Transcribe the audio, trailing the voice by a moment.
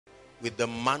with the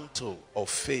mantle of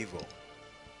favor.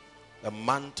 The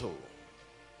mantle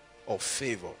of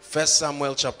favor. 1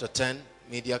 Samuel chapter 10.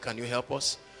 Media, can you help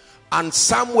us? And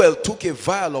Samuel took a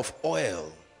vial of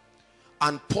oil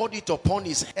and poured it upon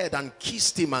his head and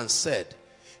kissed him and said,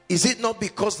 is it not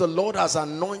because the Lord has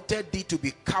anointed thee to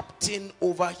be captain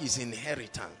over his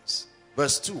inheritance?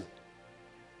 Verse 2.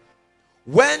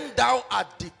 When thou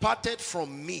art departed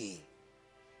from me,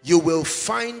 you will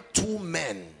find 2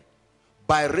 men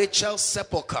by Rachel's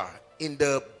sepulchre in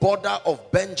the border of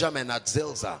Benjamin at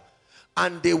Zelzah.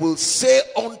 And they will say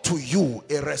unto you,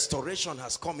 a restoration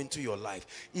has come into your life.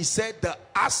 He said, the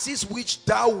asses which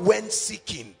thou went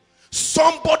seeking,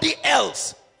 somebody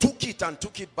else took it and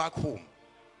took it back home.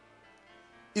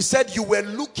 He said, you were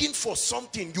looking for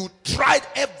something. You tried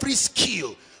every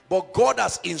skill, but God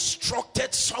has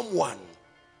instructed someone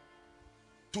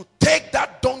to take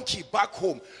that donkey back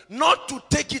home. Not to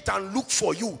take it and look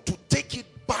for you, to take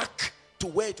it back to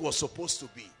where it was supposed to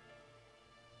be.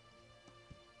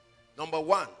 Number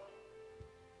 1.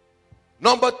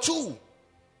 Number 2,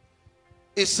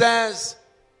 it says,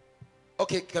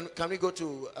 okay, can we go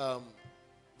to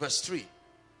verse 3?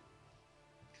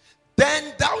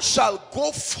 Then thou shalt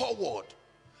go forward,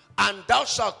 and thou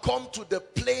shalt come to the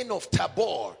plain of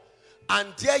Tabor, and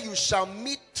there you shall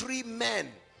meet 3 men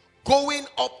going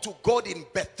up to God in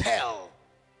Bethel,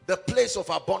 the place of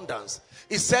abundance.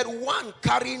 He said, one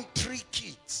carrying 3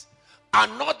 kids,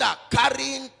 another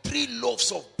carrying 3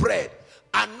 loaves of bread,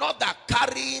 another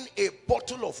carrying a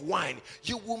bottle of wine.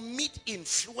 You will meet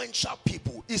influential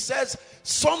people. He says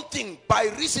something by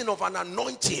reason of an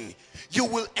anointing. You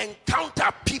will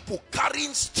encounter people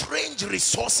carrying strange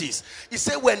resources. He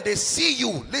said when they see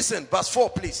you, listen, verse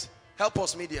 4 please. Help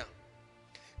us, media.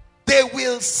 They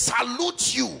will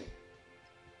salute you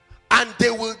and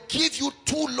they will give you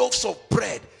 2 loaves of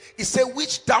bread. He said,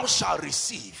 which thou shalt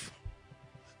receive.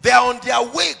 They are on their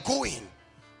way going,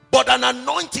 but an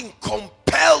anointing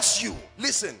compels you.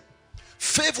 Listen,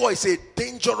 favor is a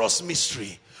dangerous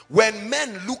mystery. When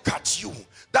men look at you,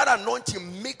 that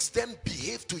anointing makes them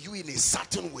behave to you in a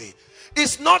certain way.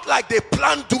 It's not like they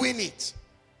plan doing it.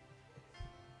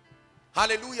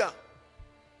 Hallelujah.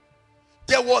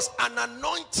 There was an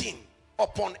anointing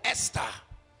upon Esther,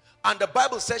 and the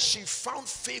Bible says she found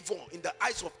favor in the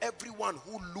eyes of everyone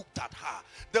who looked at her.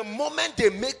 The moment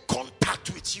they make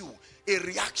contact with you, a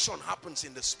reaction happens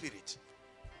in the spirit.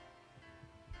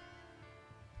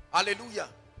 Hallelujah.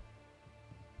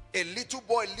 A little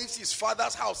boy leaves his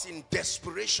father's house in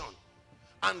desperation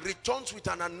and returns with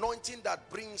an anointing that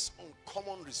brings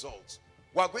uncommon results.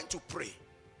 We are going to pray.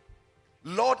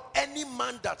 Lord, any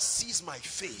man that sees my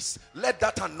face, let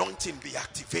that anointing be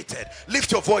activated.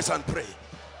 Lift your voice and pray.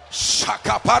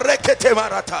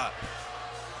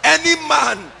 Any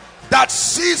man that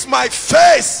sees my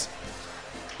face,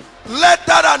 let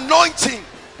that anointing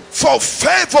for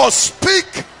favor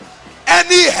speak.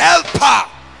 Any helper,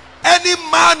 any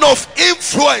man of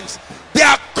influence,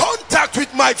 their contact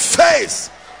with my face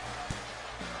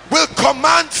will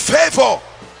command favor.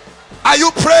 Are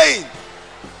you praying?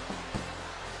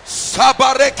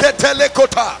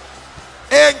 Sabareketelekota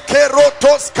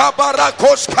enkerotos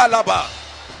kabarakos kalaba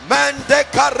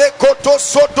mandekarekotos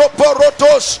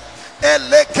sodoporotos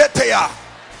eleketea.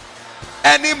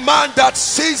 Any man that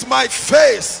sees my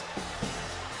face,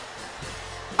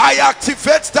 I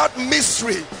activate that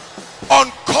mystery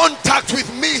on contact with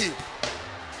me.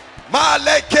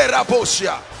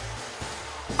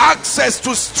 Access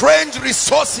to strange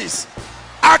resources,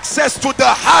 access to the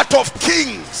heart of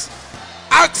kings,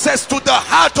 access to the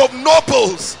heart of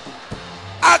nobles,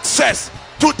 access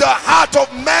to the heart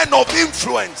of men of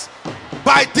influence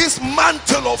by this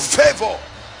mantle of favor.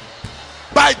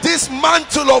 By this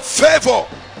mantle of favor.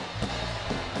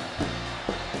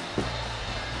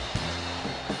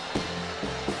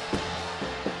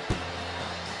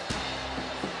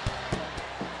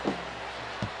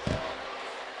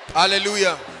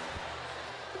 Hallelujah.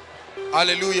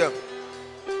 Hallelujah.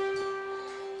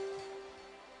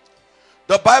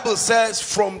 The Bible says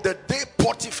from the day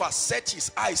Potiphar set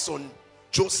his eyes on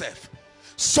Joseph,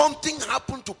 something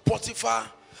happened to Potiphar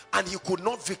and he could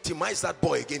not victimize that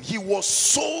boy again. He was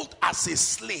sold as a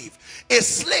slave. A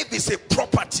slave is a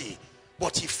property,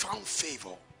 but he found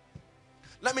favor.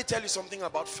 Let me tell you something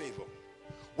about favor.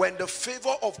 When the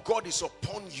favor of God is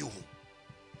upon you,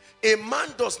 a man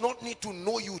does not need to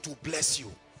know you to bless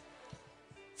you.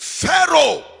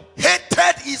 Pharaoh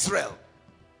hated Israel,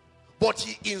 but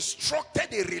he instructed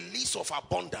a release of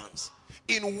abundance.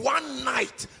 In one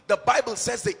night, the Bible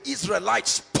says the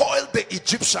Israelites spoiled the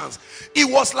Egyptians. It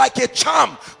was like a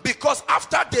charm, because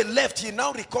after they left, he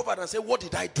now recovered and said, what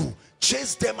did I do?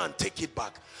 chase them and take it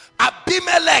back.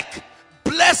 Abimelech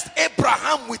blessed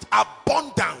Abraham with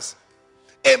abundance.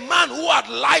 A man who had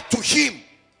lied to him,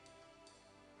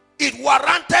 it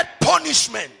warranted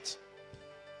punishment.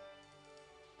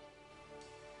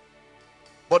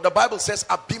 But the Bible says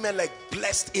Abimelech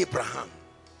blessed Abraham.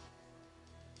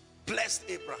 Blessed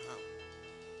Abraham.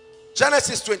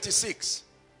 Genesis 26.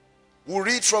 We'll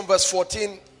read from verse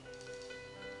 14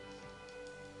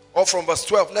 or from verse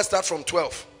 12. Let's start from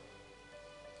 12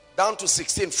 down to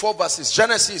 16. 4 verses.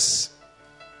 Genesis.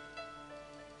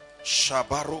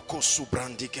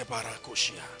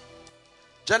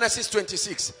 Genesis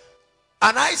 26.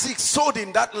 And Isaac sowed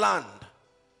in that land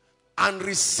and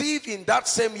received in that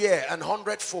same year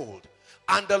 100-fold.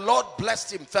 And the Lord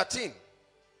blessed him. 13.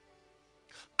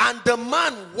 And the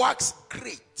man waxed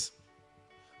great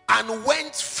and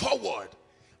went forward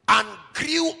and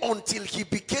grew until he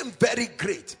became very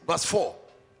great. Verse 4.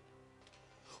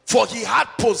 For he had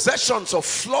possessions of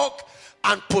flock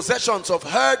and possessions of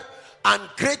herd and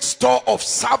great store of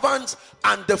servants,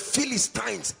 and the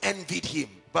Philistines envied him.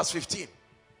 Verse 15.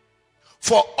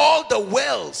 For all the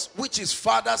wells which his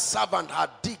father's servant had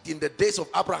digged in the days of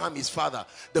Abraham his father,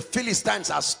 the Philistines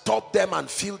had stopped them and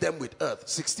filled them with earth.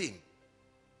 16.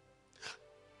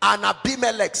 And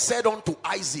Abimelech said unto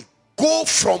Isaac, go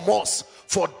from us,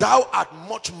 for thou art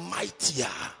much mightier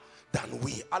than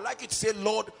we. I like you to say,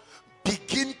 Lord,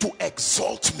 begin to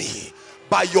exalt me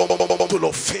by your mantle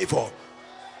of favor.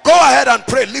 Go ahead and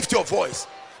pray. Lift your voice.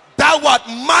 Thou art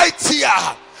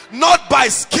mightier, not by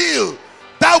skill.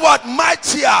 Thou art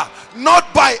mightier,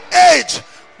 not by age.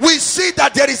 We see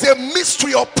that there is a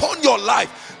mystery upon your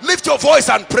life. Lift your voice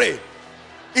and pray.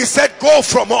 He said, go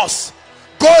from us.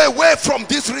 Go away from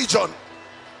this region.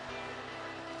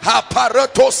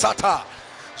 Haparatosata.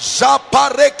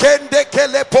 Japarekende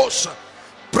keleposha.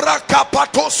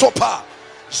 Brakapatosopa.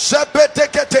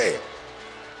 Jebetekete.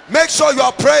 Make sure you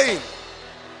are praying.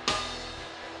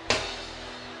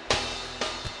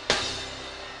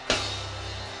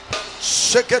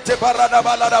 Shekete barada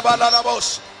balada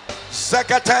baladabos.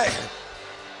 Zekete.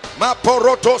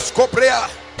 Maporotos koprea.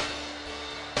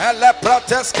 Ele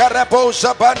prates karebo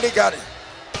jabandigari.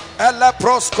 Ele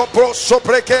proskopro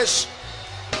soprekesh.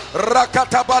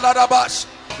 Rakata baladabas.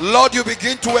 Lord, you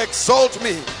begin to exalt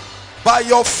me by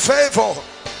your favor,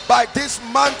 by this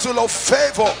mantle of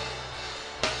favor.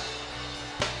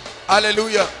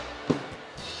 Hallelujah.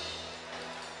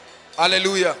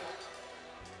 Hallelujah.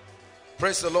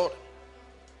 Praise the Lord.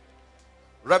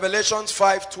 Revelations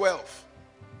 5:12.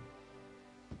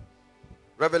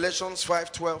 Revelations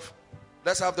 5:12.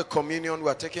 Let's have the communion. We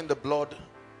are taking the blood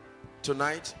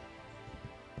tonight.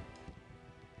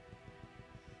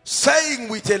 Saying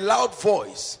with a loud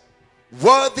voice,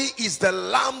 worthy is the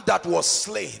lamb that was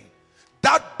slain.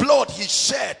 That blood he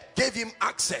shed gave him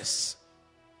access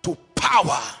to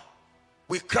power.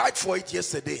 We cried for it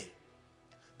yesterday.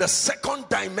 The second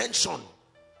dimension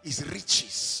is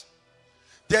riches.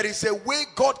 There is a way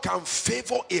God can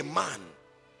favor a man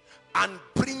and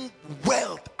bring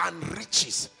wealth and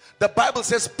riches. The Bible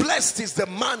says, blessed is the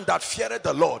man that feareth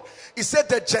the Lord. He said,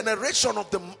 the generation of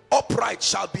the upright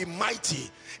shall be mighty.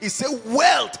 He said,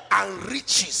 wealth and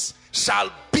riches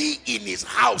shall be in his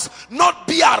house. Not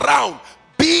be around,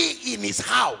 be in his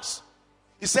house.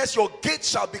 He says, your gates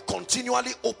shall be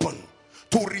continually open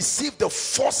to receive the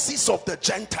forces of the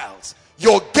Gentiles.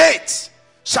 Your gates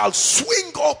shall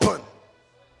swing open,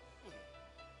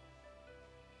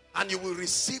 and you will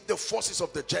receive the forces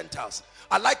of the Gentiles.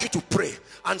 I'd like you to pray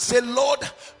and say, Lord,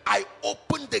 I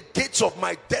open the gates of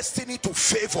my destiny to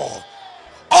favor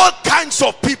all kinds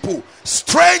of people,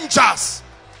 strangers.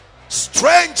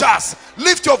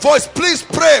 Lift your voice. Please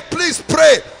pray. Please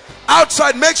pray.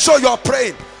 Outside, make sure you are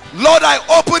praying. Lord, I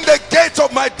open the gates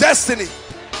of my destiny.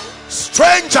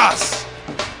 Strangers.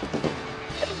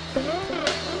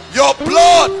 Your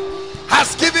blood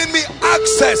has given me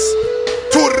access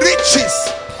to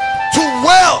riches, to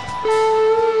wealth.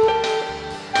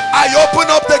 I open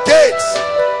up the gates.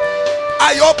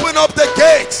 I open up the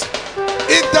gates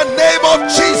in the name of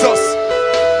Jesus.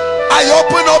 I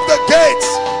open up the gates.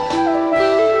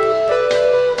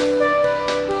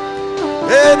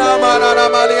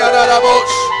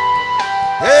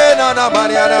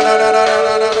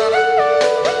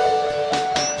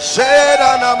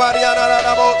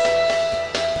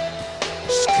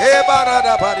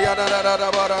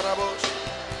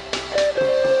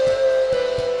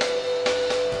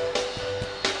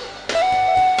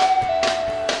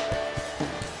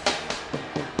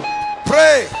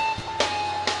 Pray.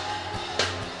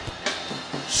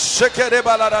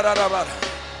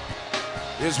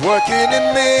 He's working in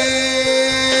me.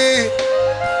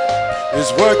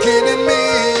 is working in me.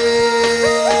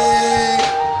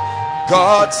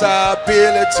 God's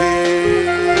ability,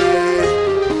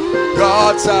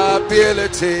 God's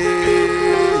ability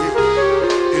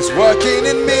is working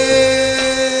in me,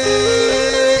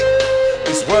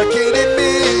 is working in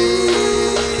me.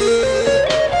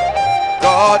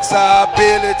 God's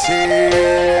ability,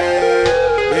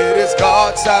 it is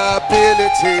God's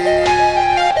ability,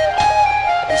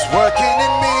 is working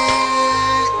in me,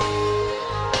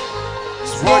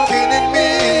 is working in me.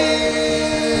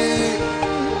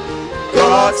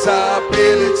 God's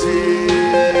ability,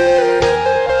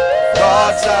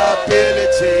 God's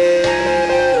ability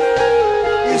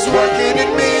is working in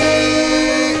me,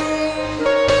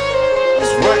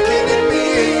 is working in me.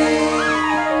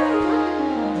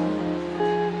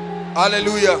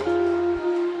 Hallelujah.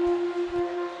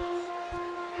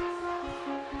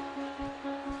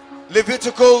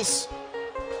 Leviticus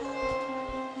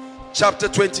chapter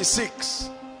 26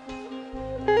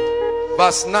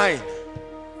 verse 9.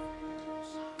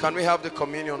 Can we have the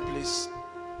communion, please?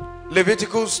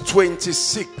 Leviticus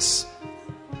 26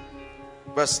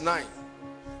 verse 9.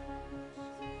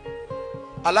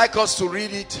 I'd like us to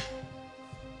read it.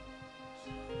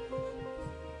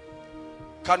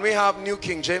 Can we have New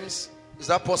King James? Is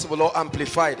that possible? Or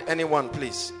Amplified? Anyone,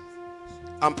 please?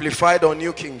 Amplified or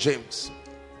New King James?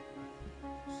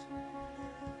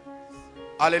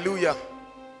 Hallelujah.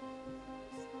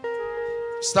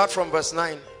 Start from verse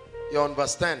 9. You're on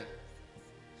verse 10.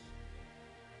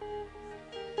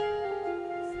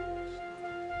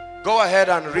 Go ahead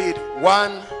and read.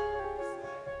 1,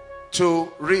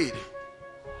 2, read.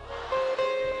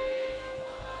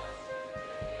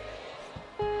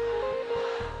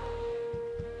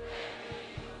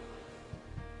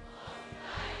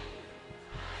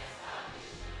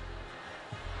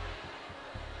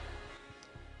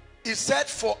 He said,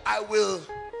 for I will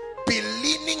be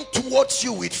leaning towards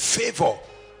you with favor.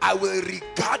 I will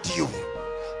regard you.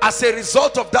 As a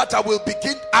result of that, I will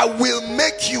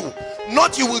make you.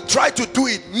 Not you will try to do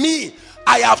it. Me,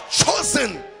 I have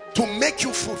chosen to make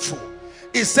you fruitful.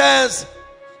 It says,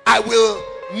 I will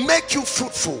make you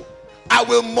fruitful. I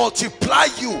will multiply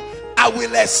you. I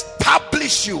will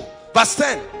establish you. Verse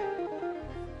 10.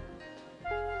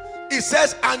 It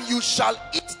says, and you shall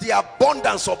eat the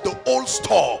abundance of the old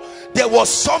store. There was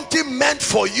something meant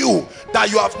for you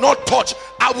that you have not touched.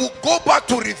 I will go back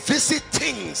to revisit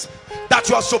things that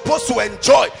you are supposed to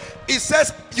enjoy. It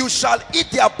says, you shall eat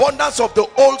the abundance of the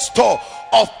old store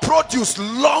of produce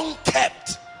long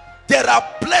kept. There are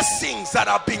blessings that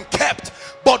have been kept,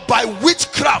 but by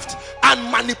witchcraft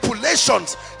and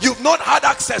manipulations, you've not had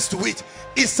access to it.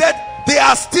 He said, they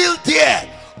are still there.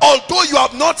 Although you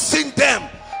have not seen them,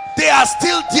 they are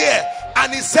still there.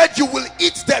 And he said, you will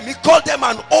eat them. He called them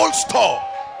an old store.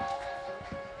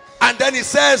 And then he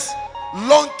says,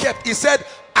 long kept. He said,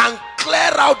 and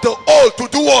clear out the old to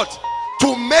do what?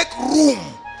 To make room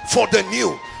for the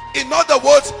new. In other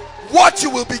words, what you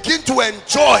will begin to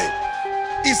enjoy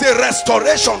is a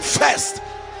restoration first.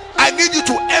 I need you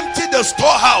to empty the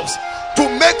storehouse to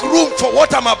make room for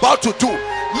what I'm about to do.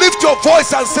 Lift your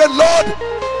voice and say, Lord,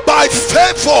 by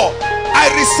favor I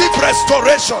receive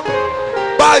restoration.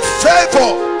 By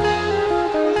favor.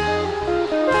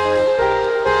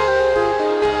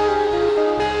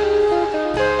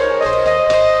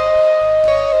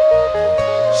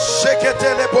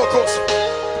 Sheketele bokos.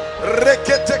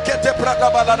 Reketekete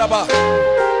pradabaladaba.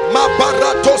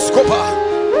 Mabaratoskopa.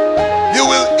 You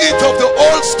will eat of the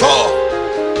old store.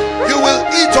 You will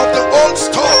eat of the old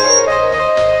store.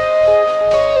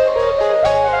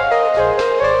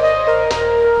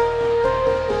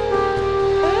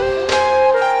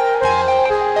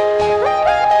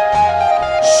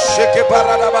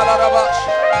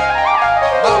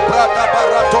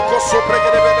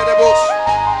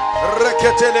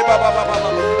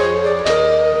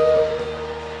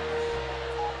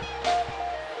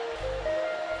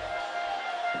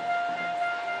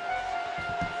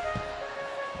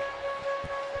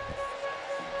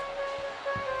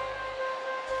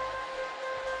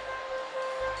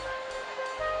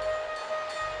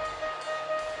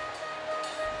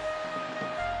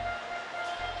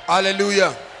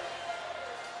 Hallelujah.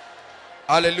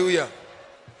 Hallelujah.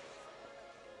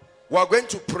 We are going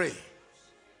to pray.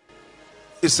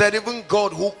 He said, even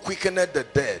God who quickened the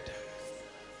dead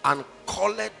and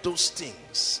called those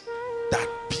things that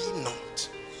be not.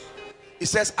 He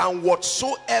says, and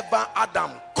whatsoever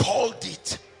Adam called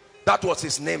it, that was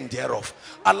his name thereof.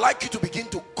 I'd like you to begin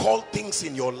to call things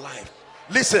in your life.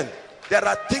 Listen, there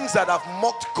are things that have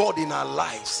mocked God in our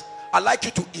lives. I'd like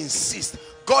you to insist.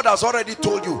 God has already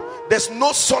told you there's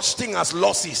no such thing as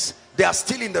losses. They are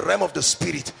still in the realm of the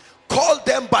spirit. Call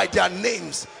them by their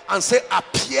names and say,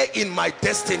 appear in my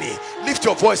destiny. Lift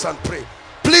your voice and pray.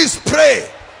 Please pray.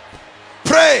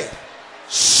 Pray.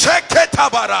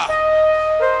 Sheketabara.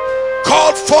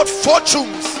 Call forth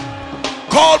fortunes.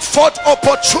 Call forth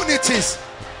opportunities.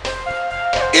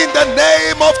 In the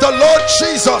name of the Lord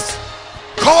Jesus.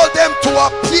 Call them to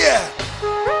appear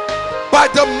by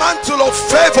the mantle of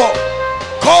favor.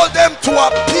 Call them to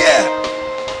appear.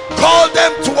 Call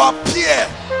them to appear.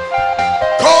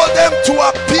 Call them to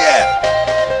appear.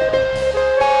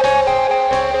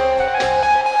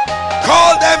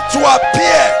 Call them to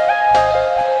appear.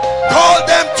 Call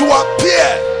them to appear.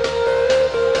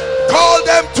 Call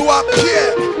them to appear.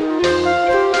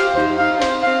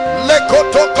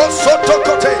 Lekotoko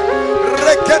sotokote.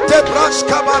 Rekete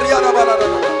brashka mariana balada.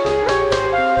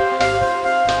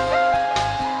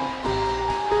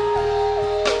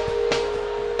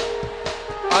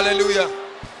 Hallelujah.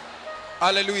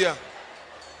 Hallelujah.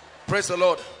 Praise the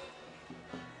Lord.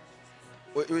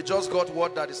 We just got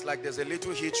word that it's like there's a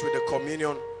little hitch with the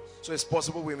communion. So it's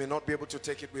possible we may not be able to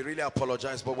take it. We really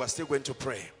apologize, but we're still going to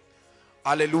pray.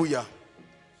 Hallelujah.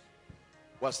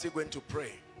 We're still going to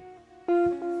pray.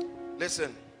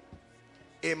 Listen.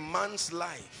 A man's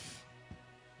life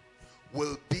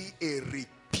will be a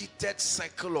repeated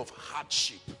cycle of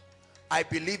hardship. I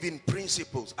believe in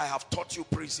principles. I have taught you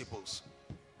principles.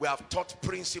 We have taught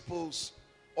principles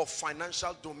of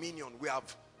financial dominion. We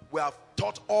have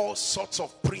taught all sorts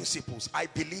of principles. I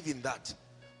believe in that.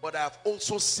 But I have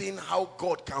also seen how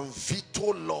God can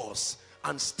veto laws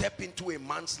and step into a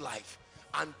man's life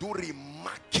and do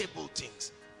remarkable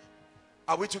things.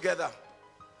 Are we together?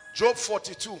 Job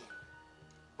 42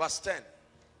 verse 10.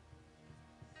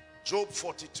 Job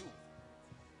 42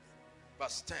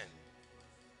 verse 10.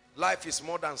 Life is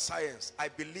more than science. I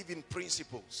believe in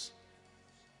principles.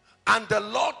 And the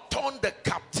Lord turned the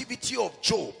captivity of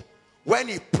Job when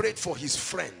he prayed for his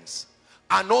friends.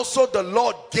 And also the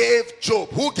Lord gave Job.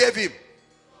 Who gave him?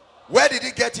 Where did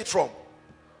he get it from?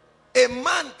 A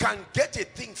man can get a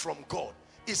thing from God.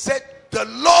 He said the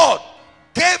Lord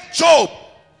gave Job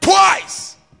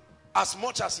twice as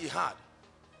much as he had.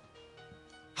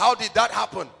 How did that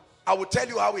happen? I will tell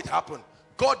you how it happened.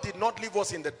 God did not leave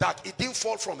us in the dark. It didn't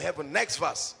fall from heaven. Next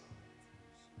verse.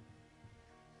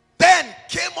 Then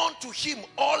came unto him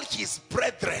all his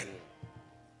brethren.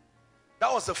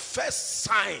 That was the first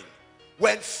sign.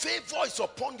 When favor is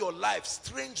upon your life,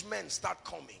 strange men start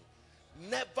coming.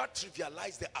 Never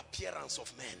trivialize the appearance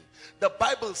of men. The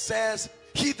Bible says,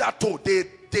 hitherto they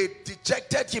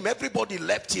dejected him. Everybody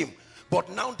left him. But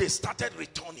now they started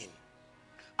returning.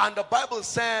 And the Bible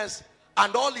says,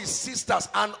 and all his sisters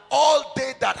and all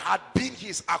they that had been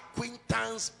his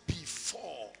acquaintance before.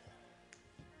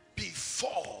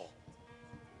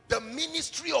 The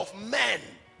ministry of men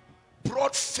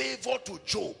brought favor to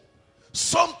Job.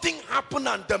 Something happened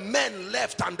and the men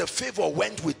left and the favor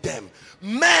went with them.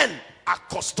 Men are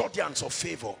custodians of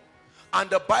favor. And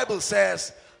the Bible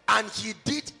says, and he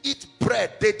did eat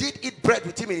bread. They did eat bread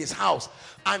with him in his house.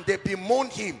 And they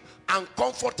bemoaned him and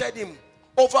comforted him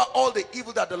over all the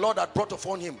evil that the Lord had brought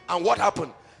upon him. And what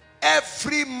happened?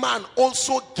 Every man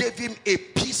also gave him a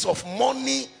piece of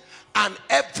money, and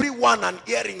everyone an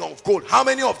earring of gold. How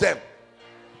many of them?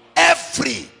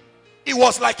 Every. It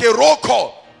was like a roll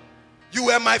call. You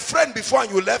were my friend before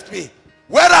and you left me.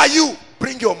 Where are you?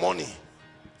 Bring your money.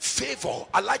 Favor.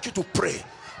 I'd like you to pray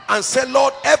and say,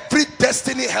 Lord, every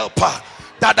destiny helper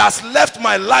that has left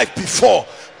my life before,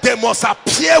 they must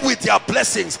appear with their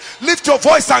blessings. Lift your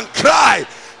voice and cry.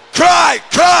 Cry,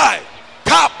 cry.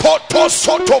 Kapoto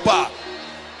sotoba.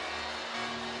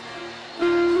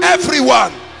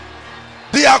 Everyone,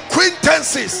 the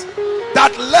acquaintances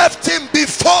that left him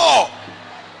before,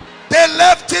 they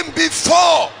left him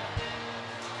before.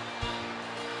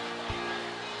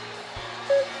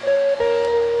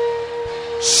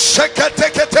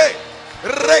 Sheketekete,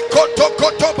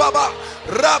 rekotokoto baba,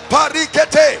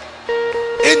 raparikete.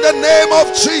 In the name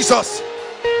of Jesus,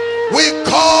 we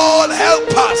call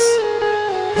helpers.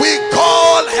 We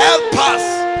call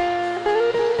helpers.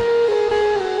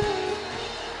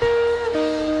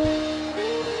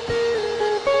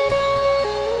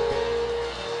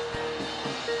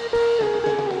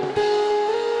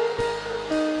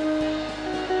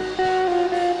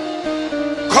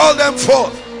 Call them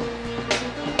forth.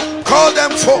 Call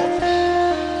them forth.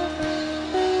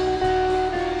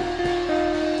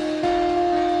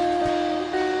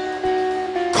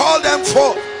 Call them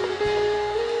forth.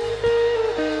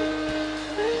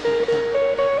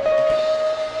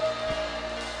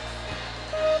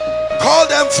 Call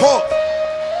them forth.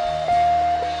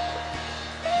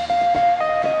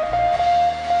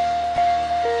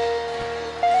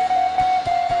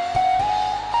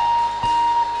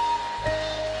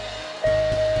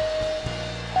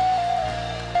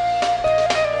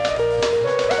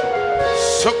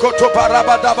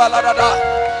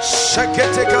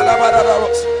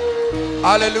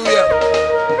 Hallelujah.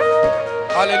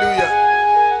 Hallelujah.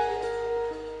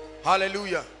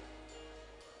 Hallelujah.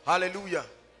 Hallelujah.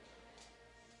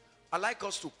 I like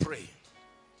us to pray.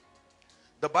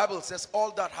 The Bible says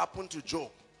all that happened to Job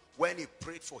when he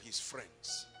prayed for his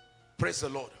friends. Praise the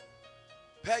Lord.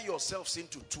 Pair yourselves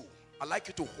into two. I'd like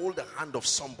you to hold the hand of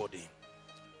somebody.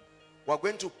 We're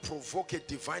going to provoke a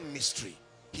divine mystery.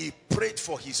 He prayed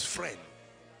for his friend.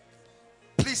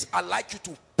 Please, I'd like you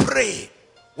to pray.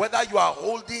 Whether you are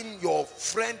holding your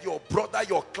friend, your brother,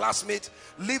 your classmate,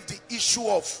 leave the issue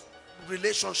of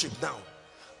relationship now.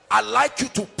 I'd like you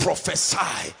to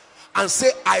prophesy and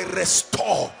say, I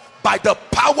restore by the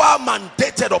power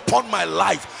mandated upon my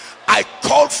life. I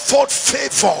call forth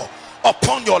favor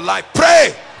upon your life.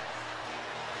 Pray.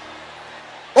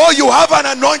 Oh, you have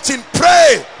an anointing.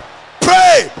 Pray.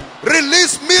 Pray.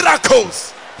 Release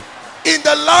miracles in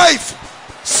the life.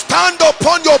 Stand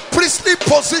upon your priestly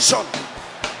position.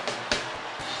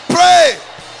 Pray.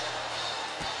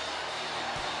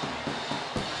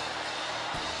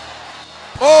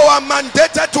 Oh, I'm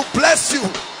mandated to bless you.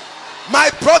 My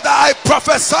brother, I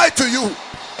prophesy to you.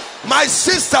 My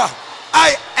sister,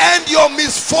 I end your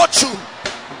misfortune.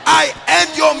 I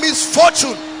end your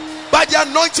misfortune by the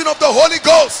anointing of the Holy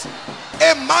Ghost.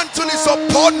 A mantle is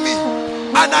upon me,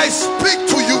 and I speak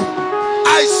to you.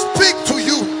 I speak to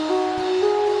you.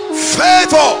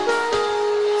 Favor,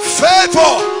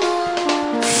 favor,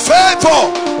 favor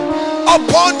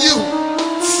upon you.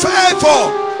 Favor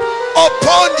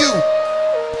upon you.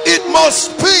 It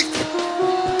must speak.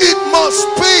 It must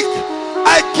speak.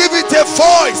 I give it a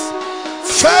voice.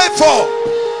 Favor.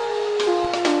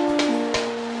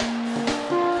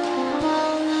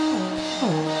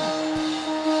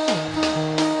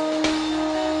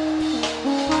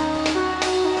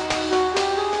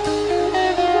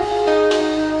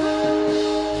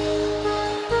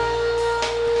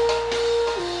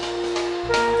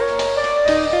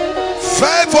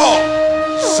 Favor.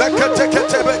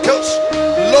 Seketeketebekos.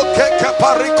 Lokeke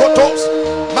parikotos.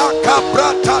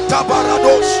 Makabrata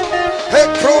tabarados.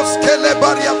 Hekros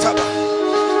kelebariataba.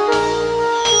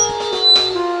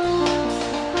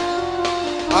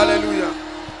 Hallelujah.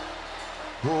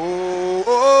 Oh,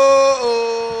 oh,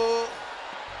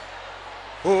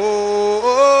 oh, oh,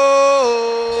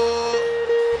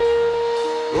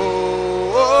 oh, oh,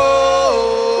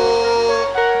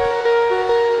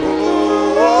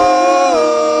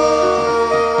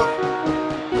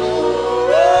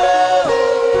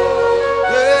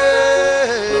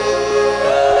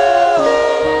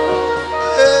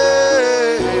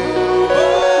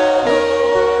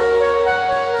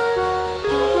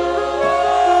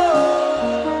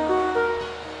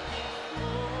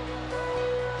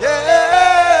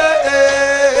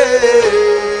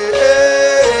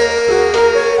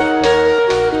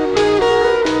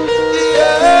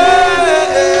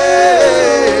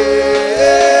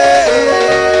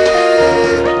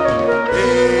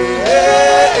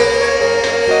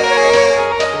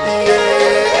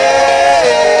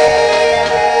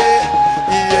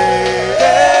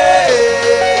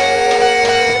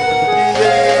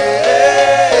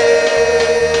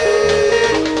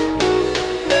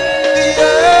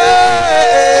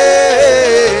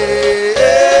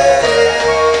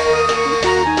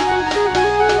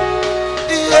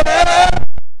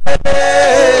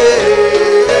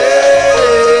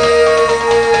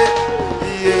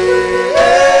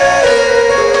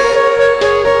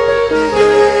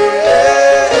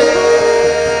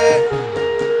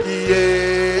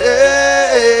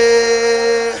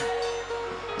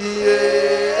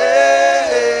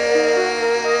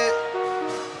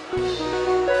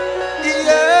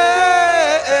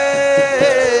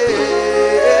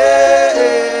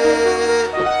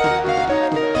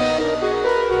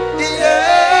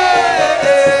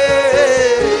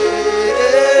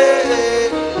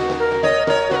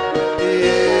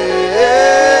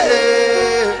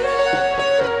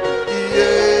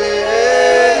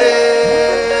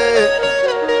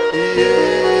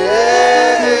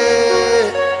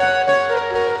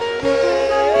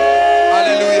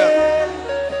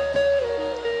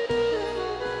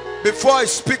 Before I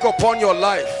speak upon your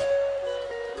life,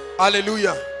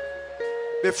 hallelujah,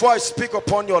 before I speak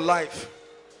upon your life,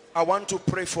 I want to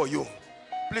pray for you.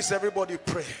 Please, everybody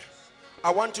pray.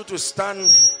 I want you to stand.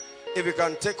 If you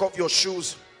can take off your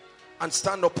shoes and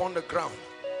stand upon the ground.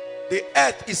 The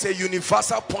earth is a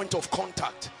universal point of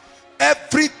contact.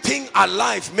 Everything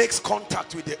alive makes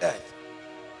contact with the earth.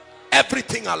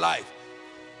 Everything alive.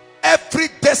 Every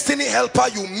destiny helper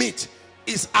you meet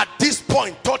is at this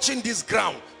point touching this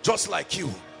ground, just like you.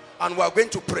 And we are going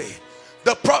to pray.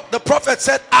 The prophet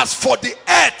said, as for the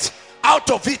earth, out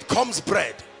of it comes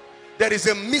bread. There is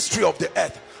a mystery of the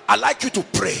earth. I'd like you to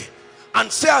pray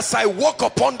and say, as I walk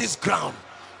upon this ground,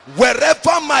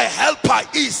 wherever my helper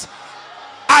is,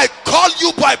 I call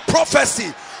you by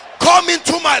prophecy. Come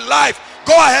into my life.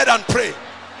 Go ahead and pray.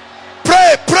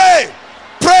 Pray, pray,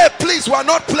 pray, please. We are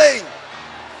not playing.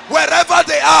 Wherever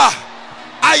they are,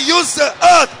 I use the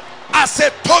earth as a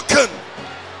token.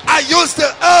 I use the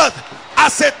earth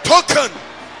as a token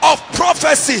of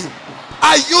prophecy.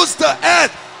 I use the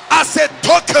earth as a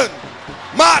token.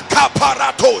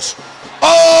 Makaparatos.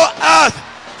 Oh earth,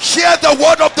 hear the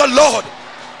word of the Lord.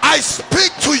 I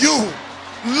speak to you.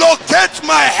 Locate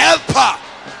my helper.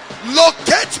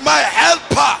 Locate my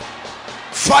helper.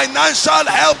 Financial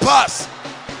helpers,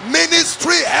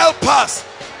 ministry helpers,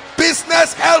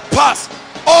 business helpers.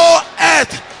 Oh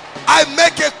earth, I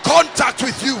make a contact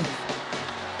with you.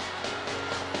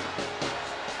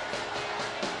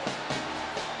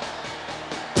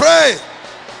 Pray.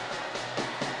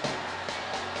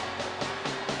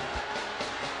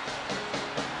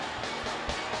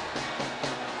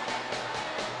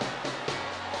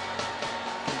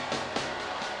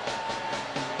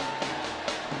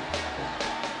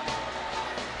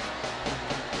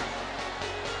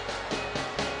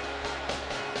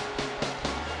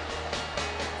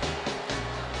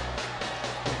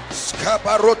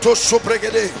 Kabaroto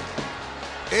supregede,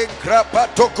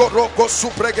 engrapato koroko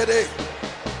supregede,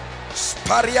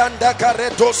 sparianda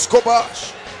kareto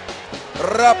skobash,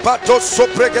 rapato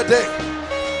supregede,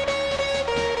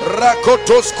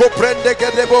 rakotos koprende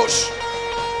gedebosh,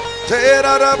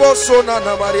 tera rabosona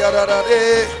na maria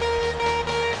rarare.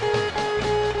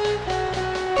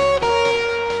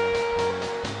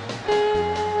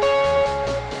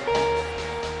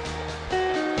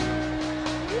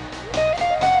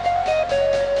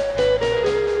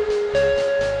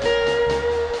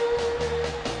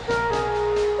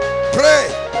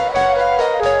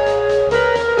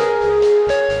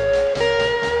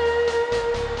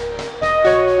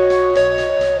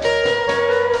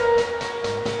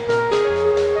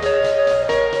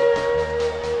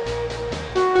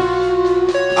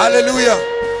 Hallelujah.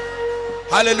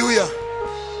 Hallelujah.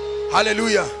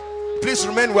 Hallelujah. Please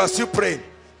remain, we are still praying.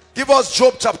 Give us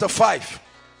Job chapter 5.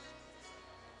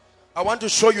 I want to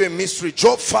show you a mystery.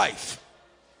 Job 5,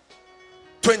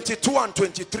 22 and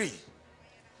 23.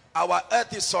 Our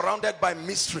earth is surrounded by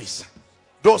mysteries.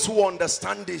 Those who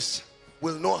understand this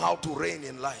will know how to reign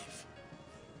in life.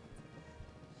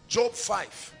 Job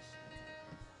 5,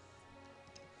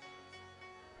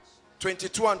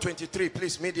 22 and 23.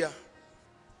 Please, media.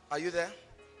 Are you there?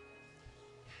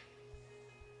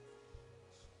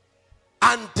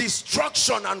 And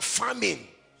destruction and famine.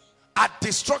 At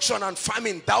destruction and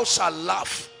famine thou shalt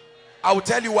laugh. I will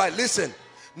tell you why. Listen.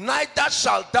 Neither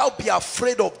shalt thou be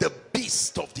afraid of the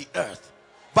beast of the earth.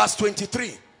 Verse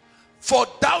 23. For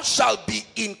thou shalt be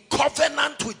in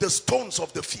covenant with the stones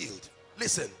of the field.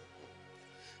 Listen.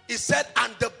 He said,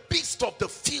 and the beast of the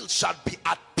field shall be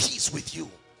at peace with you.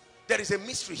 There is a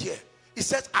mystery here. He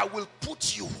says, I will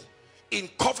put you in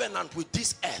covenant with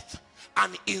this earth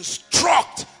and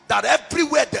instruct that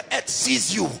everywhere the earth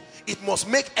sees you, it must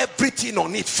make everything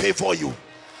on it favor you.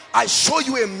 I show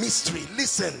you a mystery.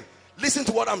 Listen. Listen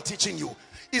to what I'm teaching you.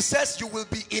 It says you will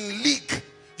be in league.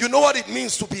 You know what it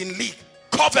means to be in league?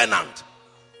 Covenant.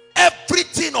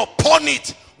 Everything upon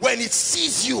it, when it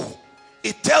sees you,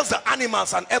 it tells the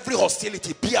animals and every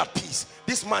hostility, be at peace.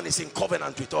 This man is in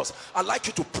covenant with us. I'd like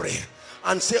you to pray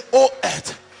and say, oh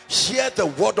earth, hear the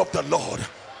word of the Lord.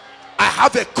 I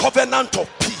have a covenant of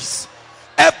peace.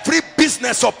 Every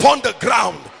business upon the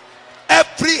ground,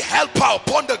 every helper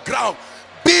upon the ground,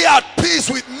 be at peace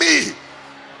with me.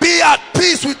 Be at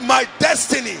peace with my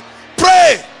destiny.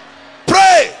 Pray.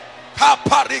 Pray.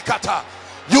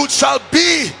 You shall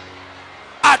be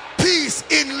at peace,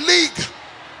 in league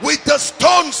with the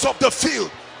stones of the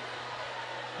field.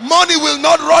 Money will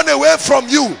not run away from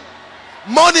you.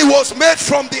 Money was made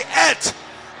from the earth.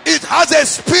 It has a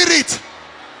spirit.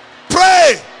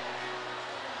 Pray.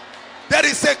 There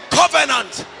is a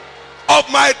covenant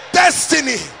of my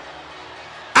destiny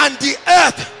and the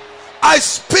earth. I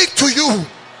speak to you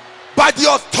by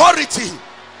the authority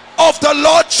of the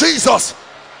Lord Jesus.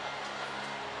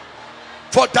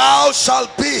 For thou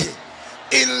shalt be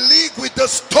in league with the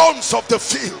stones of the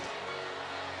field.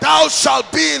 Thou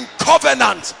shalt be in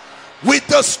covenant with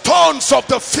the stones of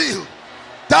the field.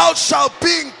 Thou shalt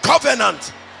be in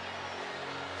covenant.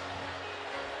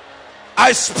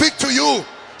 I speak to you.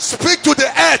 Speak to the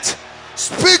earth.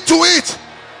 Speak to it.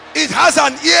 It has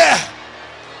an ear.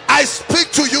 I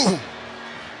speak to you.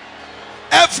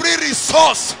 Every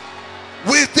resource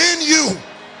within you,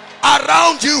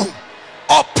 around you,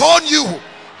 upon you.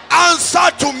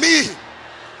 Answer to me.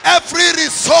 Every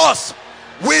resource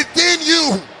within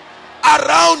you,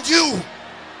 around you,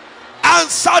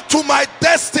 answer to my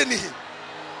destiny.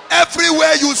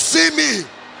 Everywhere you see me,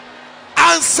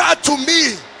 answer to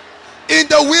me. In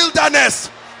the wilderness,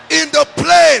 in the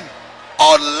plain,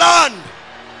 on land.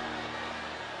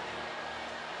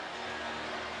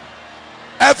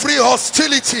 Every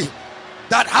hostility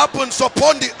that happens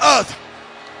upon the earth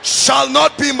shall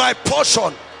not be my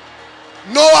portion.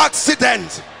 No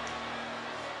accident,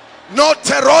 no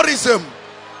terrorism,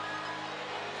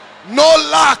 no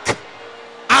lack.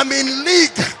 I'm in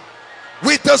league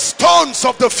with the stones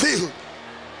of the field.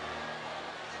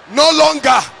 No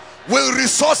longer will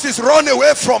resources run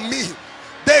away from me.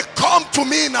 They come to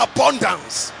me in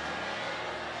abundance.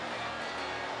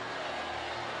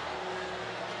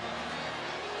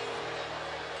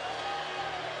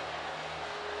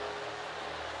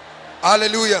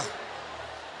 Hallelujah.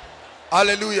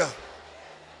 Hallelujah.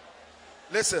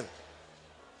 Listen.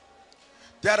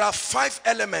 There are 5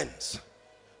 elements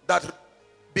that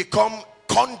become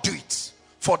conduits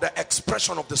for the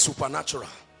expression of the supernatural.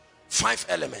 5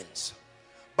 elements.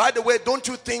 By the way, don't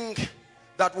you think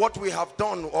that what we have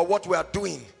done or what we are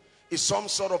doing is some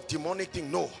sort of demonic thing?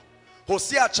 No.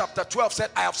 Hosea chapter 12 said,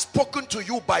 I have spoken to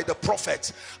you by the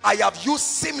prophets. I have used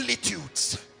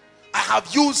similitudes. I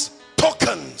have used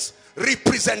tokens,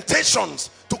 representations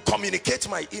to communicate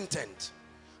my intent.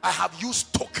 I have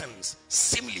used tokens,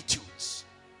 similitudes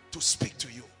to speak to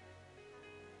you.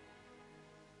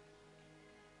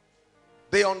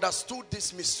 They understood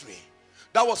this mystery.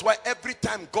 That was why every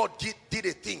time God did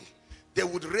a thing, they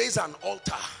would raise an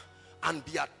altar and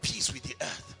be at peace with the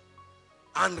earth.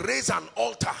 And raise an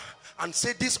altar and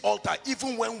say, this altar,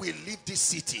 even when we leave this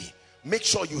city, make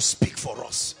sure you speak for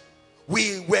us.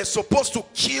 We were supposed to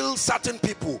kill certain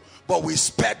people, but we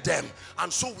spared them.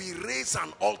 And so we raise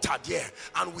an altar there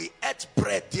and we ate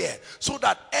bread there, so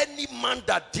that any man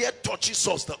that dare touches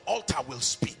us, the altar will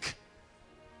speak.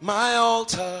 My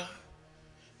altar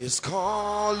is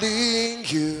calling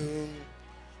you,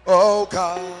 oh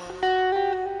God.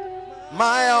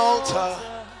 My altar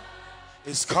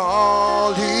is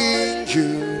calling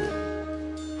you,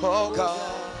 oh God.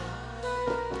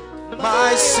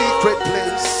 My secret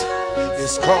place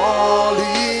is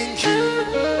calling you.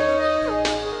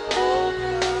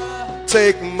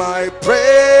 Take my praise,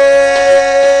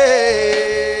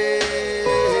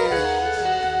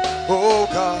 oh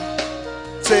God.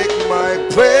 Take my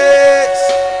praise.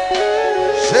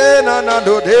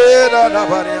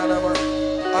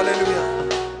 Hallelujah.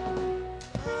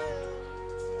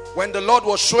 When the Lord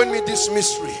was showing me this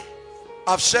mystery,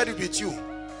 I've shared it with you.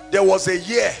 There was a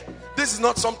year. This is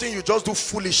not something you just do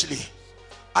foolishly.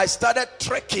 I started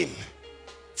trekking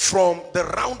from the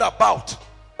roundabout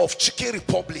of Chicken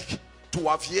Republic to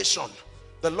Aviation.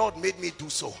 The Lord made me do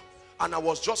so. And I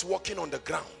was just walking on the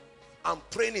ground. I'm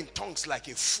praying in tongues like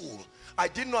a fool. I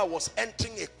didn't know I was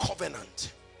entering a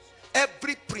covenant.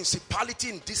 Every principality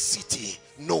in this city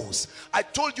knows. I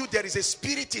told you there is a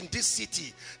spirit in this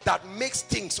city that makes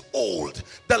things old.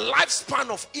 The lifespan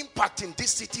of impact in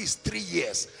this city is 3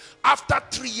 years. After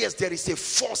 3 years, there is a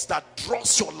force that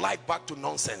draws your life back to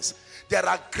nonsense. There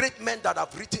are great men that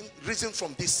have risen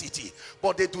from this city,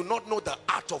 but they do not know the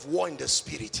art of war in the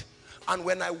spirit. And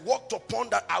when I walked upon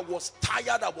that, I was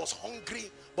tired, I was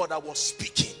hungry, but I was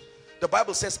speaking. The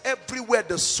Bible says, everywhere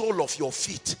the sole of your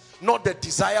feet, not the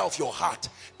desire of your heart,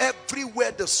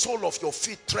 everywhere the sole of your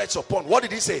feet treads upon. What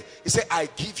did he say? He said, I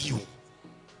give you.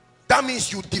 That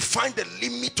means you define the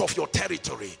limit of your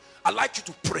territory. I'd like you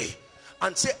to pray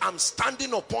and say, I'm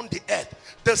standing upon the earth.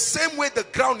 The same way the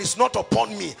ground is not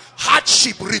upon me.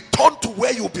 Hardship, return to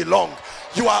where you belong.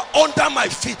 You are under my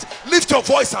feet. Lift your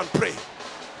voice and pray.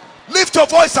 Lift your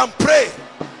voice and pray.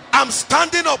 I'm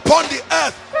standing upon the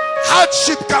earth.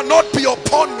 Hardship cannot be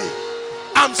upon me.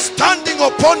 I'm standing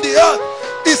upon the earth.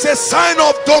 It's a sign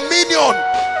of dominion.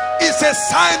 It's a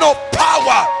sign of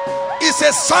power. It's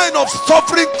a sign of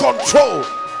sovereign control.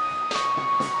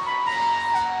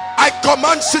 I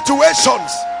command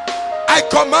situations. I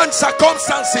command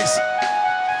circumstances.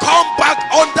 Come back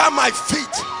under my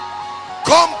feet.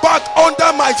 Come back under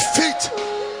my feet.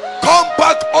 Come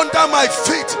back under my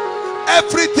feet.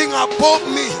 Everything above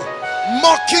me,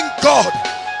 mocking God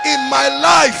in my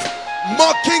life,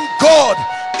 mocking God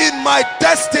in my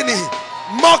destiny,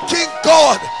 mocking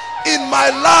God in my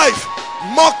life,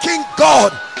 mocking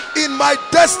God in my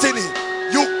destiny.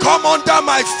 You come under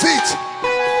my feet.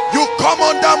 You come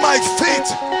under my feet.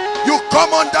 You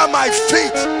come under my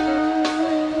feet.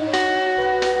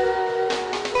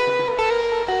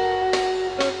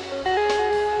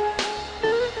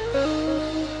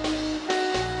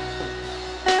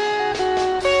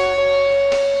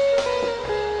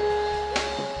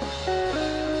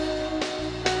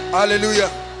 Hallelujah.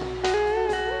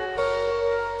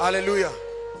 Hallelujah.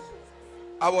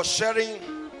 I was sharing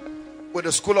with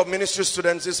the School of Ministry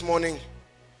students this morning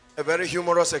a very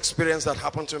humorous experience that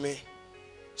happened to me.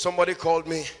 Somebody called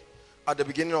me at the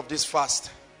beginning of this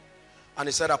fast and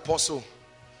he said, Apostle,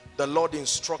 the Lord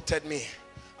instructed me.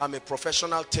 I'm a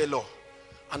professional tailor,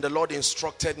 and the Lord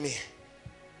instructed me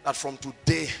that from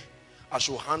today I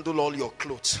should handle all your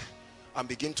clothes and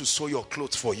begin to sew your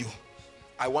clothes for you.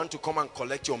 I want to come and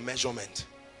collect your measurement,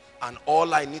 and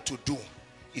all I need to do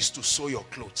is to sew your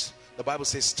clothes. The Bible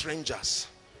says strangers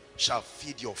shall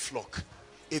feed your flock.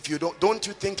 If you don't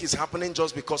you think it's happening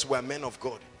just because we're men of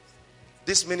God?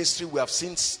 This ministry, we have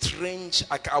seen strange,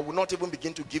 I will not even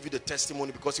begin to give you the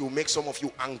testimony because it will make some of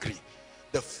you angry.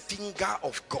 The finger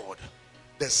of God,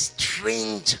 the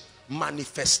strange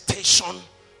manifestation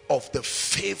of the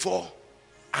favor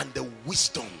and the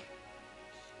wisdom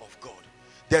of God.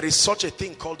 There is such a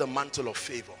thing called the mantle of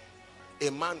favor. A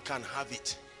man can have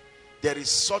it. There is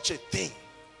such a thing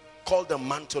called the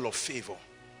mantle of favor.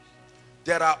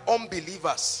 There are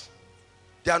unbelievers.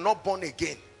 They are not born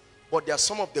again, but they are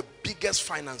some of the biggest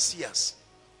financiers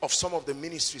of some of the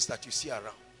ministries that you see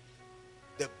around.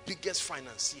 The biggest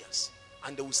financiers.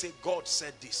 And they will say, God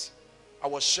said this. I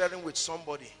was sharing with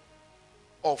somebody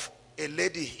of a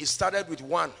lady. It started with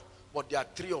one, but there are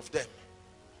three of them.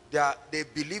 They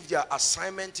believe their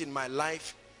assignment in my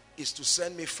life is to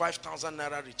send me 5,000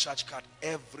 naira recharge card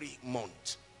every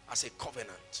month as a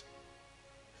covenant.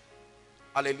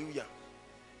 Hallelujah.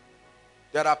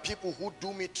 There are people who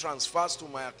do me transfers to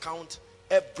my account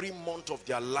every month of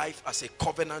their life as a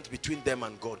covenant between them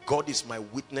and God. God is my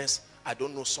witness. I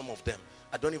don't know some of them.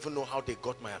 I don't even know how they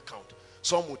got my account.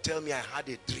 Some will tell me I had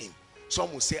a dream.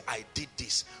 Some will say I did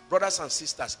this. Brothers and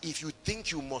sisters, if you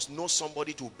think you must know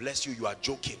somebody to bless you, you are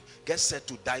joking. Get set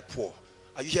to die poor.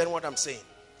 Are you hearing what I'm saying?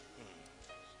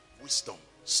 Wisdom,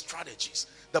 strategies.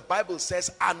 The Bible says,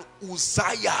 and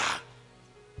Uzziah,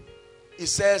 it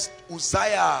says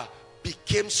Uzziah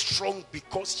became strong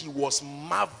because he was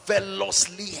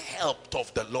marvelously helped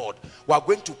of the Lord. We are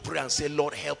going to pray and say,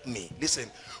 Lord, help me. Listen,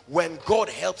 when God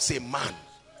helps a man,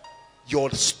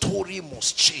 your story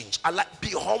must change.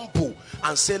 Be humble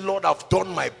and say, Lord, I've done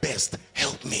my best.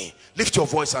 Help me. Lift your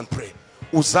voice and pray.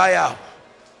 Uzziah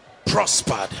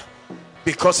prospered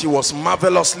because he was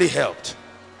marvelously helped.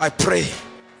 I pray,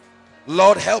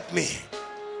 Lord, help me.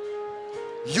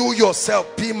 You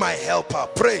yourself be my helper.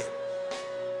 Pray.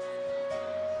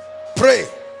 Pray.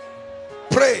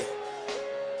 Pray.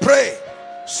 Pray.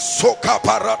 Soka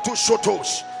paratu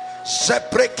shotosh.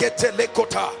 Zebrekete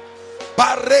lekota.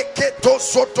 Bareketo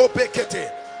soto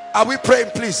bekete. Are we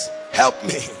praying, please? Help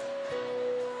me.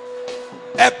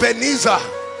 Ebenezer,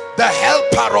 the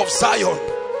helper of Zion.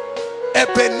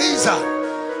 Ebenezer.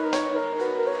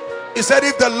 He said,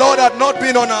 if the Lord had not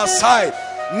been on our side,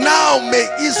 now may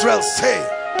Israel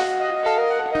say.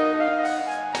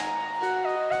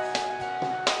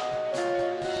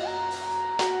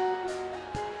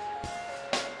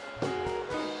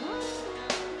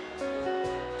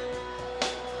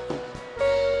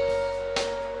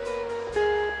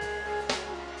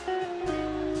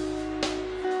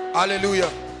 Hallelujah.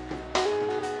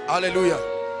 Hallelujah.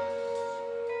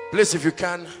 Please, if you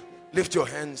can, lift your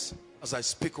hands as I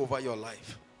speak over your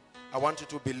life. I want you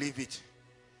to believe it.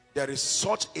 There is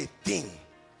such a thing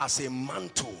as a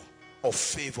mantle of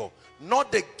favor.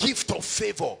 Not the gift of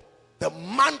favor, the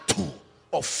mantle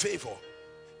of favor.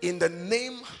 In the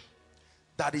name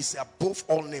that is above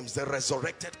all names, the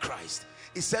resurrected Christ.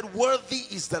 He said, worthy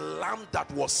is the lamb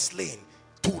that was slain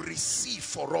to receive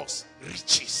for us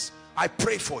riches. I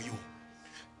pray for you.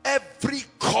 Every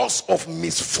cause of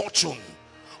misfortune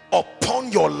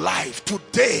upon your life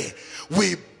today,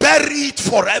 we bury it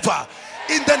forever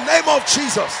in the name of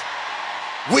Jesus.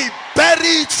 We bury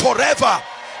it forever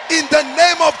in the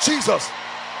name of Jesus.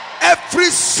 Every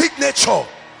signature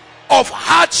of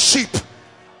hardship,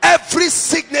 every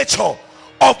signature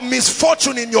of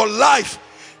misfortune in your life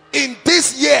in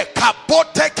this year,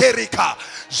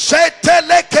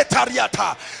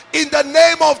 in the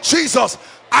name of Jesus,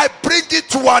 I bring it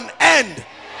to an end.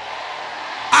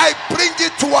 I bring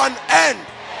it to an end.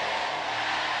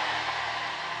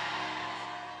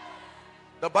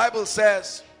 The Bible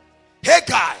says,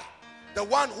 Haggai, the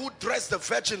one who dressed the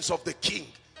virgins of the king,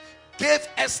 gave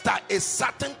Esther a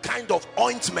certain kind of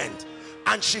ointment,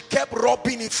 and she kept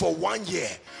rubbing it for 1 year.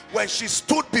 When she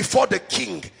stood before the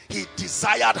king, he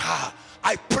desired her.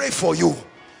 I pray for you,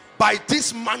 by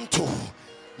this mantle,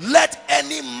 let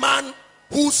any man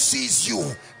who sees you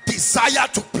desire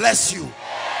to bless you,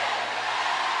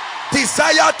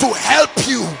 desire to help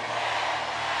you,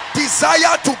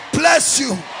 desire to bless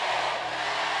you,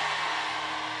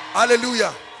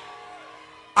 Hallelujah.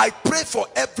 I pray for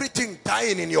everything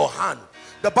dying in your hand.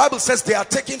 The Bible says they are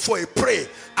taken for a prey,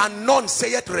 and none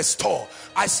sayeth restore.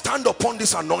 I stand upon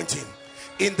this anointing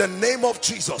in the name of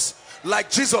Jesus.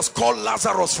 Like Jesus called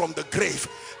Lazarus from the grave,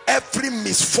 every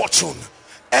misfortune,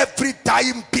 every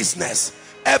dying business,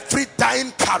 every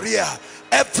dying career,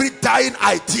 every dying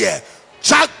idea,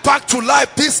 jack back to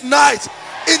life this night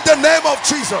in the name of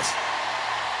Jesus.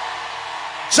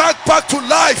 Jack back to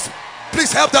life.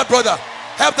 Please help that brother.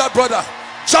 Help that brother.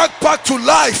 Jack back to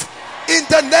life in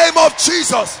the name of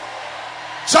Jesus.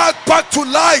 Jack back to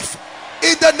life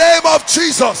in the name of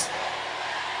Jesus.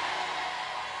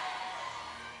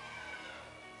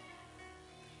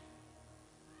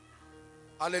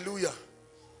 Hallelujah.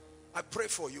 I pray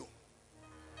for you.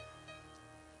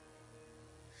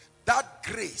 That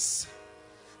grace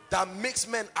that makes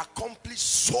men accomplish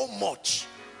so much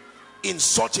in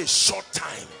such a short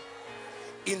time,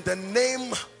 in the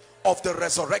name of the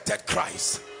resurrected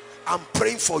Christ, I'm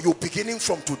praying for you beginning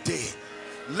from today.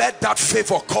 Let that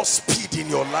favor cause speed in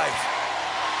your life.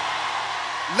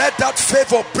 Let that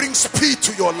favor bring speed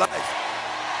to your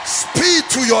life. Speed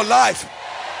to your life.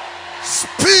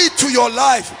 Speed to your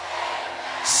life.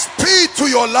 Speed to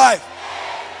your life.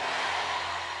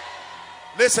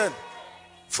 Listen,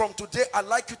 from today I'd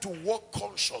like you to walk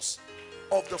conscious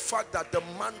of the fact that the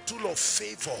mantle of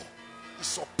favor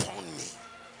is upon me.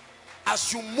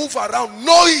 As you move around,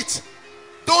 know it.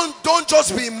 Don't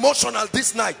just be emotional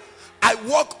this night. I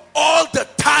walk all the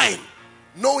time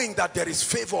knowing that there is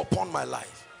favor upon my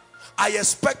life. I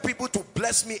expect people to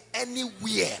bless me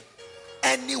anywhere,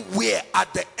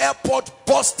 at the airport,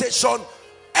 bus station,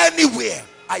 anywhere.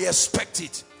 I expect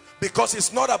it, because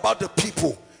it's not about the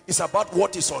people, it's about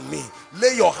what is on me.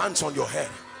 Lay your hands on your head.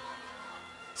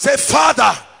 Say,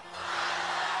 Father,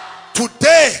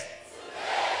 today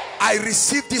I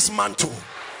receive this mantle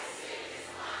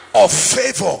of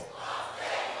favor.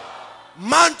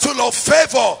 Mantle of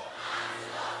favor.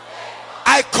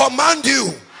 I command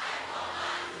you,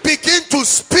 begin to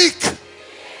speak.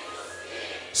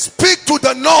 Speak to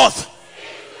the north.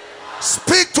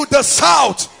 Speak to the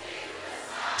south.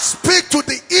 Speak to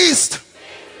the east.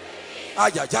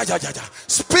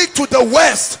 Speak to the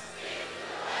west.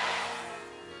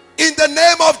 In the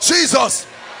name of Jesus,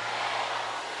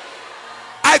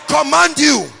 I command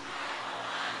you,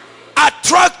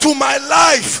 attract to my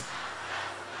life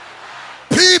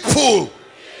people.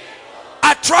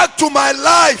 Attract to my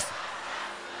life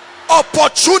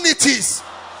opportunities.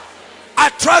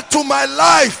 Attract to my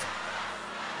life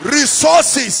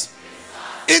resources.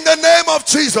 In the name of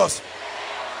Jesus.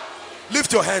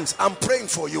 Lift your hands. I'm praying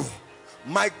for you.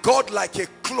 My God, like a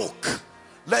cloak,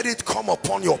 let it come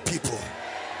upon your people.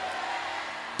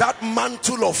 That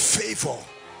mantle of favor.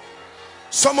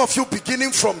 Some of you,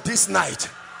 beginning from this night,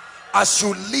 as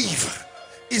you leave,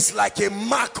 is like a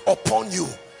mark upon you.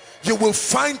 You will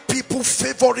find people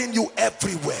favoring you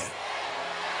everywhere.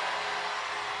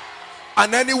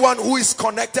 And anyone who is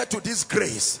connected to this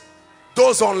grace,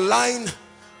 those online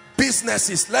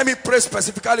businesses, let me pray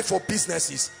specifically for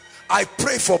businesses. I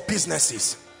pray for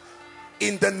businesses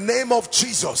in the name of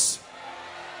Jesus.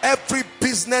 Every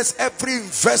business, every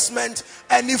investment,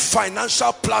 any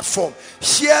financial platform,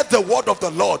 hear the word of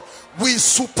the Lord. We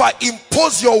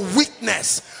superimpose your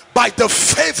weakness by the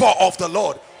favor of the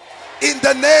Lord. In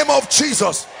the name of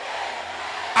Jesus,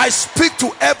 I speak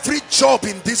to every job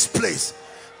in this place,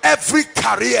 every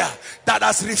career that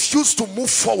has refused to move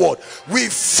forward. We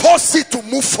force it to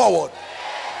move forward.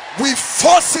 We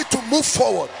force it to move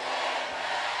forward.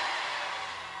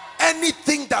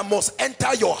 Anything that must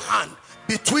enter your hand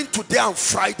between today and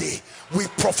Friday, we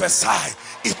prophesy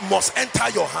it must enter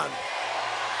your hand.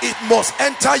 It must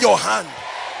enter your hand.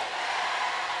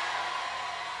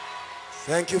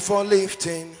 Thank you for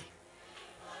lifting.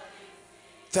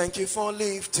 Thank you for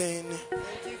lifting.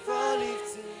 Thank you for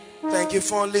lifting. Thank you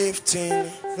for lifting.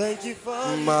 Thank you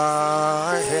for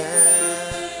my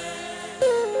head.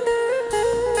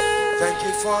 Thank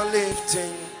you for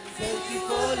lifting. Thank you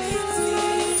for lifting.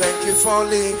 Thank you for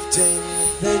lifting.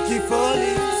 Thank you for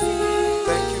lifting.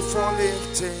 Thank you for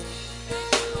lifting.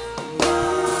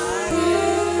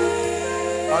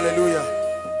 Hallelujah.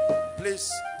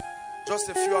 Please, just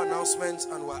a few announcements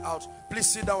and we're out. Please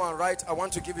sit down and write. I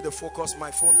want to give you the focus.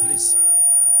 My phone, please.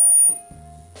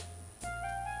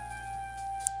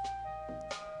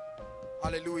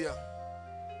 Hallelujah.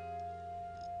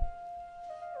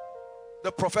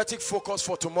 The prophetic focus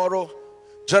for tomorrow,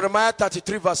 Jeremiah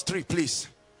 33 verse 3, please.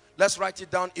 Let's write it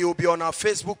down. It will be on our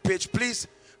Facebook page. Please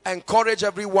encourage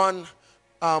everyone.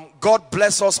 God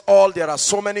bless us all. There are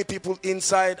so many people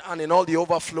inside and in all the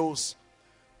overflows.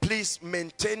 Please Please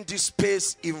maintain this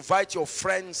space. Invite your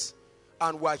friends.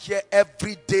 And we're here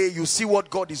every day. You see what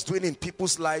God is doing in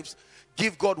people's lives.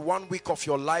 Give God 1 week of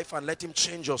your life and let him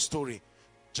change your story.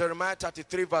 Jeremiah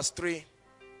 33 verse 3.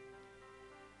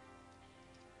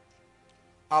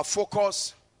 Our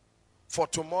focus for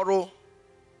tomorrow.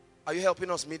 Are you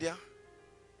helping us, media?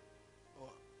 Oh,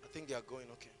 I think they are going.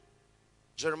 Okay.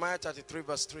 Jeremiah 33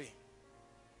 verse 3.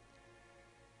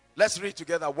 Let's read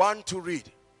together. 1, 2, read.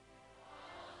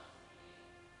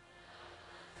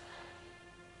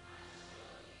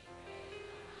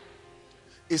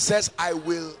 It says, I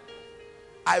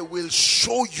will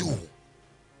show you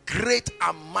great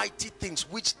and mighty things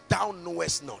which thou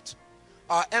knowest not.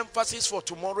 Our emphasis for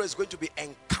tomorrow is going to be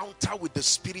encounter with the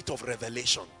spirit of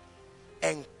revelation.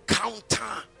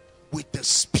 Encounter with the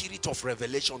spirit of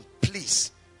revelation.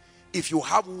 Please, if you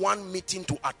have one meeting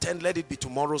to attend, let it be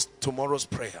tomorrow's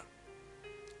prayer.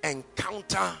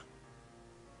 Encounter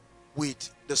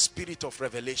with the spirit of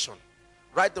revelation.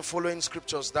 Write the following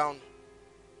scriptures down.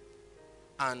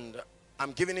 And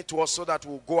I'm giving it to us so that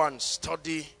we'll go and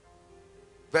study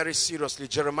very seriously.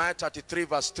 Jeremiah 33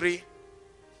 verse 3.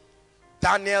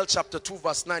 Daniel chapter 2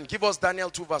 verse 9. Give us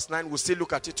Daniel 2 verse 9. We'll still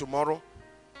look at it tomorrow.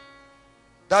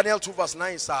 Daniel 2 verse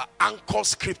 9 is our anchor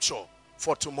scripture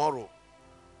for tomorrow.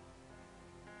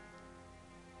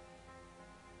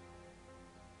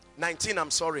 19,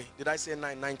 I'm sorry. Did I say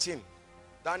 9? 19.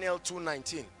 Daniel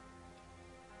 2:19.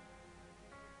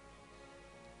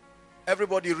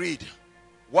 Everybody read.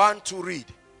 1, 2, read.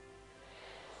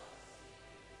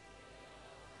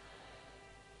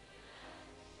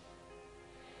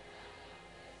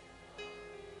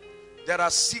 There are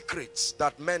secrets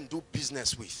that men do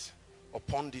business with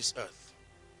upon this earth.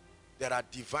 There are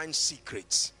divine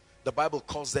secrets. The Bible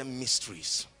calls them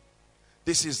mysteries.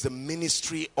 This is the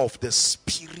ministry of the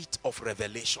spirit of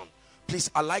revelation.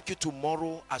 Please, I'd like you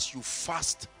tomorrow as you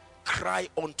fast, cry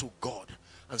unto God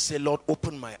and say, Lord,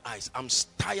 open my eyes. I'm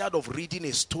tired of reading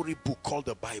a storybook called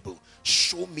the Bible.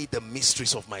 Show me the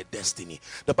mysteries of my destiny.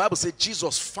 The Bible said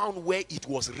Jesus found where it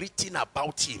was written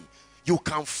about him. You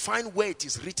can find where it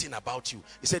is written about you.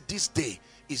 He said, this day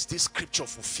is this scripture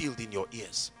fulfilled in your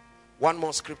ears. One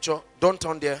more scripture. Don't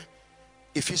turn there.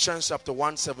 Ephesians chapter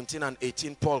 1, 17 and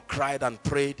 18. Paul cried and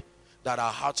prayed that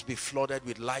our hearts be flooded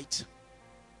with light.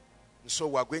 And so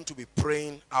we're going to be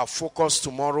praying. Our focus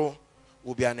tomorrow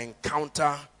will be an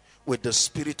encounter with the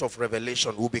spirit of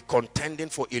revelation. We'll be contending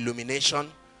for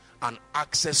illumination and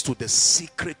access to the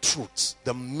secret truths,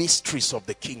 the mysteries of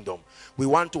the kingdom. We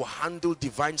want to handle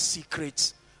divine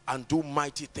secrets and do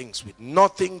mighty things with.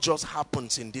 Nothing just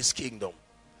happens in this kingdom.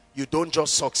 You don't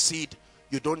just succeed.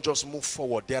 You don't just move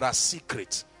forward. There are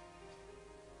secrets.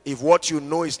 If what you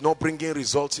know is not bringing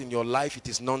results in your life, it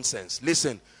is nonsense.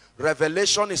 Listen,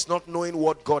 revelation is not knowing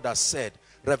what God has said.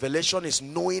 Revelation is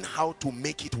knowing how to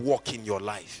make it work in your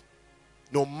life.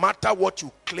 No matter what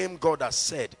you claim God has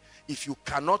said, if you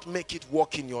cannot make it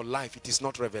work in your life, it is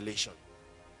not revelation.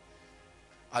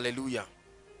 Hallelujah.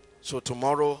 So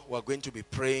tomorrow we're going to be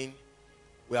praying.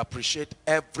 We appreciate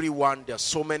everyone. There are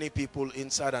so many people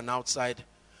inside and outside.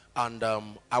 And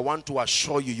I want to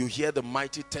assure you, you hear the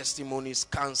mighty testimonies,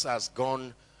 cancer has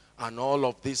gone, and all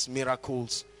of these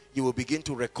miracles. You will begin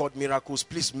to record miracles.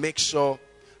 Please make sure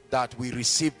that we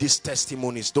receive these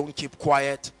testimonies. Don't keep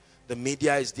quiet. The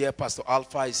media is there. Pastor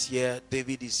Alpha is here.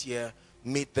 David is here.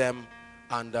 Meet them.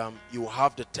 And you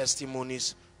have the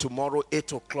testimonies. Tomorrow,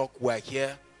 8 o'clock, we're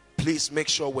here. Please make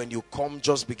sure when you come,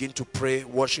 just begin to pray.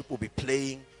 Worship will be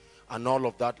playing and all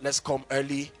of that. Let's come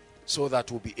early so that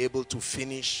we'll be able to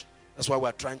finish. That's why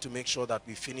we're trying to make sure that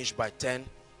we finish by 10.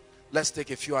 Let's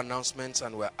take a few announcements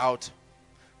and we're out.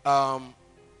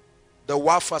 The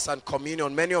wafers and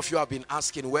communion. Many of you have been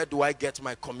asking, where do I get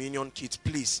my communion kit?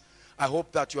 Please, I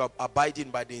hope that you are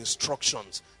abiding by the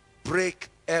instructions. Break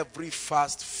every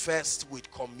fast first with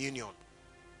communion.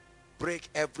 Break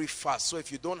every fast. So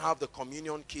if you don't have the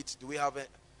communion kit, do they have,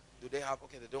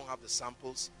 okay, they don't have the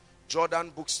samples.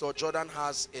 Jordan Bookstore, Jordan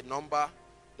has a number,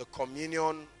 the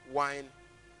communion wine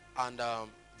and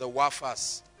the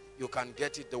wafers. You can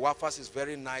get it. The wafers is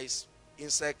very nice.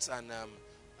 Insects and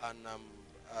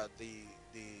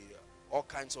all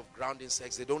kinds of ground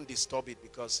insects, they don't disturb it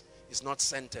because it's not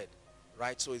scented,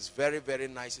 right? So it's very, very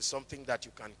nice. It's something that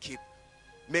you can keep.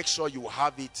 Make sure you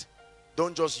have it.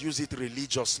 Don't just use it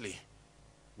religiously.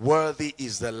 Worthy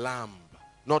is the Lamb.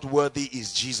 Not worthy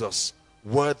is Jesus.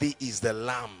 Worthy is the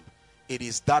Lamb. It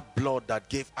is that blood that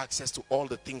gave access to all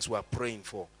the things we are praying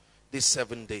for these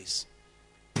 7 days.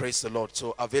 Praise the Lord.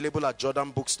 So available at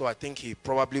Jordan Bookstore. I think he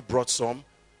probably brought some.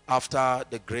 After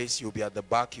the grace, you'll be at the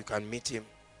back. You can meet him.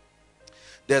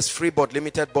 There's free but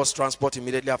limited bus transport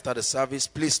immediately after the service.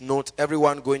 Please note,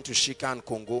 everyone going to Shika and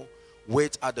Congo,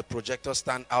 wait at the projector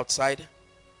stand outside.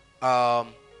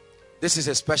 This is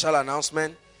a special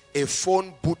announcement. A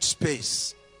phone booth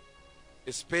space,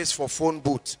 a space for phone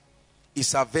booth,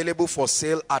 is available for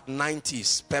sale at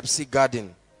 90s Pepsi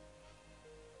Garden.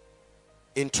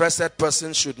 Interested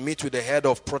persons should meet with the head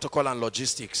of protocol and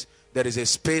logistics. There is a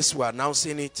space, we're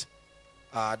announcing it.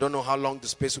 I don't know how long the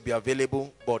space will be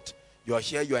available, but you are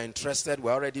here, you are interested,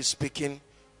 we're already speaking.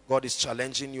 God is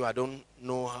challenging you. I don't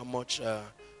know how much,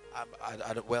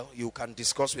 well, you can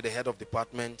discuss with the head of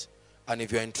department. And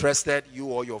if you're interested, you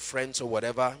or your friends or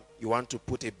whatever, you want to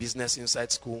put a business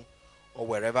inside school or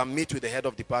wherever, meet with the head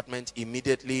of department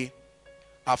immediately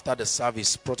after the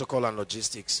service, protocol and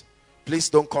logistics. Please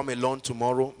don't come alone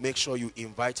tomorrow. Make sure you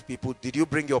invite people. Did you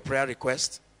bring your prayer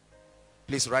request?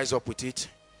 Please rise up with it.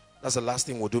 That's the last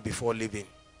thing we'll do before leaving.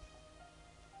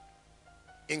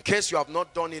 In case you have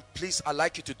not done it, please, I'd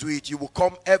like you to do it. You will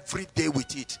come every day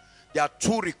with it. There are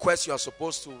 2 requests you are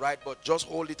supposed to write, but just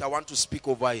hold it. I want to speak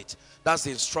over it. That's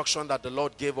the instruction that the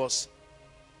Lord gave us.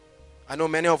 I know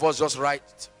many of us just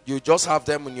write. You just have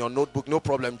them in your notebook, no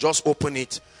problem. Just open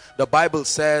it. The Bible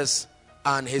says,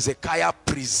 and Hezekiah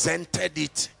presented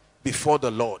it before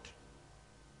the Lord.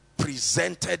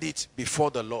 Presented it before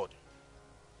the Lord.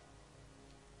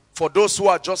 For those who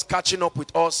are just catching up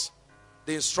with us,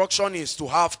 the instruction is to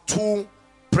have 2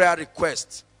 prayer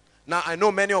requests. Now, I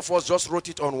know many of us just wrote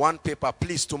it on one paper.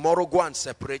 Please, tomorrow go and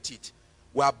separate it.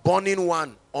 We are burning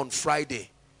one on Friday,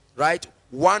 right?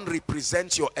 One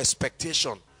represents your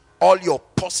expectation, all your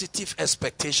positive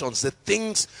expectations, the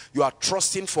things you are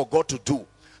trusting for God to do.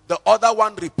 The other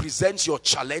one represents your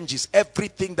challenges,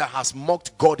 everything that has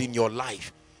mocked God in your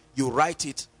life. You write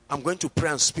it. I'm going to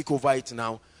pray and speak over it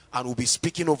now, and we'll be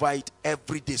speaking over it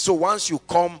every day. So once you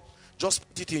come, just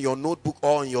put it in your notebook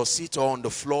or on your seat or on the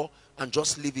floor and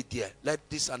just leave it there. Let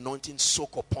this anointing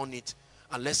soak upon it,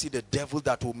 and let's see the devil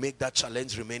that will make that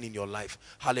challenge remain in your life.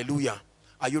 Hallelujah.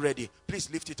 Are you ready?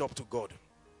 Please lift it up to God.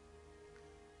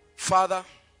 Father,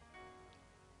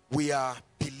 we are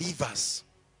believers.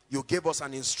 You gave us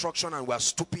an instruction and we are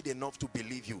stupid enough to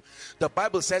believe you. The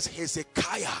Bible says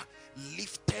Hezekiah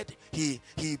lifted, he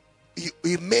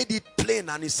made it plain,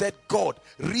 and he said, God,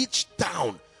 reach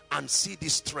down and see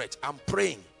this threat. I'm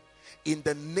praying in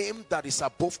the name that is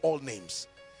above all names.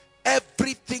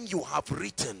 Everything you have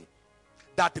written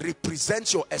that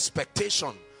represents your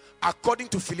expectation, according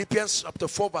to Philippians chapter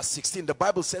 4 verse 16, the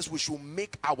Bible says we should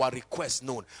make our request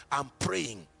known. I'm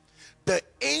praying the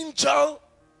angel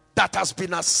that has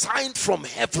been assigned from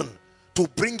heaven to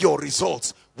bring your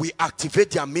results, we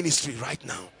activate their ministry right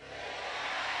now.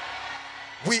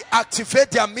 We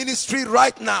activate their ministry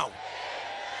right now.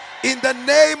 In the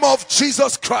name of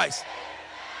Jesus Christ.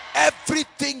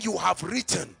 Everything you have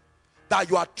written that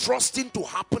you are trusting to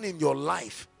happen in your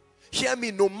life, hear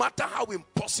me, no matter how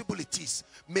impossible it is,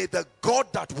 may the God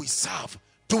that we serve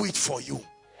do it for you.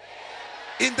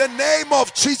 In the name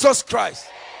of Jesus Christ.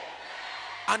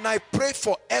 And I pray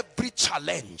for every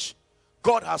challenge.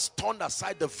 God has turned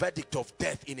aside the verdict of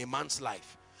death in a man's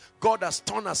life. God has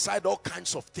turned aside all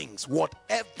kinds of things.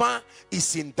 Whatever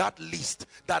is in that list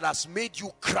that has made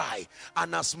you cry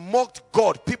and has mocked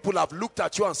God, people have looked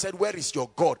at you and said, where is your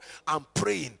God? I'm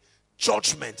praying,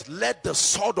 judgment, let the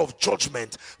sword of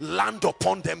judgment land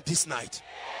upon them this night.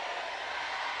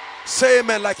 Say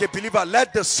amen like a believer.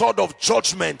 Let the sword of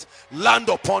judgment land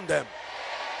upon them.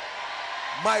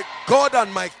 My God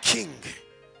and my King,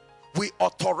 we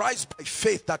authorize by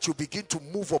faith that you begin to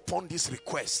move upon these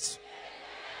requests.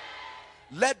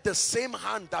 Let the same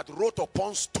hand that wrote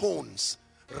upon stones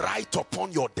write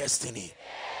upon your destiny.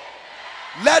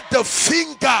 Let the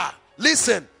finger,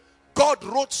 listen, God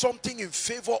wrote something in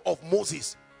favor of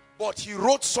Moses, but he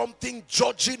wrote something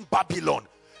judging Babylon.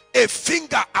 A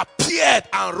finger appeared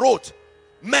and wrote,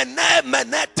 Mene,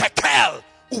 mene, tekel,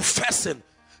 ufesen.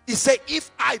 He said,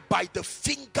 if I by the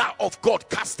finger of God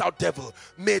cast out devil,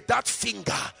 may that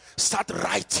finger start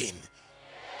writing.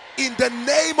 In the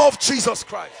name of Jesus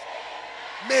Christ.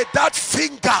 May that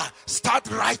finger start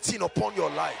writing upon your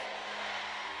life.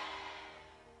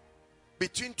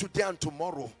 Between today and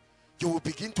tomorrow, you will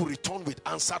begin to return with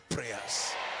answered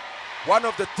prayers. One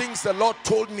of the things the Lord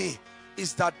told me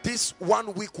is that this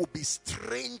 1 week will be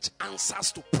strange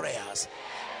answers to prayers.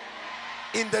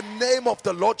 In the name of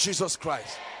the Lord Jesus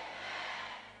Christ.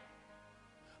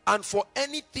 And for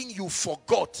anything you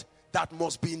forgot that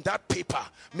must be in that paper,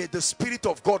 may the Spirit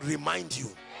of God remind you.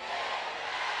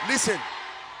 Listen.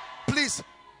 Please,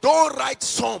 don't write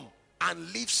some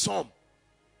and leave some.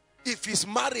 If it's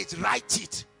marriage, write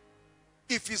it.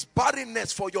 If it's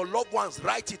barrenness for your loved ones,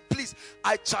 write it. Please,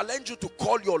 I challenge you to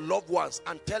call your loved ones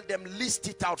and tell them, list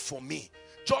it out for me.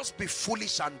 Just be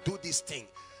foolish and do this thing.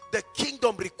 The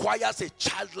kingdom requires a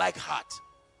childlike heart.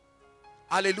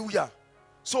 Hallelujah.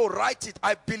 So write it.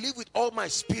 I believe with all my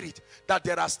spirit that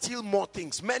there are still more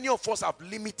things. Many of us have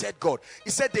limited God. He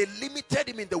said they limited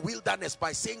him in the wilderness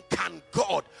by saying, can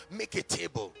God make a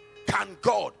table? Can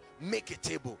God make a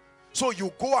table? So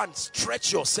you go and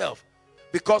stretch yourself,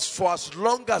 because for as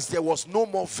long as there was no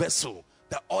more vessel,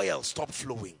 the oil stopped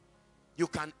flowing. You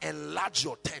can enlarge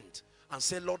your tent and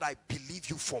say, Lord, I believe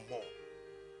you for more.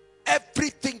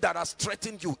 Everything that has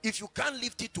threatened you, if you can't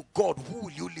lift it to God, who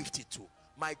will you lift it to?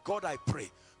 My God, I pray,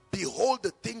 behold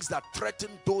the things that threaten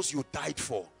those you died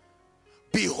for.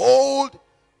 Behold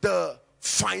the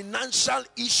financial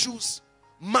issues,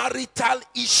 marital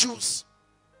issues,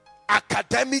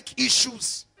 academic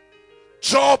issues,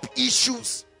 job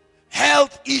issues,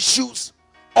 health issues,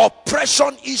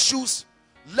 oppression issues.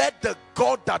 Let the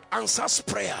God that answers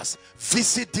prayers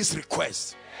visit this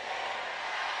request.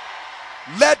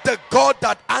 Let the God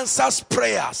that answers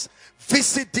prayers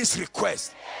visit this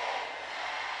request.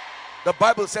 The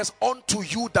Bible says, unto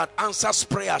you that answers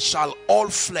prayer shall all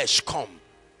flesh come.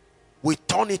 We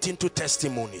turn it into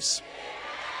testimonies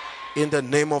in the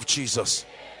name of Jesus.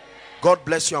 God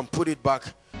bless you, and put it back.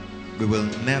 We will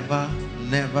never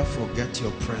forget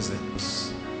your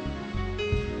presence.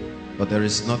 But there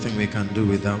is nothing we can do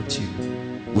without you.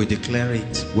 We declare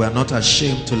it. We are not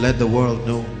ashamed to let the world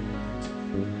know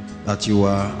that you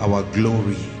are our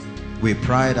glory. We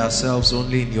pride ourselves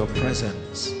only in your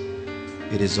presence.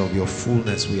 It is of your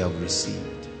fullness we have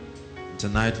received.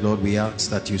 Tonight, Lord, we ask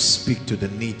that you speak to the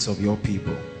needs of your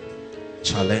people.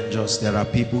 Challenge us. There are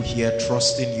people here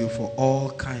trusting you for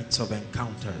all kinds of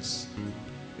encounters.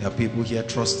 There are people here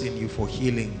trusting you for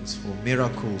healings, for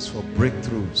miracles, for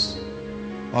breakthroughs.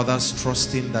 Others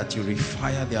trusting that you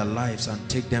refire their lives and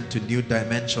take them to new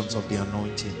dimensions of the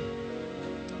anointing.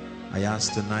 I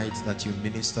ask tonight that you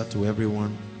minister to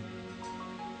everyone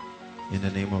in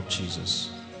the name of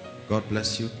Jesus. God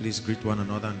bless you. Please greet one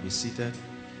another and be seated.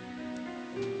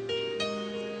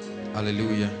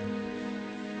 Hallelujah.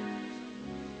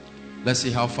 Let's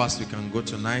see how fast we can go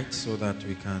tonight so that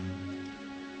we can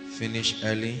finish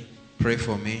early. Pray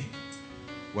for me.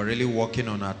 We're really working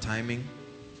on our timing.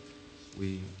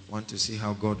 We want to see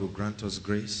how God will grant us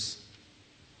grace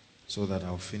so that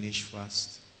I'll finish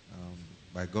fast.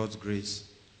 By God's grace,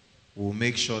 we'll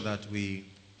make sure that we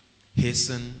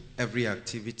hasten every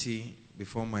activity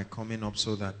before my coming up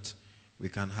so that we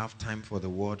can have time for the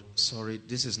word. Sorry,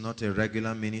 this is not a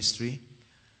regular ministry,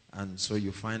 and so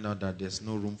you find out that there's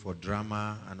no room for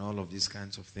drama and all of these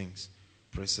kinds of things.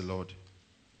 Praise the Lord.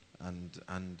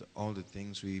 And all the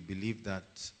things, we believe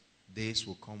that days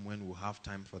will come when we'll have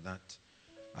time for that.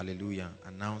 Hallelujah.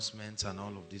 Announcements and all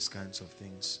of these kinds of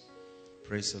things.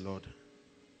 Praise the Lord.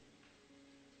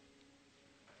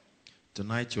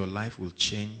 Tonight your life will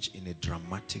change in a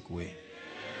dramatic way.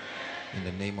 In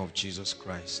the name of Jesus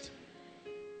Christ.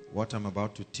 What I'm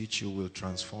about to teach you will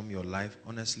transform your life.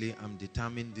 Honestly, I'm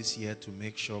determined this year to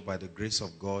make sure by the grace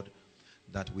of God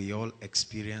that we all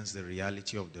experience the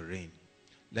reality of the rain.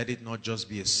 Let it not just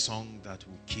be a song that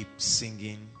we keep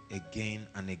singing again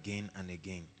and again and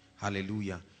again.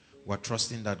 Hallelujah. We're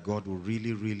trusting that God will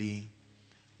really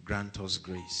grant us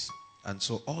grace. And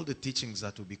so all the teachings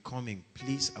that will be coming,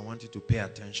 please, I want you to pay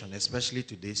attention, especially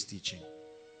today's teaching.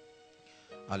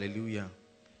 Hallelujah.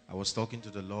 I was talking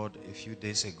to the Lord a few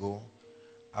days ago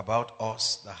about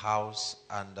us, the house,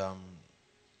 and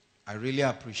I really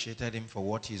appreciated him for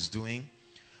what he's doing.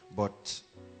 But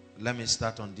let me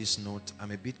start on this note.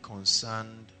 I'm a bit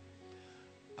concerned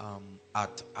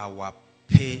at our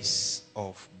pace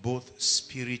of both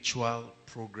spiritual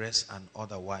progress and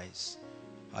otherwise.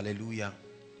 Hallelujah.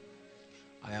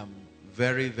 I am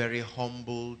very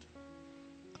humbled.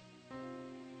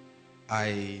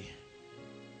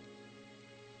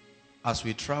 As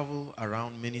we travel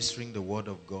around ministering the word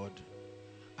of God,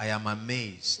 I am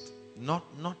amazed, not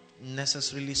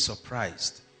necessarily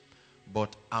surprised,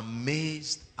 but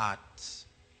amazed at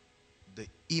the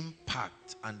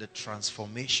impact and the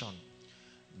transformation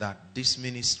that this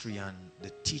ministry and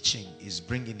the teaching is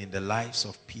bringing in the lives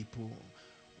of people.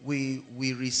 We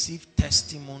receive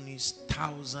testimonies,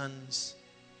 thousands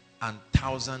and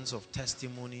thousands of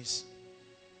testimonies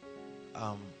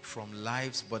from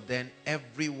lives, but then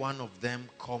every one of them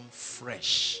come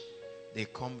fresh. They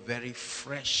come very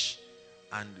fresh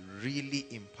and really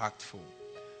impactful.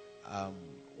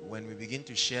 When we begin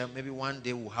to share, maybe one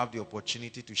day we'll have the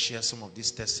opportunity to share some of these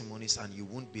testimonies, and you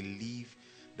won't believe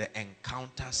the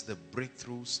encounters, the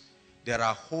breakthroughs, There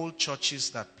are whole churches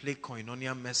that play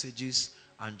koinonia messages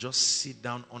and just sit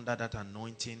down under that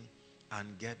anointing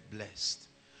and get blessed.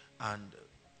 And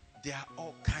there are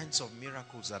all kinds of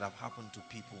miracles that have happened to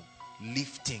people.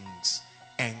 Liftings,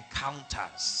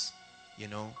 encounters. You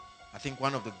know, I think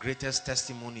one of the greatest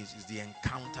testimonies is the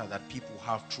encounter that people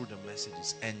have through the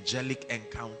messages. Angelic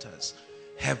encounters,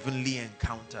 heavenly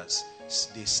encounters.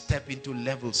 They step into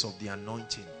levels of the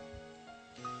anointing.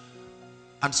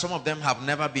 And some of them have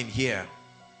never been here.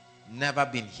 Never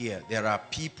been here. There are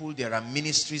people, there are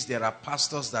ministries, there are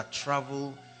pastors that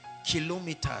travel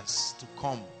kilometers to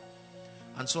come.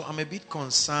 And so I'm a bit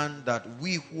concerned that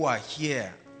we who are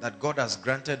here, that God has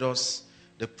granted us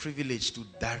the privilege to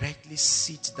directly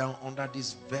sit down under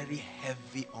this very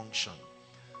heavy unction.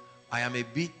 I am a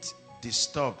bit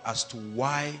disturbed as to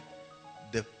why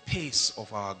the pace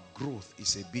of our growth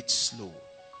is a bit slow.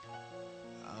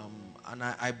 And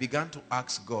I began to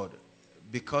ask God,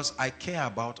 because I care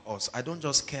about us. I don't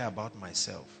just care about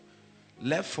myself.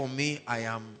 Left for me, I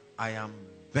am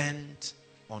bent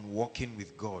on walking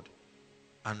with God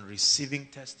and receiving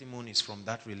testimonies from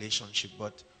that relationship.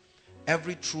 But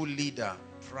every true leader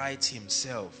prides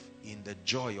himself in the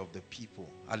joy of the people.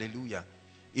 Hallelujah.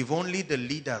 If only the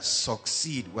leaders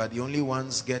succeed, we're the only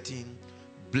ones getting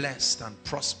blessed and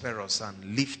prosperous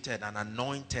and lifted and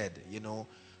anointed, you know,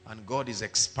 and God is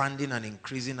expanding and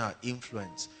increasing our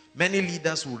influence. Many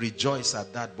leaders will rejoice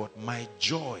at that, but my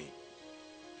joy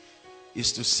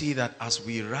is to see that as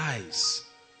we rise,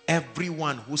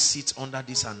 everyone who sits under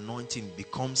this anointing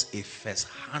becomes a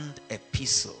first-hand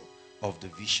epistle of the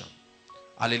vision.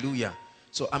 Hallelujah.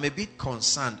 So I'm a bit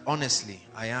concerned, honestly,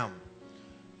 I am.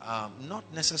 Not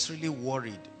necessarily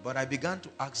worried, but I began to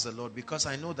ask the Lord, because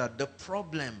I know that the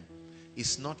problem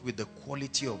is not with the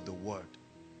quality of the word.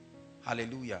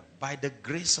 Hallelujah. By the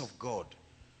grace of God,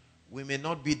 we may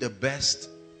not be the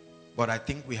best, but I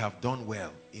think we have done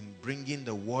well in bringing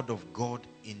the word of God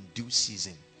in due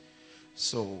season.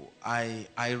 So I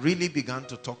really began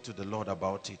to talk to the Lord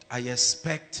about it. I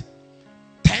expect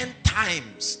 10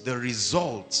 times the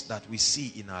results that we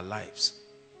see in our lives.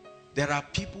 There are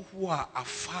people who are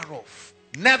afar off,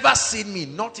 never seen me,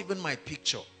 not even my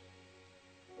picture.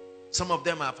 Some of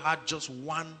them have had just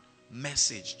one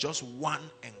message, just one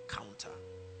encounter,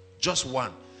 just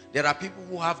one. There are people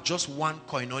who have just one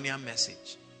koinonia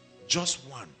message, just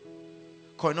one.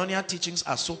 Koinonia teachings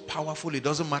are so powerful, it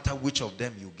doesn't matter which of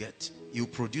them you get. You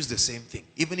produce the same thing.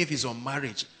 Even if it's on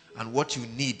marriage and what you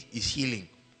need is healing,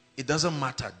 it doesn't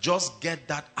matter. Just get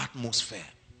that atmosphere.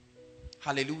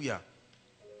 Hallelujah.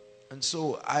 And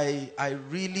so I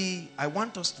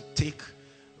want us to take,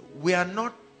 we're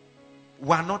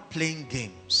not playing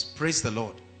games. Praise the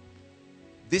Lord.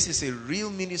 This is a real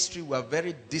ministry. We are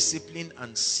very disciplined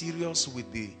and serious with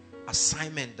the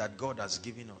assignment that God has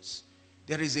given us.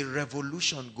 There is a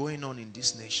revolution going on in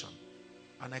this nation.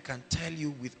 And I can tell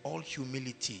you with all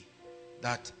humility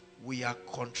that we are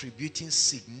contributing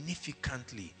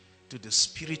significantly to the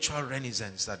spiritual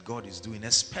renaissance that God is doing,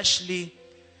 especially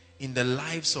in the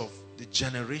lives of the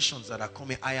generations that are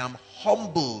coming. I am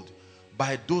humbled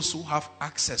by those who have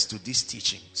access to these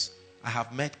teachings. I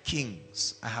have met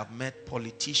kings, I have met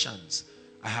politicians,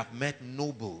 I have met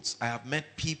nobles, I have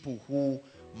met people who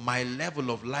my level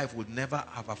of life would never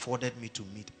have afforded me to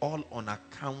meet, all on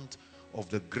account of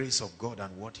the grace of God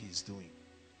and what He is doing.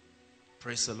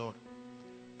 Praise the Lord.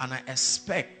 And I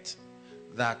expect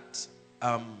that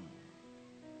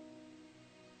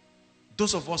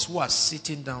those of us who are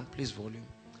sitting down, please volume,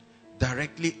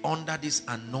 directly under this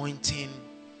anointing,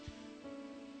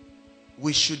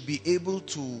 we should be able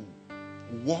to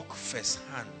walk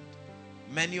firsthand.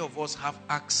 Many of us have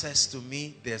access to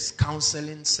me. There's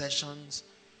counseling sessions.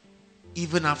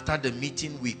 Even after the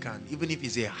meeting, we can, even if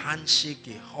it's a handshake,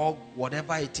 a hug,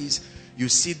 whatever it is, you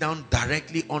sit down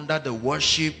directly under the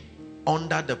worship,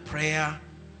 under the prayer,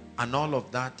 and all of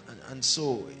that. And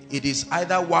so it is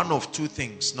either one of two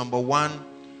things. Number one,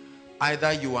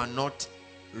 either you are not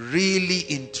really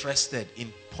interested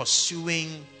in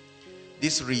pursuing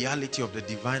this reality of the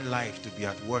divine life to be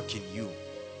at work in you.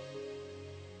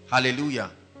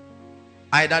 Hallelujah.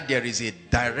 Either there is a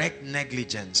direct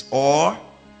negligence, or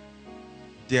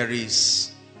there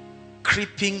is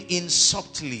creeping in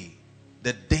subtly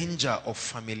the danger of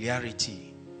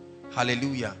familiarity.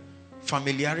 Hallelujah.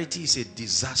 Familiarity is a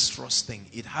disastrous thing.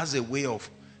 It has a way of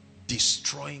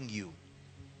destroying you.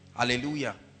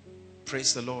 Hallelujah.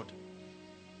 Praise the Lord.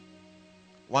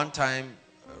 One time,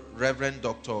 Reverend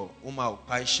Dr. Umar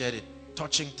Upai shared a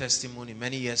touching testimony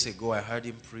many years ago. I heard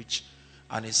him preach,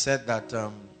 and he said that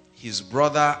his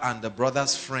brother and the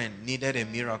brother's friend needed a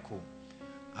miracle.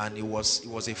 And it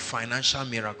was a financial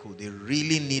miracle. They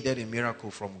really needed a miracle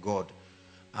from God.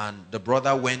 And the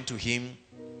brother went to him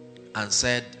and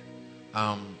said,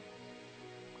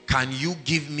 can you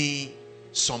give me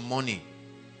some money?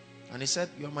 And he said,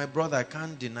 you're my brother, I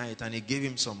can't deny it. And he gave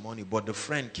him some money. But the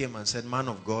friend came and said, man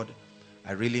of God,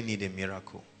 I really need a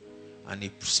miracle. And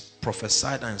he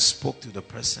prophesied and spoke to the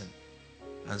person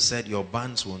and said, your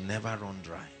barns will never run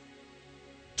dry.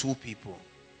 2 people,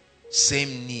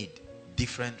 same need,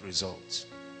 different results.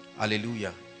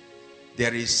 Hallelujah.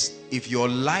 There is, if your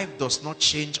life does not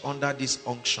change under this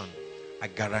unction, I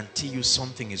guarantee you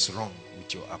something is wrong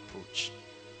with your approach.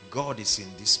 God is in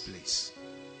this place.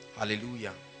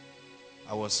 Hallelujah.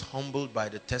 I was humbled by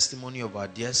the testimony of our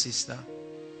dear sister.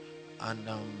 And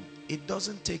it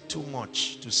doesn't take too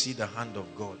much to see the hand of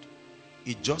God.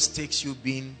 It just takes you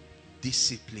being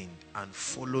disciplined and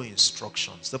follow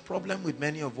instructions. The problem with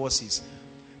many of us is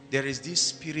there is this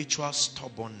spiritual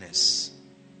stubbornness.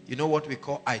 You know what we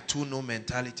call I too know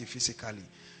mentality physically.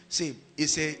 See,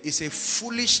 it's a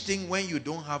foolish thing when you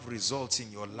don't have results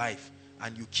in your life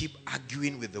and you keep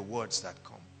arguing with the words that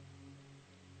come.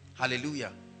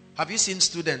 Hallelujah. Have you seen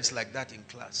students like that in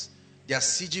class? Their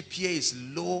CGPA is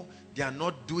low, they are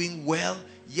not doing well,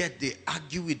 yet they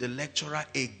argue with the lecturer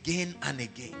again and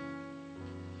again.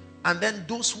 And then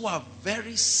those who are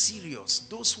very serious,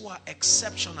 those who are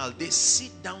exceptional, they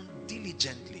sit down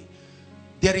diligently.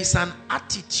 There is an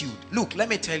attitude. Look, let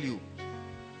me tell you,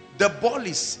 the ball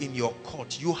is in your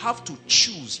court. You have to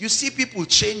choose. You see people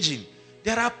changing.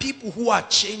 There are people who are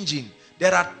changing.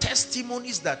 There are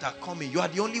testimonies that are coming. You are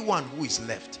the only one who is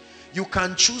left. You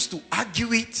can choose to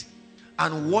argue it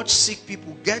and watch sick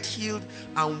people get healed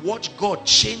and watch God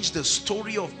change the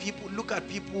story of people. Look at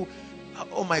people.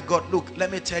 Oh my God, look,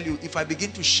 let me tell you, if I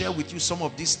begin to share with you some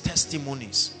of these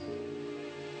testimonies.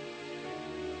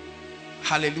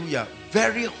 Hallelujah.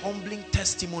 Very humbling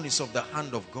testimonies of the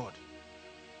hand of God.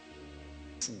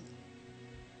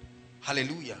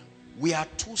 Hallelujah. We are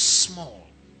too small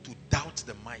to doubt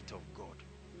the might of God.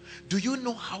 Do you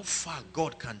know how far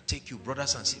God can take you,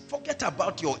 brothers and sisters? Forget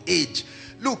about your age.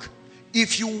 Look,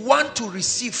 if you want to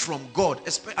receive from God,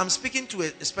 I'm speaking to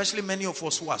especially many of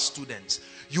us who are students,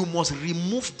 you must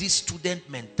remove this student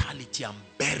mentality and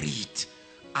bury it.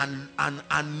 And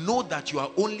know that you are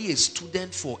only a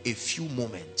student for a few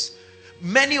moments.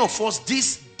 Many of us,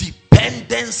 this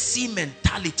dependency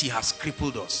mentality has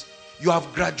crippled us. You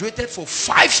have graduated for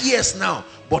 5 years now,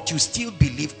 but you still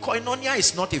believe. Koinonia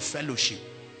is not a fellowship.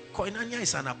 Koinonia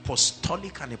is an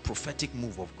apostolic and a prophetic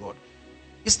move of God.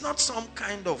 It's not some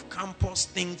kind of campus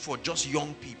thing for just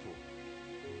young people.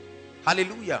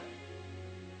 Hallelujah.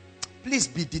 Please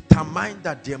be determined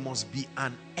that there must be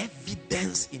an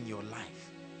evidence in your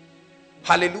life.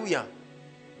 Hallelujah.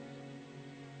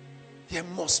 There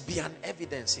must be an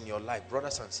evidence in your life,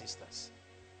 brothers and sisters.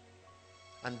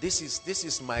 And this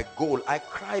is my goal. I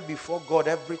cry before God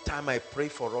every time I pray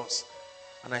for us.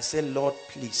 And I say, Lord,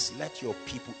 please let your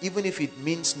people, even if it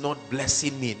means not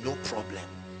blessing me, no problem.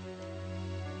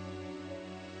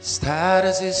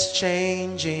 Status is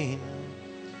changing.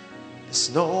 There's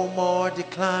no more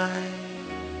decline.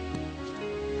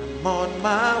 I'm on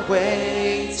my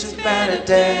way to better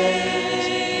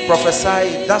days.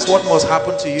 Prophesy, that's what must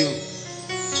happen to you.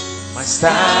 My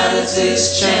status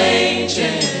is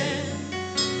changing.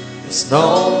 There's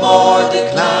no more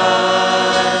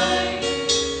decline.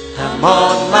 I'm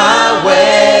on my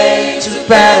way to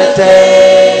better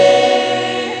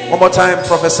days. One more time,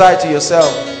 prophesy to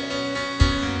yourself.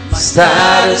 My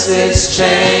status is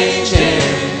changing.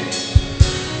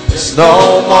 There's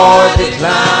no more decline.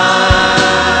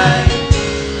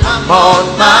 I'm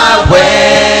on my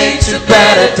way to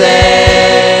better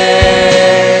days.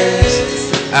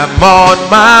 I'm on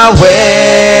my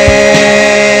way.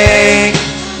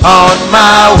 On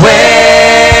my way.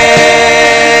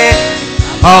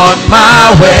 On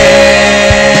my way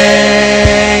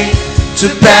to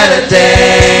better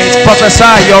days.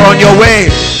 Prophesy, you're on your way.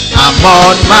 I'm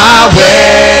on my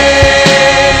way.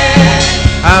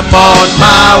 I'm on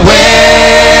my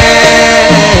way.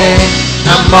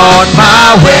 I'm on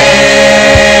my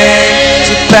way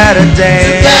to better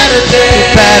days. To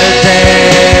better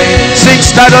days. Sing,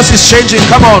 status is changing.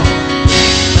 Come on.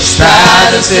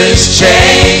 Status is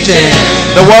changing.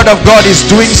 The word of God is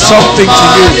doing something to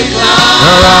you.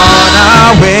 We're on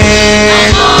our way.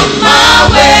 I'm on my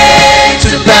way to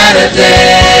better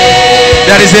days.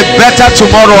 There is a better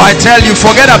tomorrow. I tell you,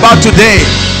 forget about today.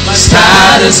 My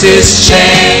status is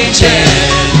changing.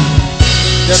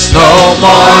 There's no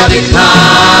more decline.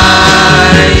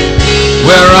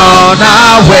 We're on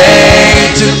our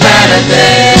way to better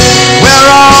days. We're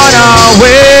on our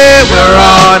way. We're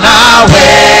on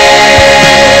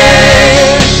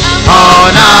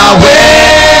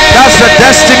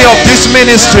destiny of this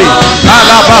ministry.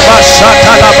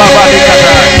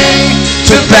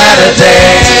 To better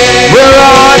days. We're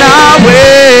on our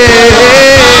way.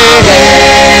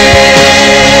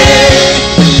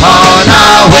 On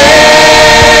our way.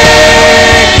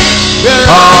 We're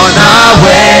on our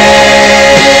way.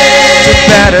 To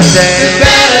better days.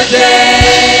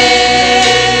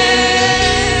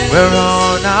 We're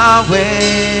on our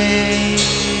way.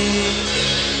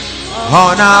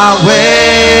 On our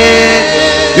way.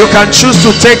 You can choose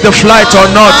to take the flight or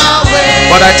not,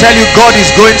 but I tell you, God is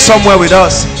going somewhere with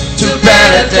us. To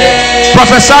better days.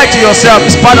 Prophesy to yourself.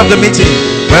 It's part of the meeting.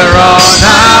 We're on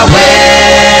our way.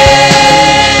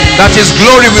 That His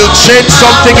glory will change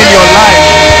something in your life.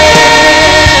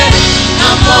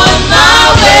 I'm on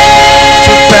my way.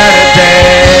 To better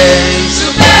days.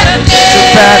 To better days. To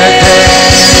better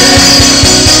days.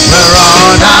 We're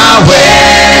on our way.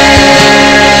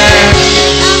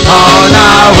 On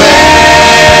our way.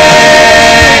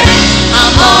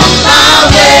 I'm on my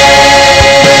way.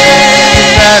 To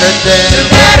better days. To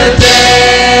better days.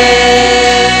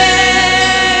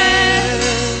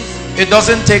 It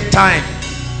doesn't take time.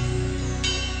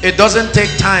 It doesn't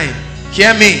take time.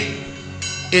 Hear me.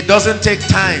 It doesn't take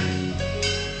time.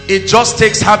 It just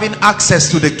takes having access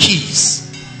to the keys.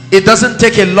 It doesn't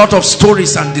take a lot of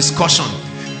stories and discussion.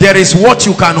 There is what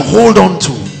you can hold on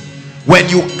to. When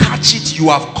you catch it, you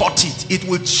have caught it. It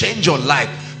will change your life.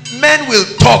 Men will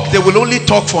talk. They will only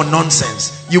talk for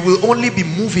nonsense. You will only be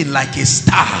moving like a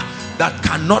star that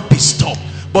cannot be stopped.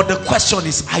 But the question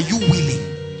is, are you willing?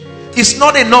 It's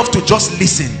not enough to just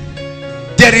listen.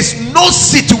 There is no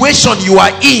situation you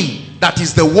are in that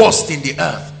is the worst in the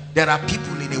earth. There are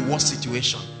people in a worse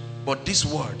situation, but this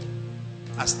word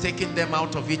has taken them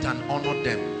out of it and honored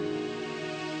them.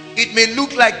 It may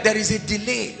look like there is a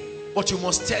delay, but you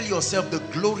must tell yourself, the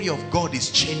glory of God is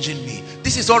changing me.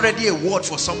 This is already a word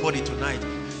for somebody tonight.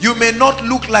 You may not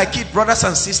look like it, brothers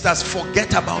and sisters.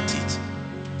 Forget about it.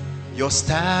 Your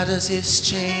status is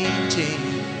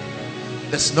changing.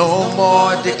 There's no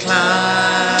more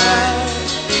decline.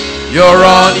 You're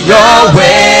on your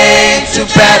way to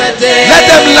better days. Let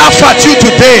them laugh at you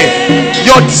today.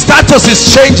 Your status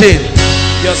is changing.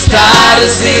 Your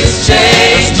status is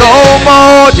changing. There's no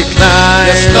more decline.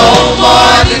 There's no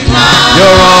more decline.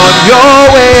 You're on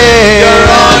your way. You're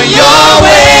on your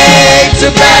way to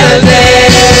better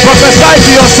days. Prophesy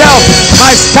to yourself.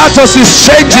 My status is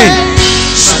changing.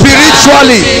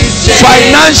 Spiritually,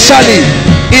 financially,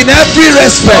 in every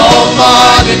respect. No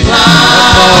more decline.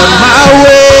 I'm on my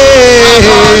way.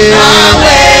 I'm on my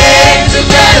way to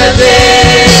better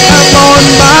days. I'm on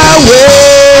my way.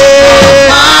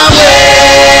 My way.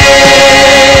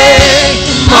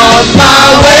 On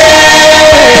my way.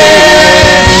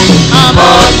 I'm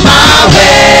on my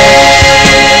way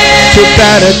To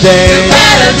better days. to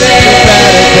better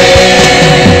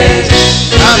days.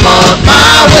 I'm on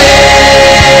my way.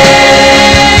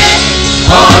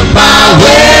 On my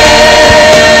way.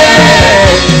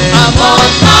 I'm on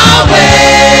my way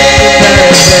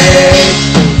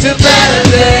to better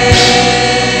days.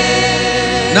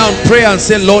 Now pray and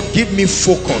say, Lord, give me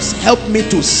focus. Help me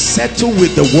to settle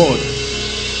with the word.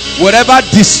 Whatever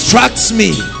distracts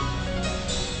me,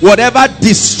 whatever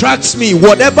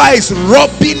is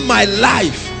robbing my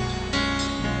life,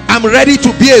 I'm ready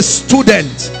to be a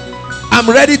student. I'm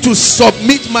ready to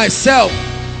submit myself.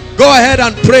 Go ahead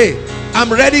and pray. I'm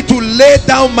ready to lay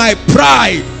down my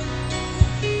pride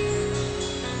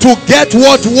to get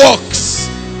what works.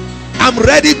 I'm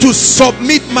ready to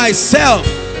submit myself.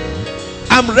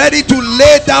 I'm ready to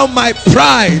lay down my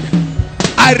pride.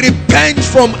 I repent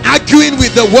from arguing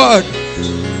with the word.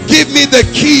 Give me the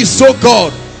keys, oh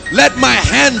God. Let my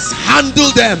hands handle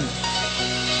them.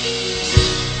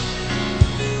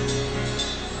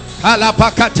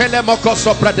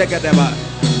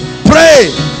 Pray.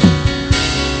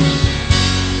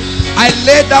 I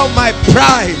lay down my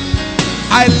pride.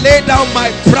 I lay down my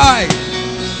pride.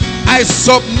 I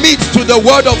submit to the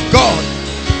word of God.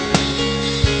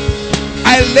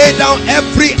 I lay down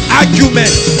every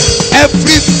argument,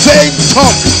 every vain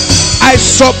talk. I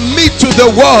submit to the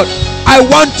word. I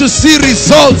want to see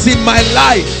results in my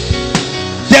life.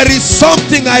 There is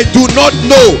something I do not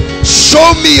know.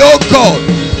 Show me, oh God.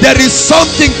 There is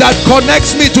something that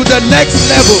connects me to the next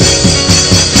level.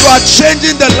 You are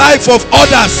changing the life of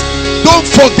others. Don't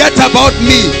forget about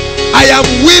me. I am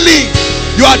willing.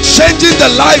 You are changing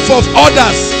the life of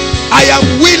others. I am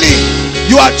willing.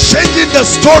 You are changing the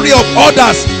story of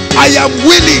others. I am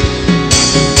willing.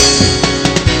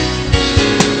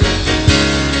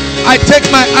 I take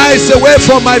my eyes away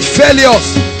from my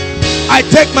failures. I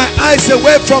take my eyes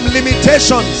away from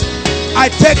limitations. I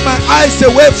take my eyes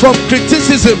away from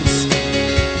criticisms.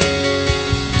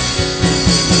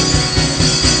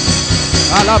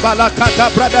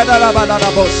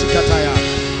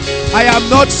 I am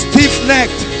not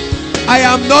stiff-necked. I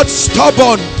am not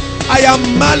stubborn. I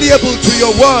am malleable to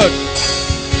your word.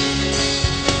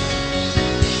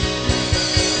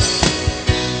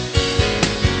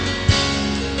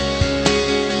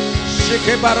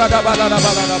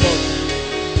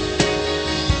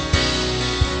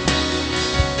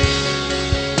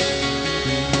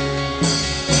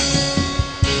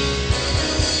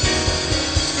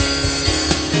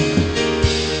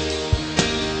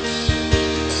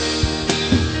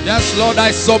 Yes, Lord,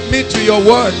 I submit to your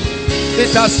word.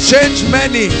 It has changed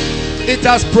many. It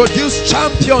has produced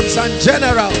champions and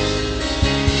generals.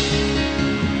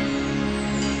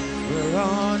 We're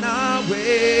on our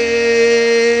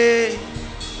way.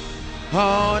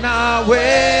 On our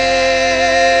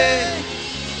way.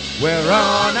 We're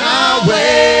on our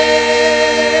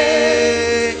way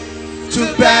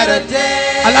to better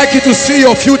days. I'd like you to see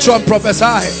your future and prophesy.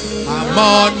 I'm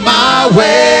on my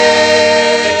way.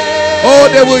 Oh,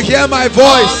 they will hear my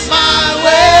voice.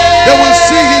 They will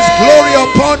see his glory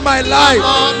upon my life.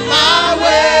 On my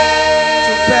way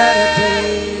to better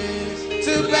days.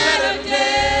 To better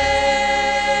days.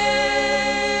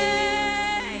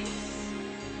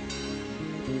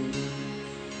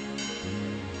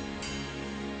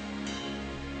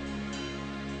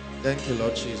 Thank you,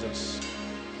 Lord Jesus.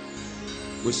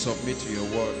 We submit to your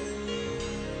word.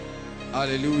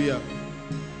 Hallelujah.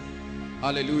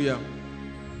 Hallelujah.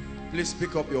 Please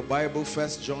pick up your Bible, 1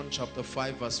 John chapter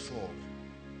 5 verse 4.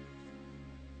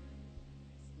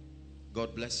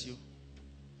 God bless you.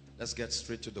 Let's get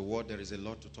straight to the word. There is a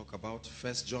lot to talk about.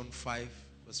 1 John 5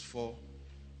 verse 4.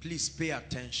 Please pay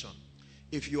attention.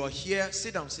 If you are here,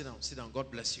 sit down, sit down, sit down.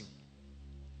 God bless you.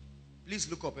 Please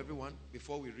look up, everyone,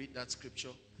 before we read that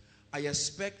scripture. I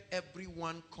expect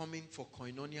everyone coming for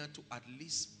Koinonia to at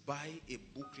least buy a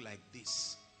book like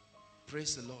this.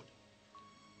 Praise the Lord.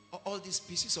 All these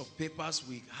pieces of papers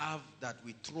we have that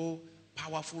we throw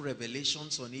powerful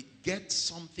revelations on it, get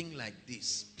something like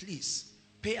this. Please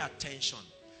pay attention.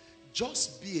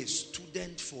 Just be a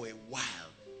student for a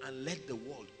while and let the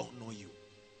world honor you.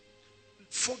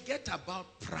 Forget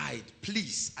about pride,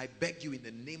 please. I beg you in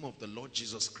the name of the Lord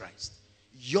Jesus Christ.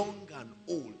 Young and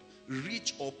old,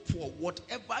 rich or poor,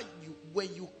 whatever you,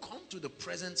 when you come to the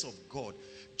presence of God,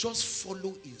 just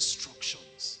follow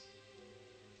instructions.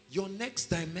 Your next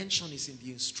dimension is in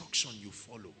the instruction you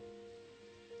follow.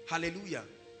 Hallelujah.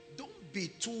 Don't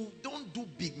do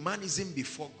big manism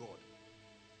before God.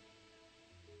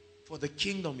 For the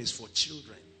kingdom is for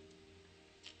children.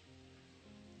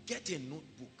 Get a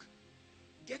notebook.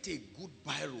 Get a good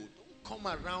biro. Don't come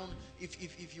around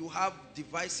if you have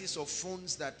devices or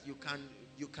phones that you can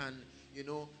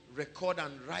record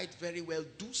and write very well,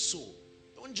 do so.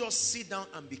 Don't just sit down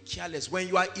and be careless. When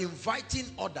you are inviting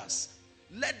others,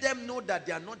 let them know that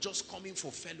they are not just coming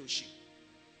for fellowship.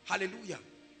 Hallelujah.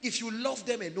 If you love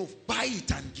them enough, buy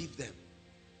it and give them.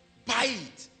 Buy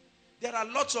it. There are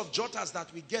lots of jotters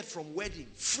that we get from wedding,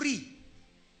 free.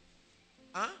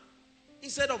 Huh?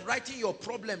 Instead of writing your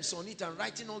problems on it and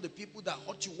writing all the people that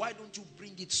hurt you, why don't you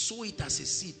bring it, sow it as a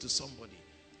seed to somebody?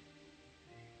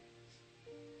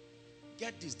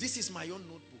 Get this. This is my own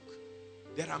notebook.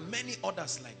 There are many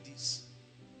others like this.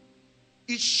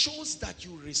 It shows that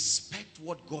you respect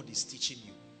what God is teaching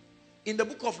you. In the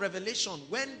book of Revelation,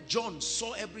 when John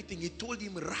saw everything, he told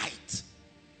him, write.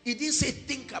 He didn't say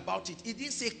think about it. He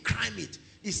didn't say crime it.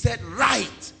 He said,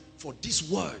 write, for these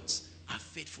words are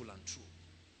faithful and true.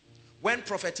 When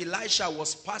Prophet Elisha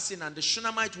was passing and the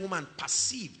Shunammite woman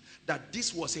perceived that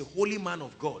this was a holy man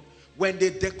of God, when they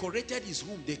decorated his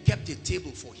room, they kept a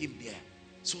table for him there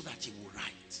so that he would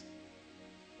write.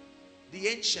 The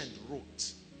ancient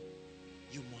wrote.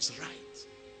 You must write.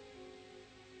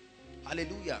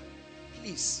 Hallelujah.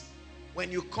 Please, when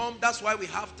you come, that's why we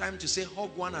have time to say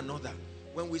hug one another.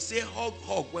 When we say hug,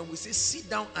 hug. When we say sit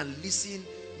down and listen,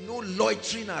 no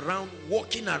loitering around,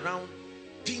 walking around,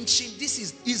 pinching. This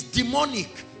is demonic.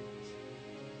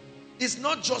 It's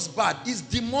not just bad, it's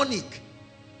demonic.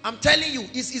 I'm telling you,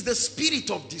 it's the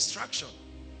spirit of distraction.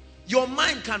 Your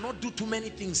mind cannot do too many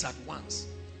things at once.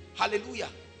 Hallelujah.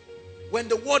 When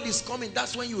the word is coming,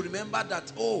 that's when you remember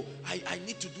that, oh, I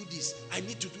need to do this. I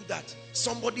need to do that.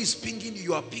 Somebody is pinging you.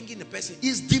 You are pinging the person.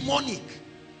 It's demonic.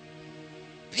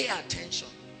 Pay attention.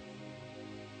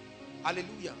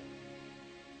 Hallelujah.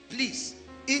 Please,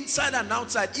 inside and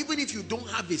outside, even if you don't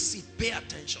have a seat, pay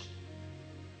attention.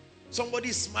 Somebody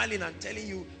is smiling and telling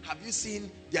you, have you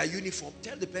seen their uniform?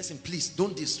 Tell the person, please,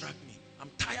 don't distract me. I'm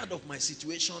tired of my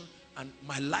situation. and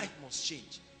my life must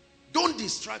change. Don't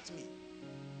distract me.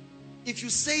 If you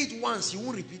say it once, you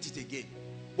won't repeat it again.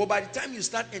 But by the time you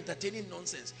start entertaining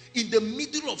nonsense, in the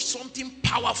middle of something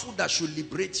powerful that should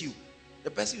liberate you,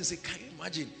 the person will say, can you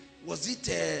imagine? Was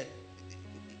it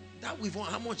that we've won?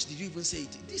 How much did you even say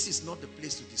it? This is not the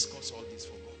place to discuss all this,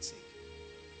 for God's sake.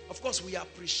 Of course, we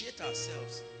appreciate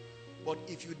ourselves. But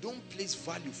if you don't place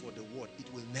value for the word,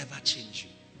 it will never change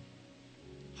you.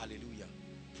 Hallelujah.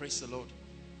 Praise the Lord.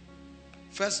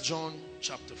 1 John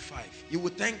chapter 5. You will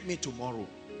thank me tomorrow.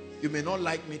 You may not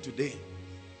like me today,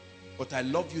 but I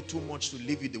love you too much to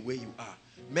leave you the way you are.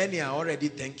 Many are already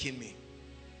thanking me.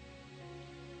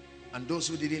 And those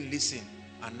who didn't listen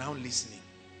are now listening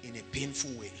in a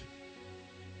painful way.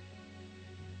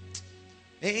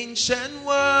 Ancient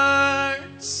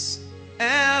words,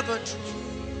 ever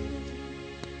true,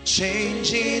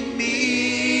 changing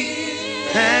me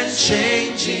and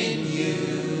changing you.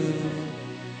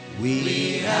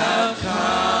 We have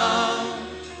come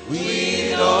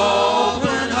with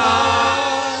open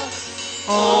hearts.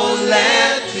 Oh,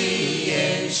 let the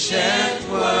ancient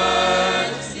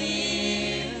words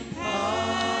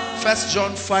impart. 1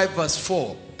 John 5 verse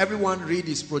 4. Everyone read,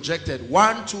 is projected.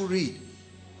 1, 2, read.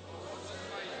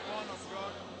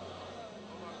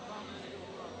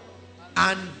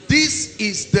 And this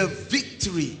is the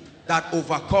victory that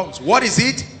overcomes. What is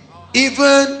it?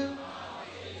 Even.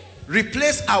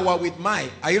 Replace our with my.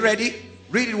 Are you ready?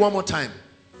 Read it one more time.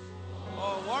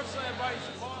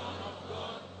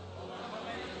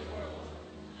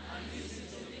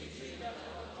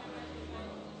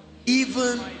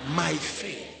 Even my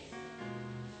faith.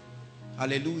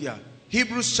 Hallelujah.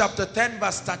 Hebrews chapter 10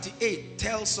 verse 38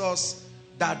 tells us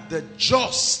that the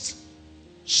just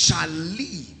shall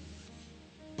live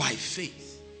by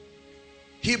faith.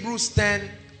 Hebrews 10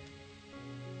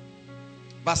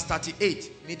 verse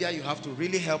 38. Media, you have to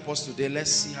really help us today.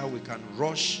 Let's see how we can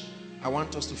rush. I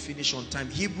want us to finish on time.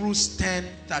 Hebrews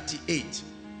 10:38.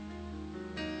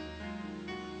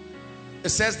 It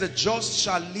says the just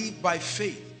shall live by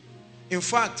faith. In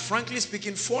fact, frankly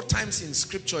speaking, 4 times in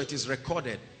scripture it is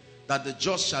recorded that the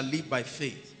just shall live by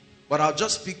faith. But I'll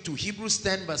just speak to Hebrews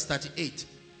 10 verse 38.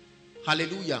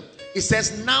 Hallelujah. It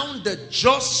says, now the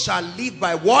just shall live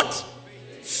by what?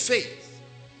 Faith.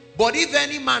 But if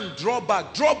any man draw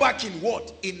back in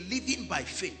what? In living by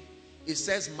faith. It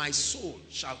says, my soul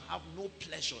shall have no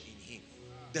pleasure in him.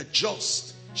 The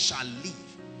just shall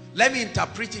live. Let me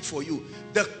interpret it for you.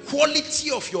 The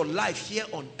quality of your life here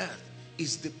on earth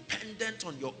is dependent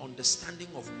on your understanding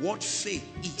of what faith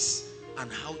is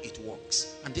and how it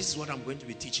works. And this is what I'm going to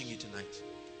be teaching you tonight.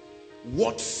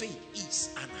 What faith is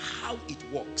and how it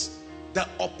works. The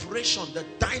operation, the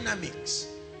dynamics.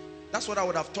 That's what I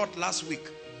would have taught last week.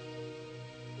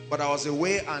 But I was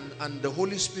away and the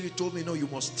Holy Spirit told me, no, you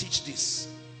must teach this.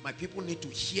 My people need to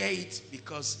hear it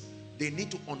because they need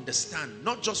to understand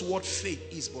not just what faith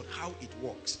is, but how it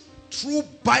works. True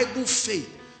Bible faith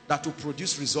that will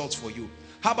produce results for you.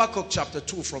 Habakkuk chapter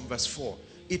 2 from verse 4.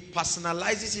 It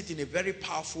personalizes it in a very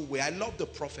powerful way. I love the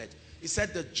prophet. He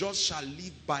said, the just shall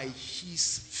live by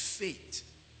his faith.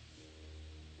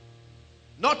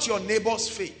 Not your neighbor's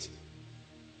faith.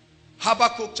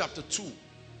 Habakkuk chapter 2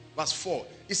 verse 4.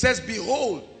 It says,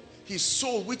 behold, his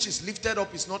soul which is lifted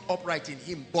up is not upright in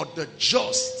him, but the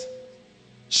just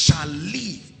shall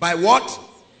live by what?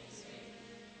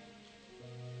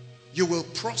 You will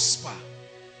prosper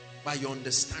by your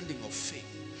understanding of faith.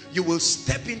 You will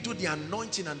step into the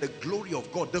anointing and the glory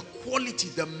of God. The quality,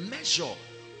 the measure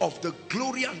of the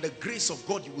glory and the grace of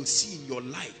God you will see in your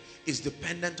life is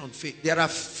dependent on faith. There are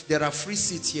free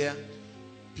seats here.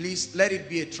 Please let it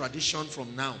be a tradition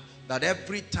from now that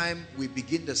every time we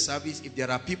begin the service, if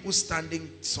there are people standing,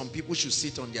 some people should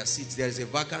sit on their seats. There is a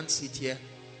vacant seat here.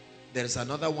 There is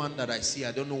another one that I see.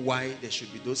 I don't know why there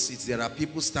should be those seats. There are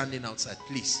people standing outside.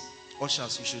 Please,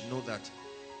 ushers, you should know that.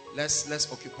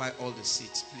 Let's occupy all the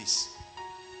seats, please.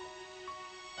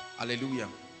 Hallelujah.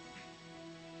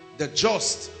 The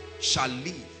just shall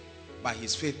live by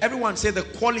his faith. Everyone say, the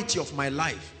quality of my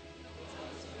life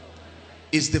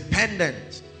is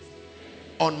dependent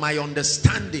on my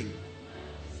understanding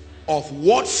of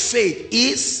what faith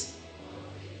is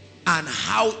and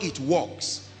how it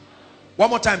works.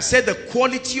 One more time, say, the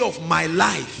quality of my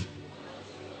life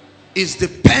is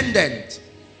dependent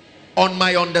on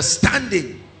my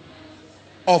understanding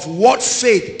of what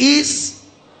faith is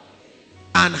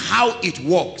and how it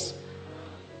works.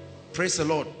 Praise the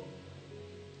Lord.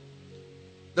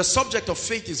 The subject of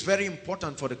faith is very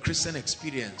important for the Christian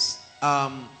experience.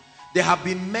 There have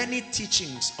been many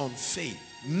teachings on faith.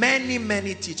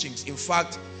 Many teachings. In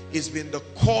fact, it's been the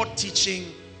core teaching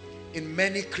in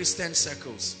many Christian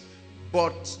circles.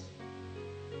 But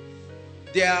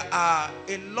there are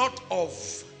a lot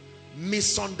of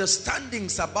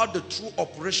misunderstandings about the true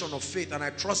operation of faith, and I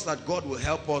trust that God will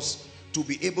help us to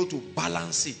be able to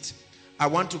balance it. I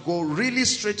want to go really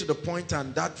straight to the point,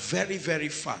 and that very, very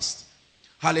fast.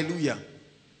 Hallelujah.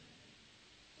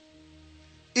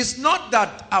 It's not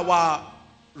that our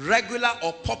regular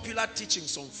or popular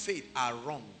teachings on faith are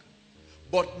wrong,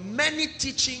 but many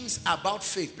teachings about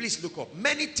faith, please look up,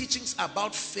 many teachings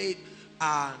about faith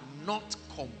are not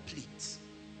complete.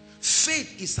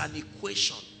 Faith is an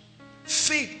equation.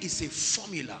 Faith is a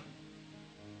formula.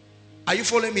 Are you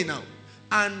following me now?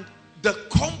 And the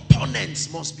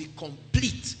components must be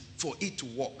complete for it to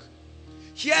work.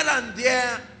 Here and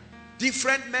there,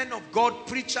 different men of God,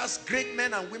 preachers, great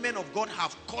men and women of God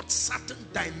have caught certain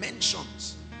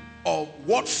dimensions of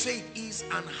what faith is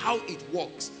and how it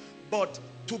works. But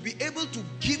to be able to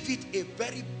give it a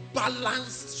very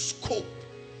balanced scope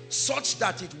such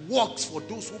that it works for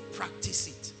those who practice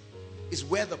it is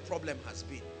where the problem has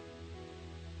been.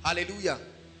 Hallelujah.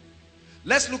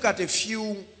 Let's look at a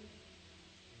few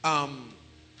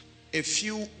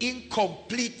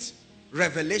incomplete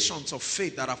revelations of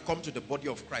faith that have come to the body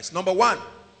of Christ. Number one,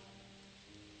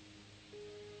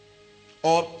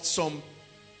 or some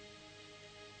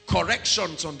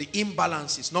corrections on the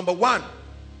imbalances. Number one,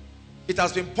 it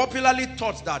has been popularly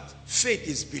taught that faith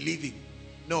is believing.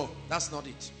 No, that's not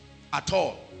it at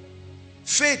all.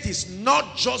 Faith is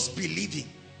not just believing.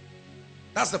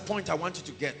 That's the point I want you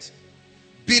to get.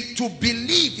 To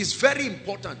believe is very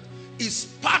important. It's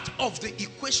part of the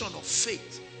equation of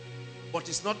faith, but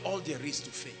it's not all there is to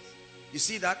faith. You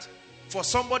see that? For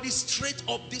somebody straight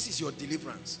up, this is your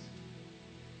deliverance.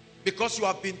 Because you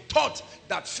have been taught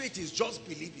that faith is just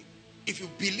believing. If you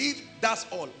believe, that's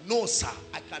all. No, sir.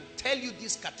 I can tell you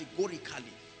this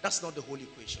categorically. That's not the whole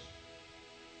equation.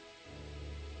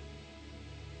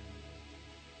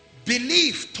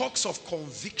 Belief talks of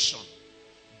conviction.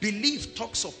 Belief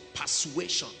talks of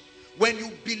persuasion. When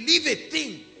you believe a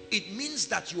thing, it means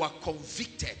that you are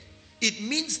convicted. It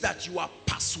means that you are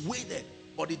persuaded,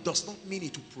 but it does not mean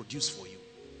it will produce for you.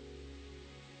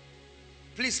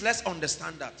 Please, let's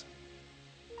understand that.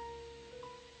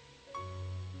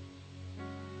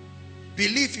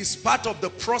 Belief is part of the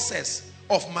process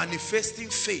of manifesting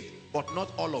faith, but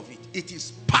not all of it. It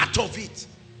is part of it,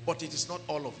 but it is not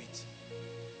all of it.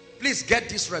 Please get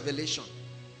this revelation.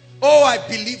 Oh, I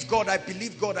believe God, I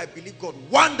believe God, I believe God.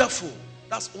 Wonderful.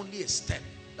 That's only a step.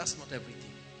 That's not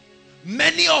everything.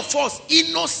 Many of us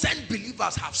innocent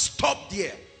believers have stopped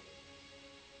there.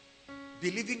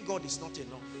 Believing God is not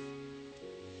enough.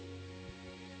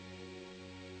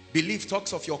 Belief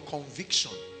talks of your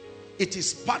conviction. It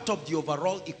is part of the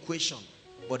overall equation,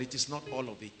 but it is not all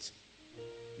of it.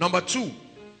 Number two,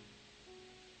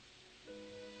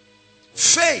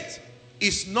 faith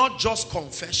is not just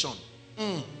confession.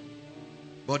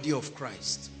 Body of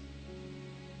Christ.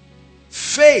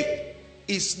 Faith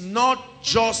is not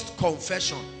just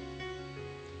confession.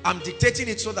 I'm dictating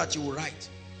it so that you will write.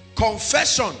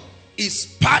 Confession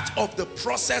is part of the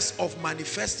process of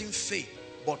manifesting faith,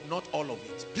 but not all of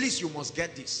it. Please, you must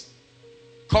get this.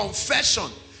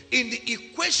 Confession, in the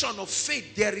equation of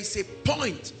faith, there is a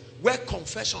point where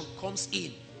confession comes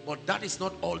in, but that is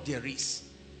not all there is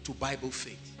to Bible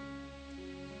faith.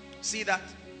 See that?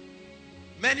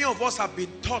 Many of us have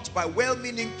been taught by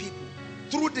well-meaning people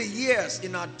through the years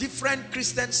in our different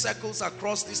Christian circles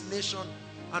across this nation,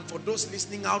 and for those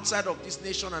listening outside of this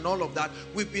nation and all of that,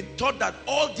 we've been taught that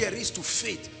all there is to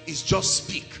faith is just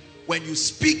speak. When you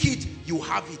speak it, you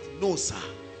have it. No, sir.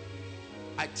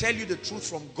 I tell you the truth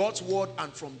from God's word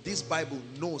and from this Bible.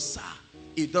 No, sir.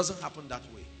 It doesn't happen that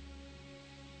way.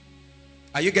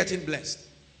 Are you getting blessed?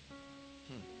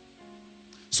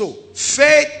 So,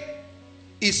 faith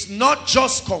is not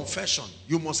just confession.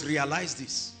 You must realize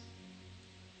this.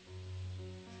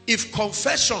 If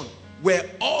confession were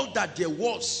all that there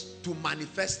was to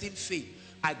manifesting faith,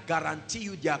 I guarantee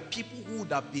you there are people who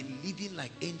would have been living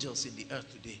like angels in the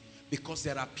earth today, because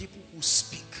there are people who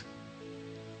speak.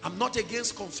 I'm not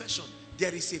against confession.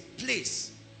 There is a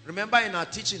place. Remember in our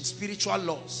teaching, spiritual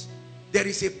laws, there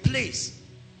is a place.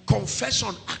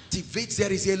 Confession activates.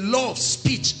 There is a law of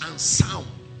speech and sound.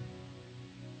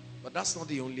 But that's not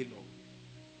the only law.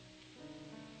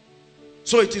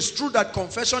 So it is true that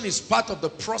confession is part of the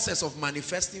process of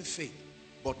manifesting faith,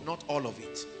 but not all of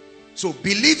it. So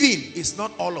believing is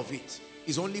not all of it.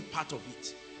 It's only part of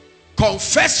it.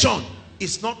 Confession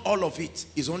is not all of it.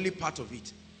 It's only part of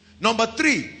it. Number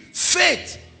three,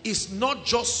 faith is not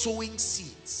just sowing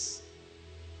seeds.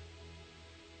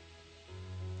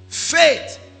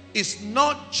 Faith is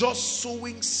not just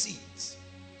sowing seeds.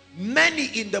 Many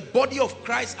in the body of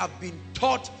Christ have been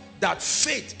taught that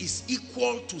faith is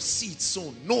equal to seeds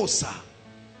sown. No, sir.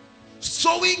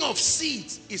 Sowing of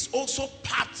seeds is also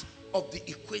part of the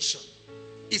equation.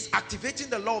 It's activating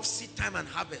the law of seed time and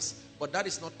harvest, but that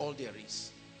is not all there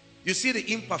is. You see the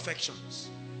imperfections.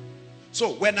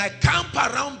 So when I camp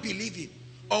around believing,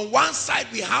 on one side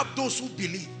we have those who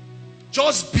believe.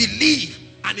 Just believe,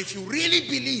 and if you really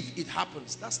believe, it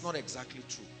happens. That's not exactly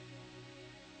true.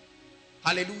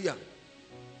 Hallelujah.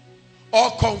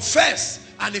 Or confess,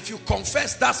 and if you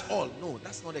confess, that's all. No,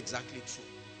 that's not exactly true.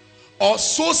 Or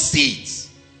sow seeds.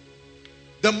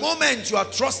 The moment you are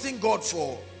trusting God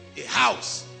for a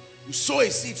house, you sow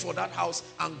a seed for that house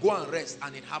and go and rest,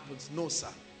 and it happens. No, sir.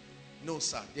 No,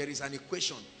 sir. There is an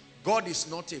equation. God is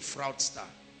not a fraudster.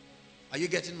 Are you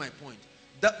getting my point?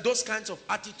 Those kinds of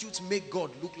attitudes make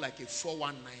God look like a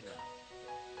 419er.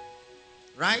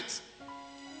 Right?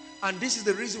 And this is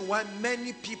the reason why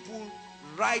many people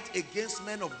write against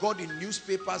men of God in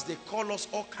newspapers. They call us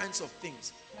all kinds of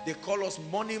things. They call us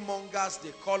money mongers. They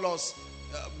call us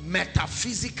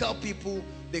metaphysical people.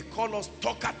 They call us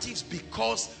talkatives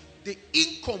because the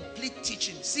incomplete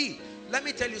teaching. See, let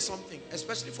me tell you something,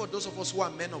 especially for those of us who are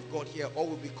men of God here or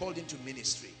will be called into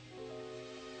ministry.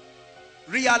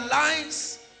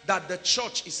 Realize that the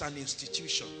church is an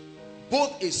institution,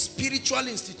 both a spiritual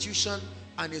institution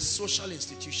and a social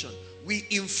institution. We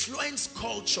influence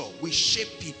culture, we shape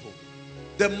people.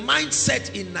 The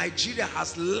mindset in Nigeria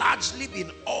has largely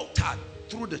been altered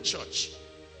through the church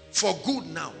for good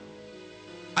now.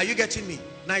 Are you getting me?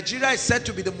 Nigeria is said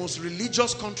to be the most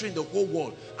religious country in the whole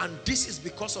world, and this is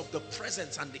because of the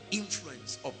presence and the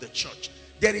influence of the church.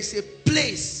 There is a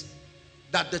place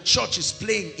that the church is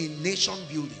playing in nation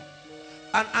building,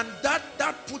 and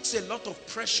that puts a lot of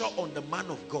pressure on the man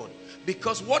of God,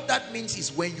 because what that means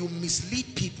is when you mislead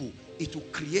people, it will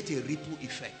create a ripple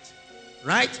effect.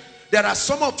 Right? There are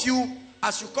some of you,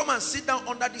 as you come and sit down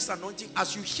under this anointing,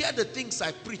 as you hear the things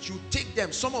I preach, you take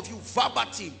them, some of you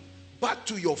verbatim, back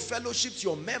to your fellowships,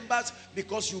 your members,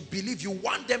 because you believe you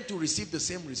want them to receive the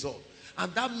same result.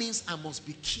 And that means I must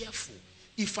be careful.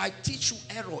 If I teach you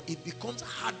error, it becomes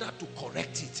harder to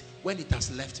correct it when it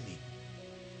has left me.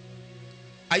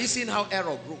 Are you seeing how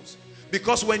error grows?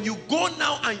 Because when you go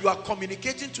now and you are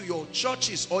communicating to your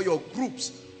churches or your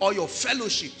groups or your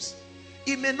fellowships,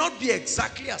 it may not be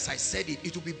exactly as I said it.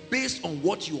 It will be based on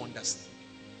what you understand,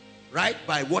 right?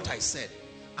 By what I said.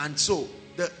 And so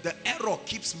the error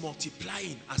keeps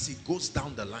multiplying as it goes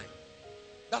down the line.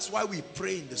 That's why we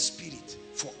pray in the spirit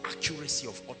for accuracy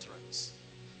of utterance,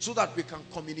 so that we can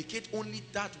communicate only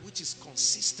that which is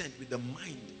consistent with the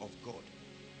mind of God.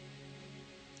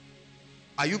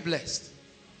 Are you blessed?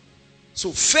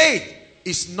 So faith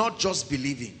is not just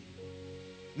believing.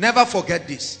 Never forget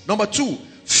this. Number two,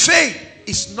 faith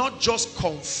is not just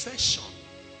confession.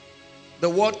 The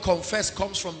word confess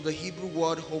comes from the Hebrew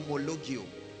word homologio.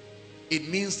 It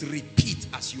means repeat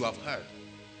as you have heard.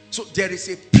 So there is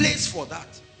a place for that.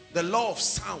 The law of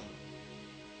sound.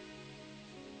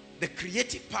 The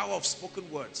creative power of spoken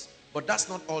words. But that's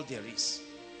not all there is.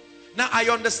 Now I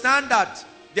understand that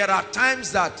there are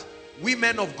times that we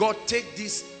men of God take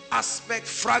this aspect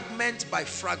fragment by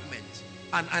fragment.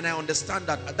 And I understand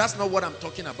that. That's not what I'm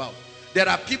talking about. There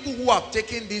are people who have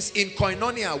taken this in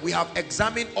Koinonia. We have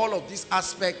examined all of these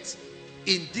aspects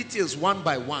in details one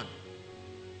by one.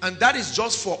 And that is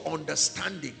just for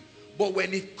understanding. But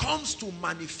when it comes to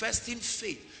manifesting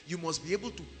faith, you must be able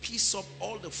to piece up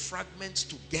all the fragments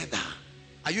together.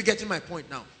 Are you getting my point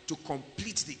now? To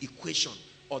complete the equation.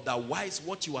 Otherwise,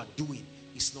 what you are doing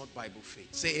is not Bible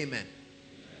faith. Say amen.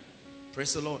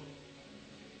 Praise the Lord.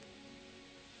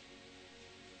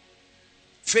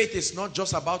 Faith is not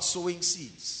just about sowing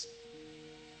seeds.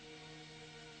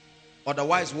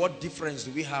 Otherwise, what difference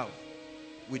do we have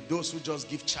with those who just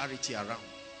give charity around?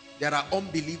 There are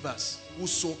unbelievers who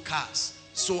sow cars,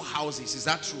 sow houses. Is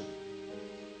that true?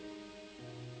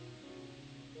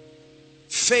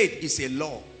 Faith is a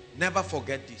law. Never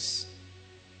forget this.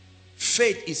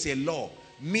 Faith is a law,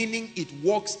 meaning it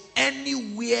works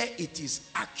anywhere it is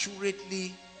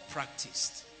accurately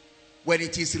practiced. When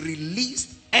it is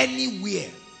released anywhere.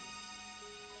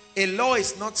 A law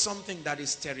is not something that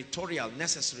is territorial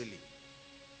necessarily.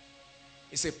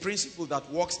 It's a principle that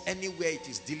works anywhere it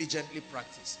is diligently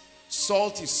practiced.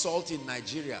 Salt is salt in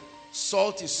Nigeria.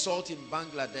 Salt is salt in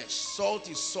Bangladesh. Salt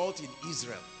is salt in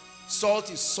Israel.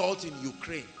 Salt is salt in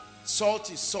Ukraine.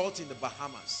 Salt is salt in the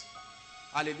Bahamas.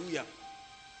 Hallelujah.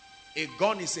 A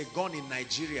gun is a gun in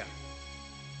Nigeria.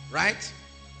 Right?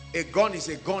 A gun is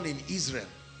a gun in Israel.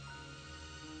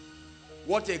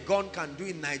 What a gun can do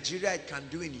in Nigeria, it can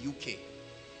do in UK.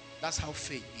 That's how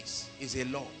faith is. It's a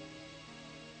law.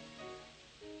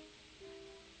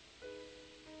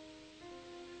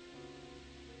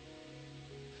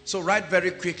 So write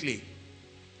very quickly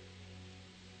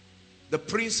the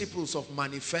principles of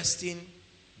manifesting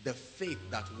the faith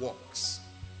that works.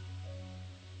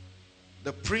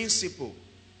 The principle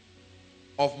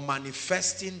of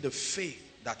manifesting the faith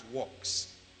that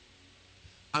works.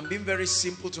 I'm being very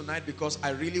simple tonight because I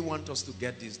really want us to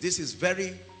get this. This is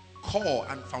very core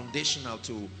and foundational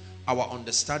to our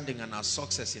understanding and our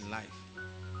success in life.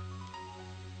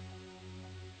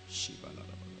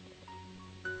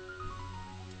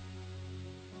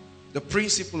 The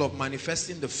principle of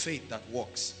manifesting the faith that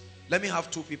works. Let me have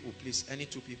two people, please. Any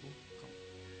two people? Come.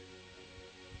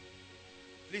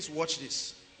 Please watch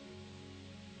this.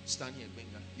 Stand here,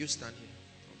 Benga. You stand here.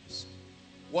 Promise.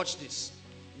 Watch this.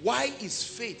 Why is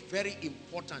faith very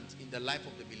important in the life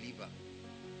of the believer?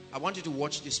 I want you to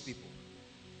watch these people.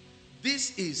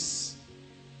 This is,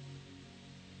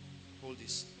 hold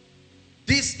this.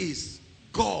 This is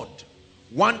God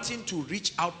wanting to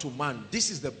reach out to man.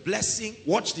 This is the blessing.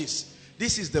 Watch this.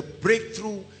 This is the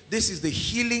breakthrough. This is the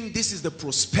healing. This is the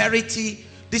prosperity.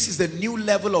 This is the new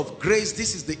level of grace.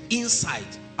 This is the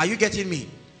insight. Are you getting me?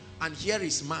 And here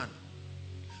is man.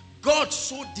 God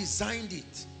so designed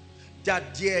it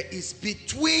that there is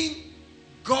between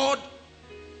God,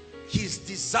 his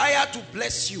desire to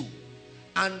bless you,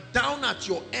 and down at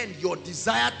your end, your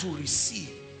desire to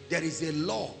receive, there is a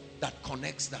law that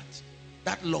connects that.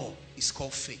 That law is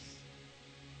called faith.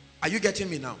 Are you getting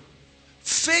me now?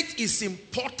 Faith is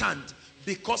important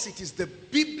because it is the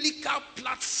biblical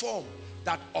platform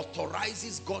that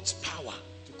authorizes God's power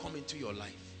to come into your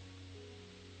life.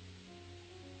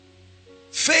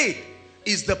 Faith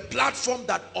is the platform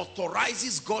that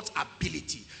authorizes God's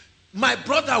ability. My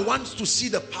brother wants to see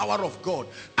the power of God,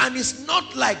 and it's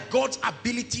not like God's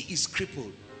ability is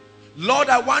crippled. Lord,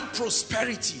 I want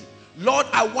prosperity. Lord,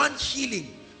 I want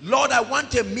healing. Lord, I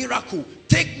want a miracle.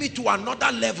 Take me to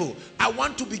another level. I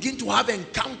want to begin to have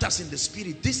encounters in the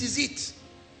spirit. This is it.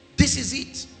 This is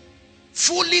it.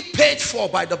 Fully paid for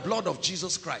by the blood of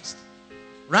Jesus Christ.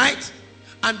 Right?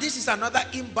 And this is another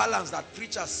imbalance that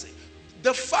preachers say.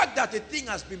 The fact that a thing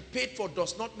has been paid for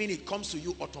does not mean it comes to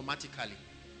you automatically.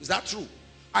 Is that true?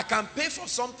 I can pay for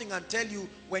something and tell you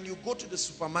when you go to the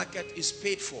supermarket it's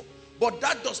paid for. But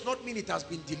that does not mean it has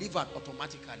been delivered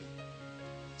automatically.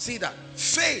 See that?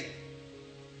 Faith.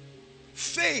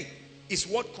 Faith is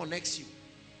what connects you.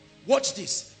 Watch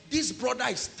this. This brother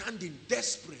is standing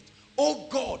desperate. Oh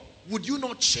God, would you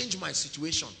not change my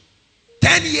situation?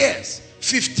 10 years,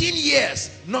 15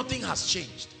 years, nothing has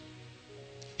changed.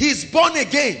 He's born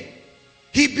again.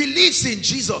 He believes in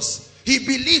Jesus. He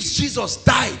believes Jesus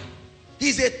died.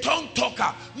 He's a tongue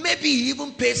talker. Maybe he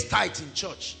even pays tithes in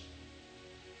church.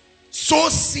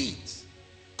 Sows seeds.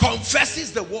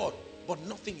 Confesses the word. But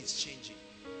nothing is changing.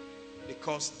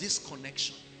 Because this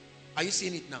connection. Are you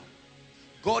seeing it now?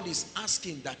 God is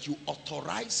asking that you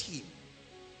authorize him.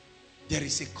 There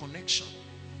is a connection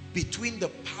between the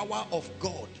power of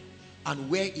God and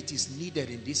where it is needed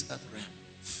in this earth realm.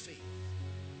 Faith.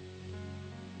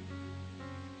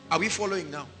 Are we following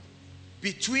now?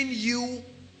 Between you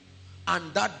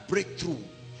and that breakthrough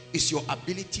is your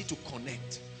ability to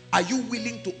connect. Are you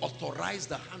willing to authorize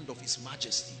the hand of his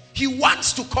majesty? He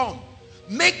wants to come.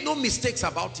 Make no mistakes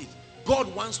about it.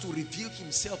 God wants to reveal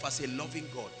himself as a loving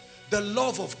God. The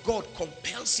love of God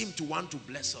compels him to want to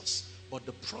bless us. But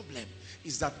the problem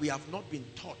is that we have not been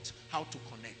taught how to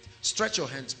connect. Stretch your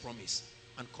hands, promise,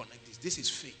 and connect this. This is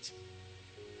faith.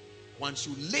 Once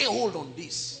you lay hold on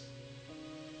this,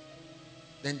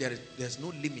 then there's no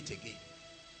limit again.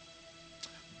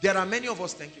 There are many of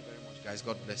us, thank you very much, guys.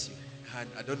 God bless you. And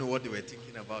I don't know what they were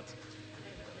thinking about.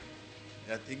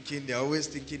 They're always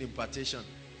thinking impartation.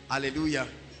 Hallelujah.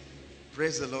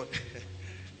 Praise the Lord.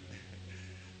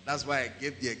 That's why I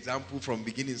gave the example from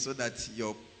beginning so that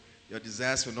your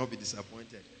desires will not be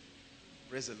disappointed.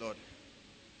 Praise the Lord.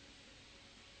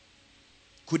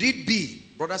 Could it be,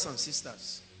 brothers and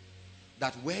sisters,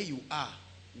 that where you are,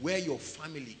 where your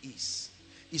family is,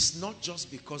 it's not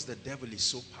just because the devil is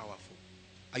so powerful.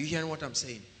 Are you hearing what I'm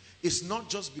saying? It's not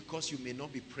just because you may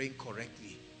not be praying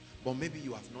correctly, but maybe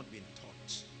you have not been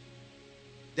taught.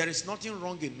 There is nothing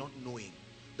wrong in not knowing.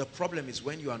 The problem is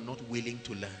when you are not willing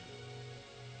to learn.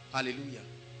 Hallelujah.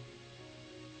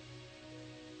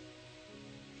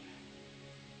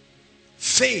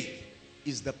 Faith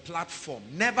is the platform.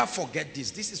 Never forget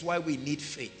this. This is why we need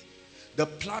faith. The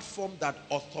platform that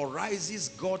authorizes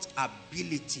God's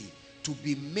ability to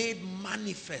be made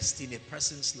manifest in a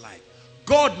person's life.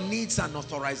 God needs an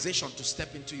authorization to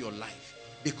step into your life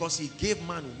because he gave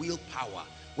man willpower.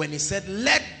 When he said,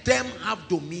 let them have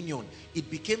dominion,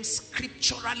 it became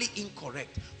scripturally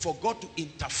incorrect for God to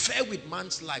interfere with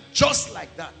man's life just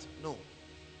like that. No.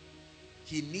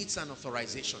 He needs an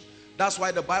authorization. That's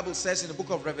why the Bible says in the book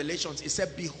of Revelations, it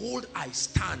said, behold, I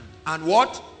stand. And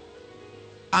what?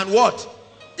 And what?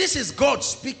 This is God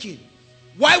speaking.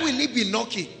 Why will he be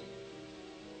knocking?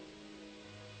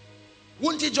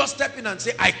 Wouldn't he just step in and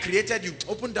say, I created you,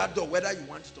 open that door whether you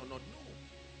want it or not? No.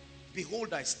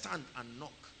 Behold, I stand and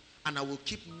knock, and I will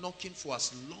keep knocking for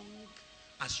as long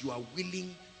as you are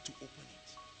willing to open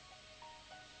it.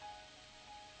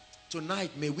 Tonight,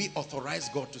 may we authorize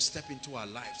God to step into our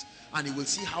lives, and he will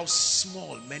see how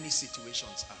small many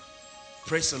situations are.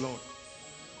 Praise the Lord.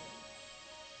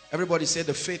 Everybody say,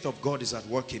 the faith of God is at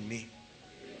work in me.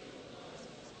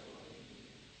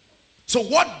 So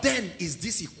what then is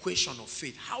this equation of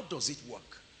faith? How does it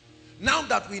work? Now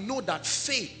that we know that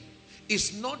faith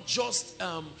is not just,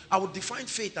 I will define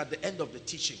faith at the end of the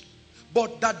teaching,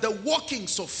 but that the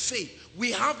workings of faith,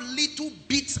 we have little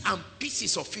bits and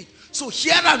pieces of it. So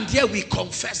here and there we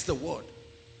confess the word,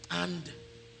 and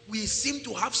we seem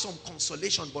to have some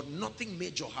consolation, but nothing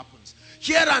major happens.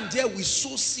 Here and there we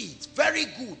sow seeds, very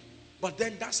good, but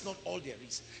then that's not all there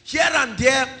is. Here and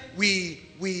there we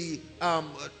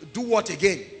do what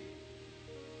again?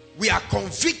 We are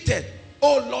convicted.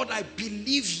 Oh Lord, I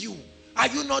believe you. Are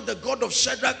you not the God of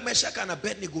Shadrach, Meshach, and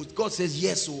Abednego? God says,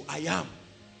 yes, so I am.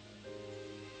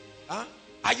 Huh?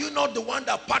 Are you not the one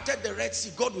that parted the Red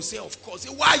Sea? God will say, of course.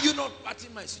 Why are you not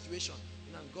parting my situation?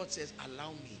 And God says,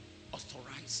 allow me,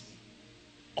 authorize me,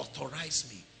 authorize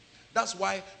me. That's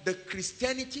why the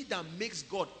Christianity that makes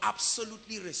God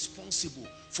absolutely responsible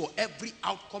for every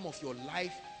outcome of your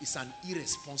life is an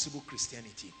irresponsible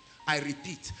Christianity. I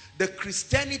repeat, the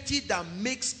Christianity that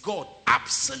makes God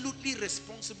absolutely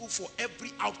responsible for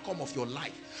every outcome of your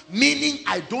life, meaning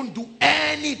I don't do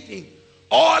anything.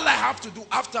 All I have to do,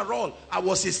 after all, I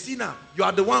was a sinner. You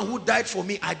are the one who died for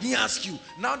me. I didn't ask you.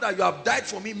 Now that you have died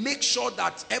for me, make sure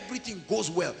that everything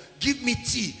goes well. Give me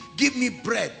tea, give me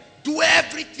bread. Do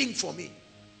everything for me.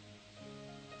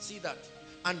 See that?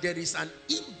 And there is an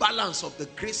imbalance of the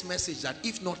grace message that,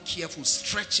 if not careful,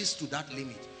 stretches to that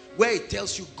limit, where it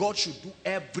tells you God should do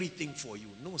everything for you.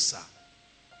 No, sir.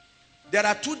 There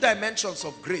are two dimensions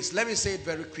of grace. Let me say it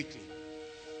very quickly.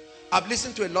 I've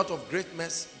listened to a lot of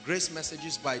grace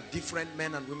messages by different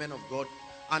men and women of God,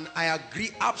 and I agree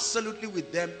absolutely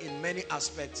with them in many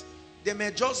aspects. There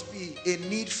may just be a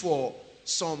need for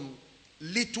some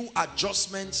little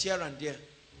adjustments here and there.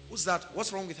 Who's that?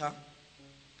 What's wrong with her?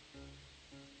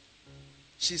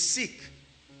 She's sick.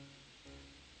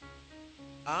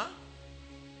 Huh?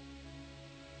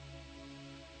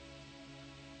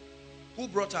 Who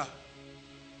brought her?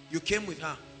 You came with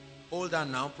her. Hold her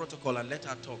now, protocol, and let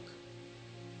her talk.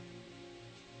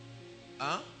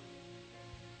 Huh?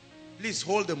 Please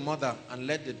hold the mother and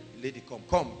let the lady come.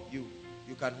 Come, you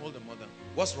can hold the mother.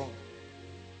 What's wrong?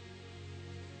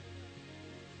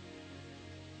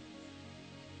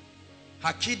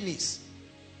 Her kidneys.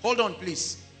 Hold on,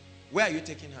 please. Where are you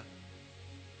taking her?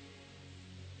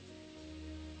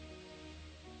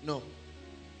 No.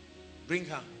 Bring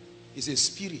her. It's a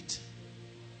spirit.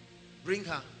 Bring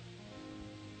her.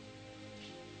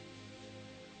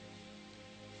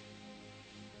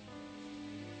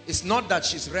 It's not that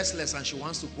she's restless and she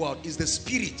wants to go out. It's the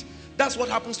spirit. That's what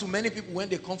happens to many people when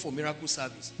they come for miracle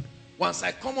service. Once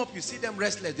I come up, you see them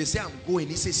restless. They say, I'm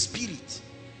going. It's a spirit.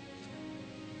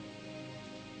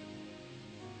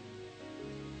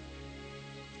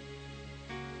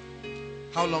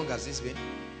 How long has this been?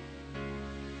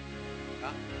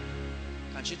 Huh?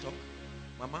 Can she talk?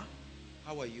 Mama,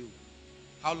 how are you?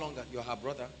 How long? You're her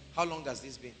brother. How long has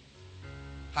this been?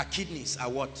 Her kidneys are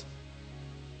what?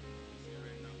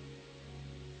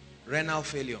 Renal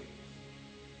failure.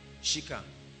 Shika,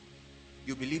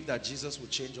 you believe that Jesus will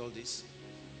change all this?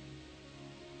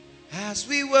 As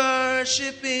we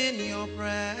worship in your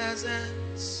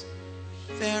presence,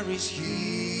 there is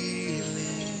healing.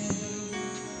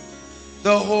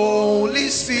 The Holy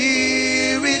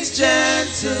Spirit's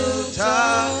gentle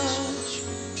touch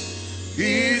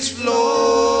is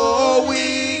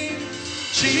flowing.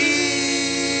 Jesus,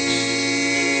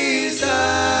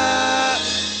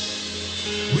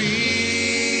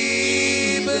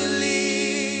 we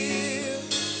believe.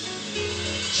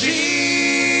 Jesus,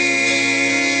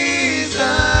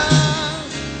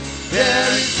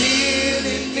 there is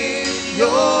healing in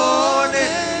your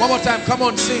name. One more time, come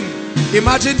on, sing.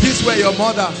 Imagine this were your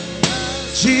mother.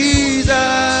 Jesus,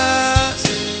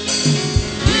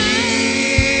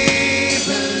 we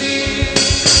believe.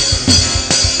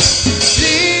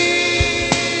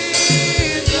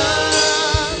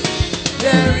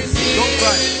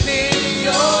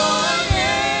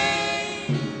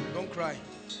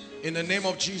 name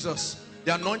of Jesus,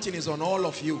 the anointing is on all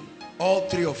of you, all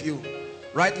three of you.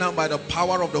 Right now, by the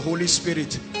power of the Holy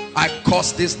Spirit, I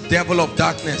curse this devil of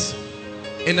darkness.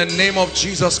 In the name of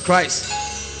Jesus Christ,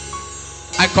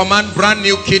 I command brand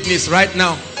new kidneys right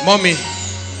now. Mommy,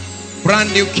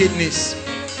 brand new kidneys.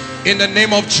 In the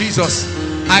name of Jesus,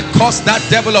 I curse that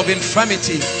devil of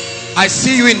infirmity. I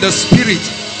see you in the spirit.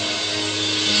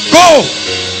 Go!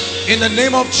 In the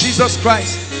name of Jesus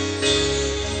Christ.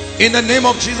 In the name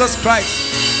of Jesus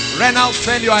Christ. Renal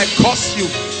failure, I curse you.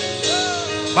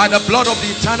 By the blood of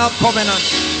the eternal covenant,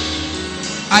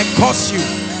 I curse you.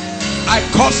 I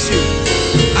curse you.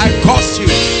 I curse you.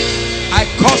 I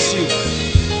curse you.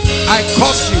 I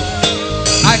curse you.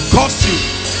 I curse you.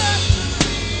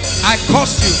 I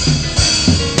curse you.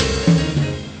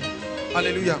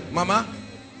 Hallelujah. Mama,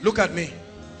 look at me.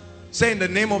 Say, in the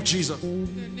name of Jesus. In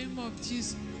the name of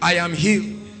Jesus. I am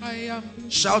healed. I am.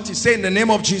 Shout it. Say, in the name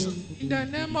of Jesus. In the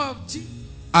name of Jesus.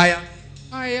 I am.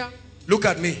 I am. Look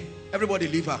at me. Everybody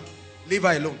leave her. Leave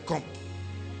her alone. Come.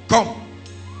 Come.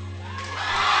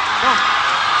 Come.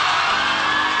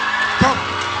 Come.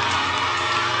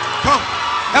 Come.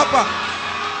 Help her.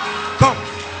 Come.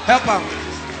 Help her.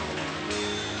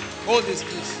 Hold this,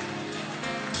 please.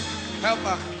 Help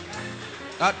her.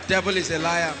 That devil is a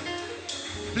liar.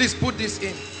 Please put this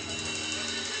in.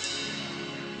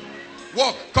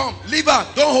 Walk. Come. Leave her.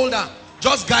 Don't hold her.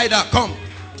 Just guide her. Come.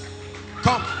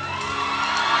 Come.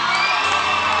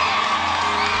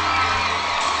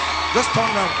 Just turn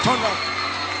around. Turn around.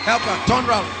 Help her. Turn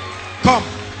around. Come.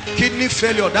 Kidney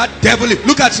failure. That devil.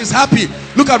 Look at, she's happy.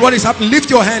 Look at what is happening. Lift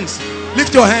your hands.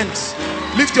 Lift your hands.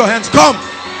 Lift your hands. Come.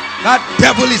 That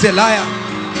devil is a liar.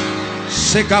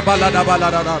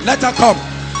 Let her come.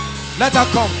 Let her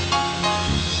come.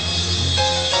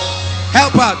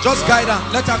 Help her. Just guide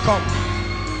her. Let her come.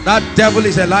 That devil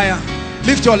is a liar.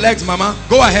 Lift your legs, mama.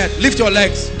 Go ahead. Lift your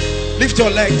legs. Lift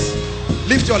your legs.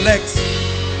 Lift your legs.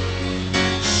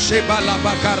 In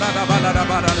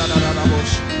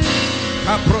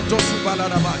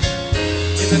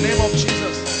the name of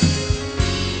Jesus.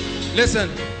 Listen,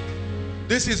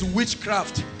 this is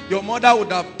witchcraft. Your mother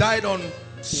would have died on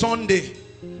Sunday.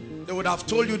 They would have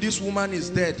told you this woman is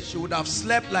dead. She would have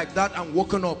slept like that and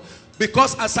woken up.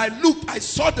 Because as I looked, I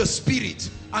saw the spirit.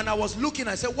 And I was looking,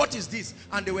 I said, what is this?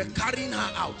 And they were carrying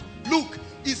her out. Look,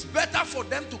 it's better for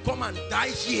them to come and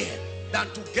die here than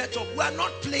to get up. We are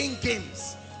not playing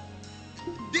games.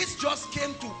 This just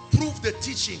came to prove the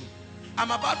teaching.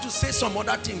 I'm about to say some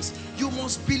other things. You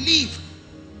must believe.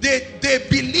 They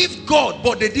believed God,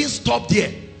 but they didn't stop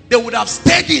there. They would have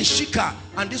stayed in Shika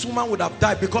and this woman would have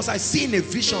died, because I see in a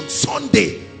vision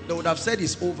Sunday, they would have said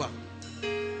it's over.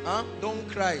 Huh? Don't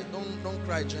cry. Don't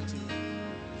cry, gentlemen.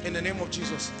 In the name of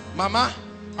Jesus. Mama,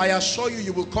 I assure you,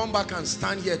 you will come back and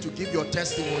stand here to give your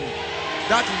testimony.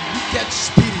 That wicked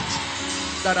spirit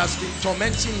that has been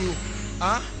tormenting you.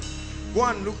 Huh? Go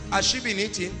and look. Has she been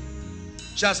eating?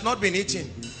 She has not been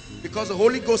eating. Because the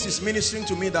Holy Ghost is ministering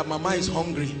to me that Mama is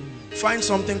hungry. Find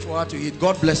something for her to eat.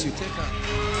 God bless you. Take her.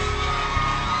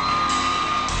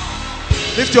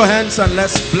 Lift your hands and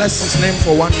let's bless his name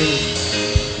for 1 minute.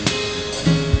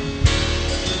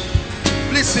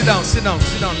 Please sit down, sit down,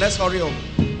 sit down. Let's hurry up.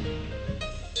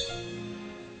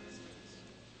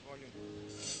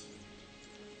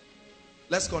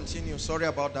 Let's continue. Sorry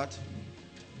about that.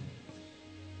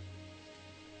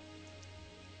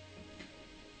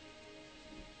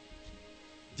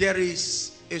 There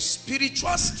is a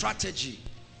spiritual strategy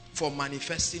for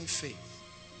manifesting faith.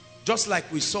 Just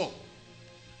like we saw.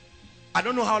 I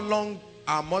don't know how long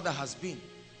our mother has been,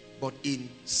 but in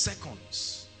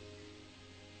seconds,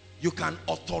 you can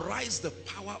authorize the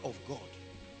power of God.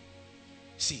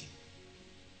 See,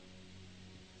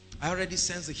 I already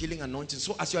sense the healing anointing.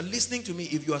 So as you are listening to me,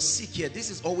 if you are sick here, this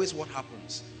is always what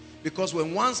happens. Because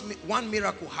when one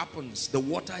miracle happens, the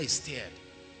water is stirred.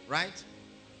 Right?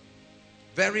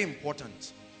 Very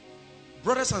important.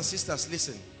 Brothers and sisters,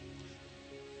 listen.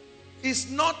 It's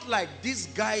not like these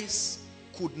guys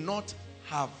could not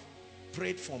have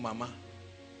prayed for Mama.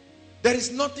 There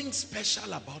is nothing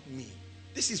special about me.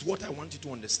 This is what I want you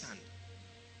to understand.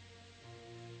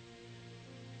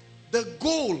 The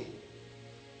goal,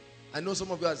 I know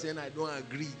some of you are saying I don't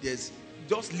agree.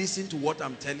 Just listen to what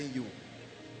I'm telling you.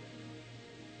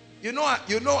 You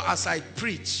know, as I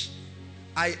preach,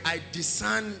 I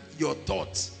discern your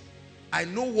thoughts. I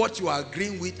know what you are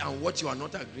agreeing with and what you are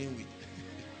not agreeing with.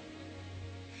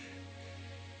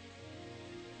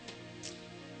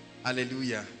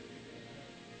 Hallelujah.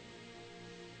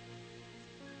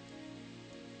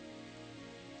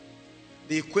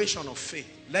 The equation of faith.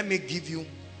 Let me give you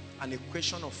an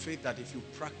equation of faith that if you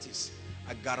practice,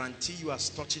 I guarantee you, as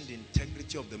touching the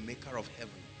integrity of the maker of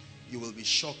heaven, you will be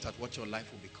shocked at what your life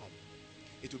will become.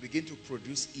 It will begin to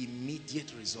produce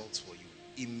immediate results for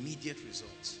you. Immediate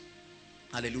results.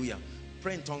 Hallelujah.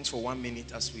 Pray in tongues for 1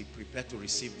 minute as we prepare to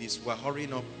receive this. We're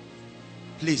hurrying up.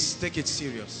 Please take it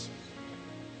serious.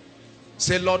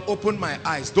 Say, Lord, open my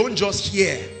eyes. Don't just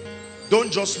hear.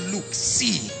 Don't just look.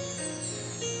 See.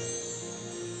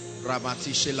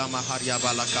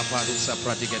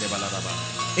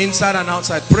 Inside and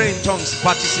outside. Pray in tongues.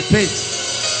 Participate.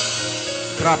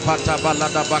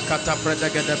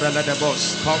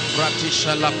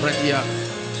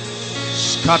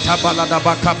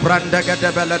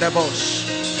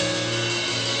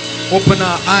 Open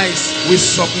our eyes, we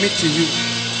submit to you.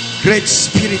 Great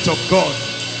Spirit of God,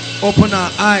 open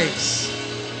our eyes.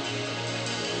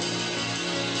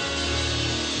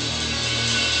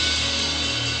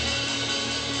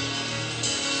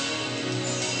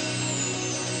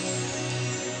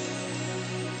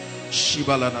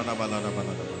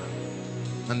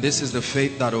 And this is the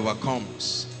faith that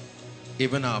overcomes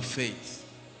even our faith.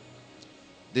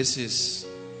 This is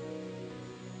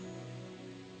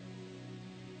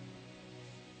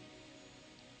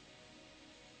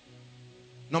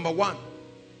number one.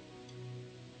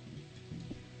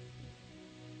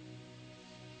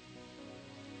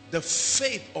 The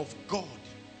faith of God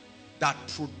that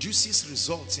produces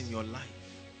results in your life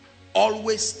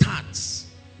always starts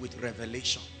with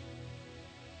revelation.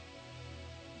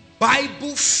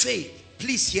 Bible faith,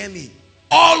 please hear me,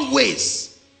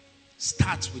 always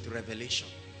starts with revelation.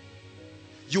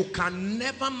 You can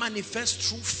never manifest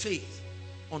true faith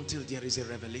until there is a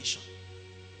revelation.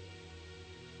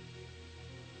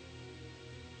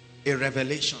 A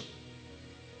revelation.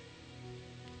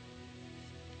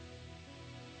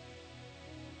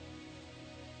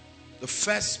 The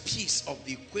first piece of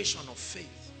the equation of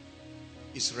faith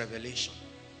is revelation.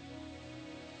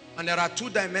 And there are two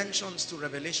dimensions to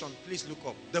revelation. Please look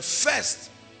up. The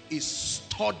first is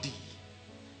study.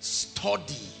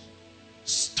 Study.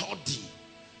 Study.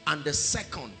 And the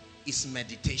second is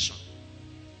meditation.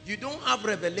 You don't have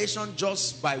revelation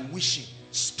just by wishing.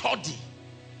 Study.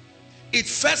 It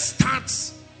first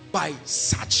starts by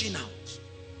searching out.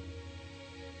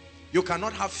 You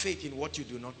cannot have faith in what you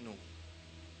do not know.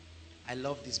 I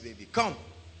love this baby. Come.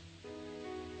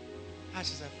 Ah,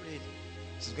 she's afraid.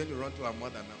 She's going to run to her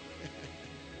mother now.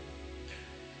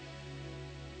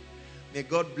 May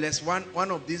God bless.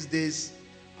 One of these days,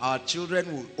 our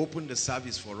children will open the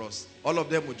service for us. All of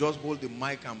them will just hold the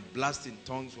mic and blast in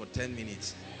tongues for 10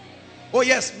 minutes. Oh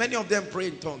yes, many of them pray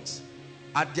in tongues.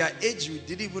 At their age, you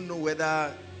didn't even know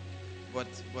whether, but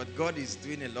God is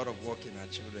doing a lot of work in our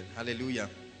children. Hallelujah.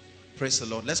 Praise the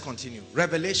Lord. Let's continue.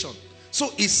 Revelation.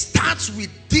 So it starts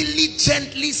with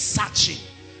diligently searching.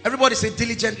 Everybody say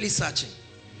diligently searching.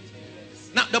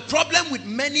 Now the problem with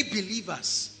many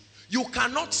believers, you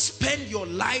cannot spend your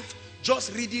life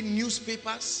just reading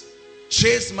newspapers,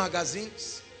 chase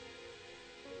magazines,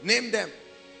 name them,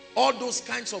 all those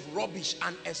kinds of rubbish,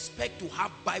 and expect to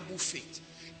have Bible faith.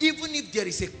 Even if there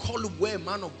is a column where a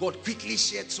man of God quickly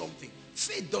shared something,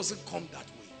 faith doesn't come that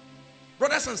way.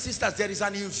 Brothers and sisters, there is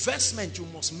an investment you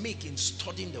must make in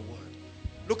studying the word.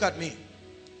 Look at me.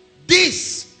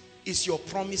 This is your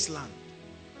promised land.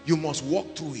 You must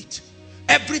walk through it.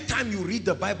 Every time you read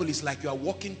the Bible, it's like you are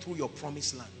walking through your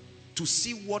promised land to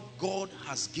see what God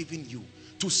has given you,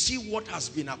 to see what has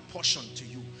been apportioned to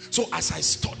you. So as I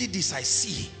study this, I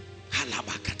see,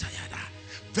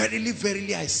 verily,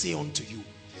 verily, I say unto you,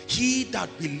 he that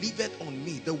believeth on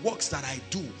me, the works that I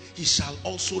do, he shall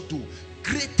also do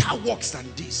greater works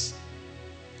than this.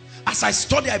 As I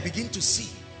study, I begin to see,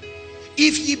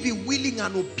 if ye be willing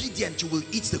and obedient, you will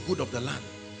eat the good of the land.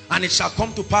 And it shall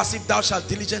come to pass, if thou shalt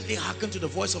diligently hearken to the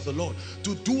voice of the Lord,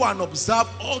 to do and observe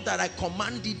all that I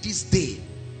command thee this day,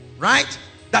 right?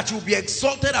 That you will be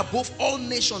exalted above all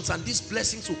nations, and these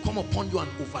blessings will come upon you and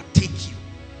overtake you.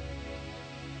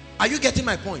 Are you getting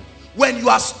my point? When you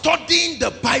are studying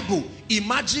the Bible,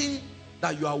 imagine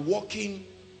that you are walking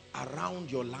around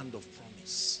your land of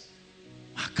promise.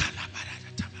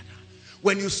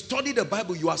 When you study the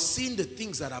Bible, you are seeing the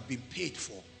things that have been paid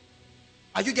for.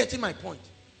 Are you getting my point?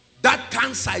 That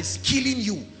cancer is killing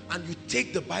you, and you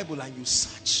take the Bible and you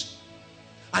search.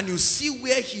 And you see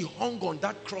where he hung on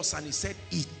that cross and he said,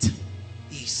 it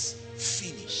is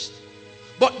finished.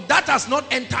 But that has not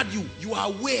entered you. You are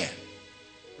aware.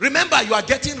 Remember, you are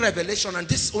getting revelation, and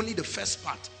this is only the first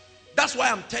part. That's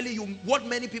why I'm telling you, what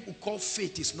many people call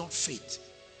faith is not faith.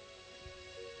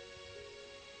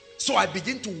 So I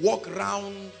begin to walk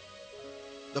around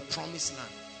the promised land.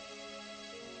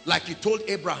 Like he told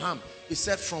Abraham, he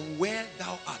said, from where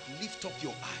thou art, lift up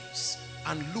your eyes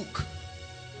and look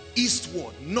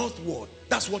eastward, northward.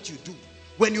 That's what you do.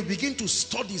 When you begin to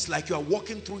study, it's like you are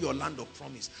walking through your land of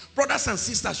promise. Brothers and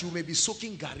sisters, you may be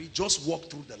soaking gari, just walk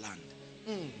through the land.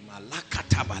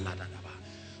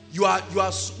 You are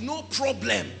no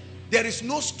problem. There is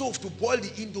no stove to boil the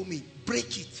indomie.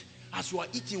 Break it. As you are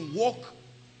eating, walk.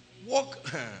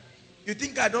 You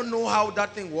think I don't know how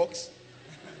that thing works?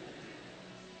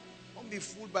 Don't be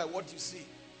fooled by what you see.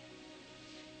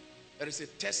 There is a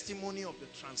testimony of the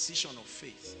transition of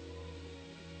faith.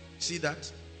 See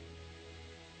that?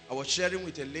 I was sharing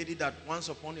with a lady that once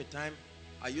upon a time,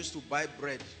 I used to buy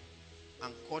bread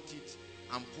and cut it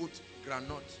and put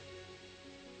granite.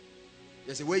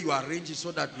 There's a way you arrange it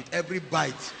so that with every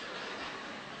bite,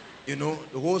 you know,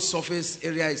 the whole surface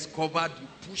area is covered. You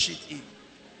push it in.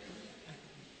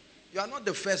 You are not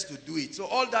the first to do it. So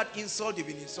all that insult you've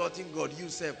been insulting God, you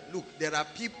say, look, there are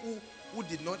people who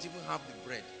did not even have the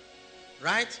bread.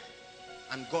 Right?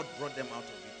 And God brought them out of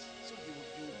it. So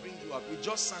he will bring you up. We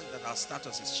just sang that our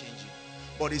status is changing.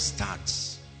 But it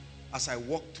starts as I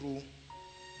walk through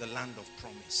the land of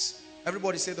promise.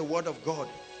 Everybody say, the word of God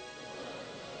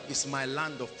is my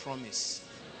land of promise.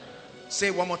 Say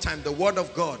it one more time, the word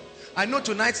of God. I know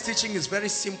tonight's teaching is very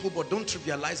simple, but don't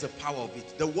trivialize the power of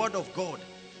it. The word of God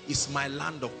is my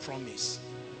land of promise.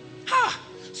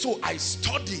 So I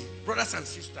study, brothers and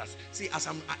sisters. See, as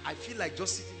I feel like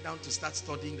just sitting down to start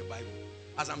studying the Bible.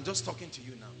 As I'm just talking to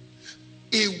you now.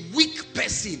 A weak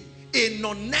person, a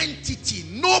non-entity,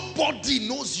 nobody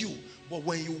knows you. But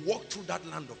when you walk through that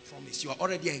land of promise, you are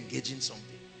already engaging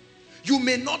something. You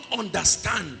may not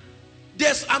understand.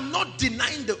 I'm not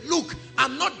denying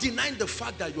I'm not denying the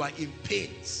fact that you are in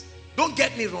pains. Don't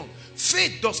get me wrong.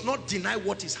 Faith does not deny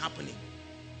what is happening.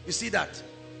 You see that?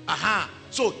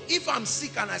 So if I'm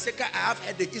sick and I say I have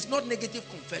headache, it's not negative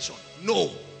confession. No.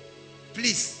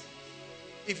 Please.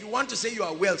 If you want to say you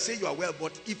are well, say you are well.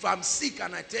 But if I'm sick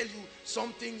and I tell you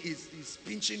something is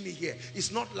pinching me here,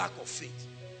 it's not lack of faith.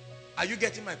 Are you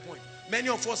getting my point? Many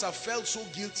of us have felt so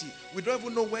guilty. We don't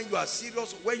even know when you are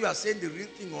serious, when you are saying the real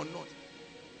thing or not.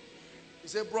 You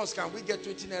say, bros, can we get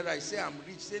 20 naira? I say, I'm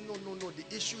rich. Say, no.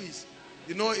 The issue is,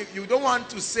 you know, if you don't want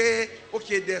to say,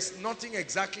 okay, there's nothing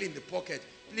exactly in the pocket.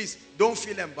 Please, don't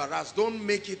feel embarrassed. Don't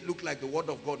make it look like the word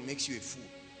of God makes you a fool.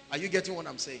 Are you getting what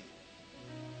I'm saying?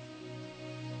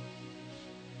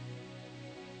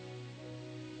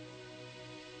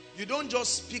 You don't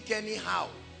just speak anyhow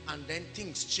and then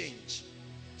things change.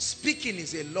 Speaking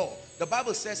is a law. The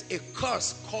Bible says a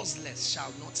curse causeless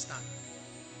shall not stand.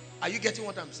 Are you getting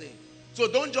what I'm saying? So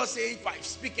don't just say if I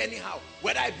speak anyhow,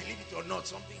 whether I believe it or not,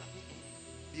 something happens.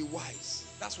 Be wise.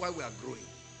 That's why we are growing.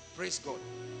 Praise God.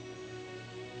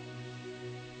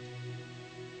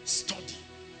 Study.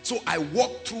 So I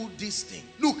walk through this thing.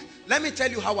 Look, let me tell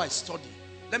you how I study.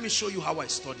 Let me show you how I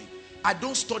study. I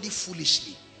don't study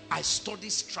foolishly. I study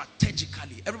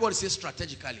strategically. Everybody say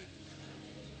strategically.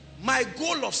 My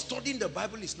goal of studying the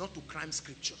Bible is not to cram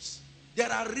scriptures.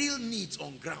 There are real needs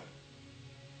on ground.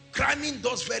 Cramming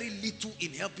does very little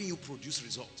in helping you produce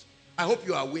results. I hope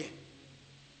you are aware.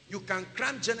 You can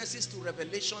cram Genesis to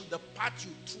Revelation. The part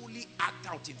you truly act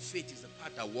out in faith is the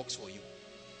part that works for you.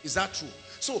 Is that true?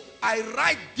 So I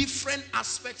write different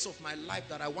aspects of my life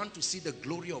that I want to see the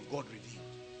glory of God revealed.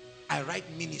 I write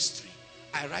ministry.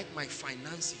 I write my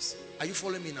finances. Are you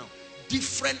following me now?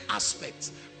 Different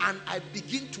aspects. And I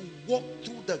begin to walk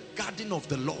through the garden of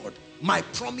the Lord, my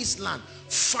promised land,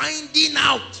 finding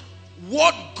out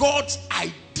what God's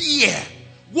idea,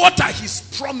 what are his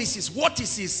promises, what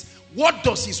does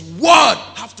his word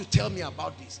have to tell me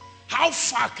about this? How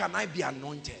far can I be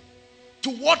anointed?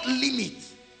 To what limit?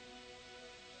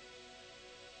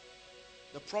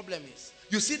 The problem is,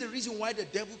 you see the reason why the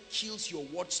devil kills your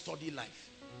word study life.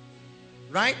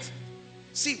 Right?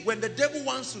 See, when the devil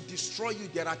wants to destroy you,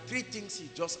 there are three things he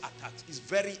just attacks. It's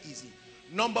very easy.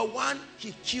 Number one,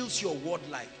 he kills your word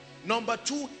life. Number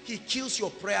two, he kills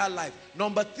your prayer life.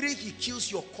 Number three, he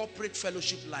kills your corporate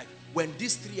fellowship life. When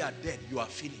these three are dead, you are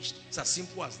finished. It's as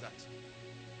simple as that.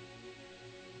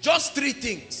 Just three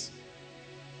things.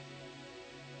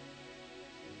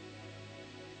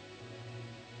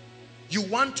 You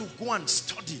want to go and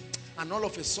study, and all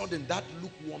of a sudden that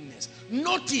lukewarmness.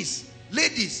 Notice,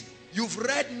 ladies, you've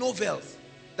read novels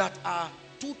that are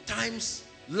 2 times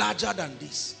larger than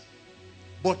this.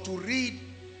 But to read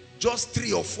just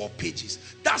 3 or 4 pages,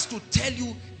 that's to tell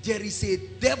you there is a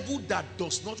devil that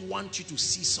does not want you to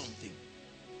see something.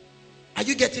 Are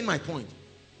you getting my point?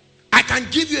 I can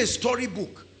give you a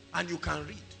storybook and you can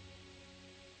read.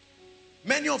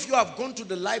 Many of you have gone to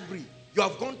the library You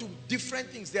have gone to different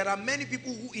things. There are many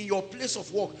people who in your place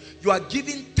of work, you are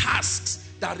given tasks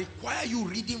that require you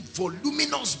reading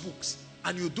voluminous books,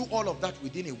 and you do all of that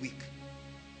within a week.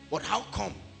 But how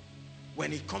come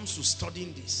when it comes to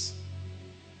studying this,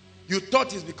 you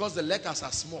thought it's because the letters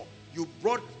are small? You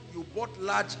bought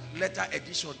large letter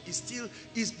edition. It's still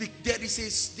there is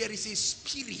a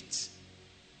spirit.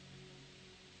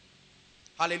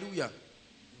 Hallelujah.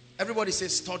 Everybody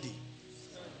says study.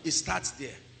 It starts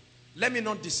there. Let me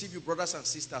not deceive you, brothers and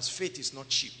sisters. Faith is not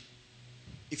cheap.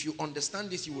 If you understand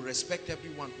this, you will respect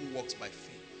everyone who walks by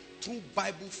faith. Through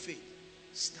Bible faith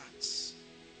starts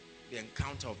the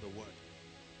encounter of the word.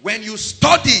 When you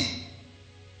study,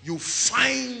 you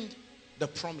find the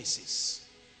promises.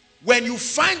 When you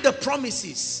find the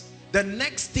promises, the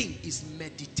next thing is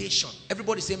meditation.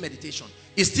 Everybody say meditation.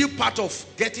 It's still part of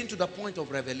getting to the point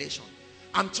of revelation.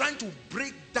 I'm trying to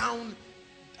break down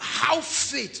how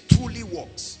faith truly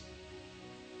works.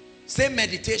 Say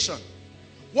meditation.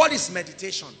 What is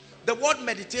meditation? The word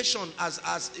meditation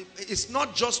it's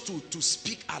not just to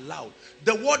speak aloud.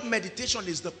 The word meditation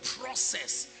is the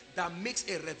process that makes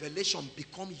a revelation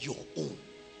become your own.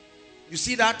 You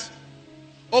see that?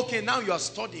 Okay, now you are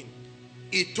studying.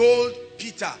 He told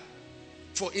Peter,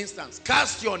 for instance,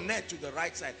 cast your net to the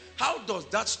right side. How does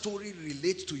that story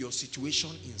relate to your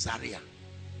situation in Zaria?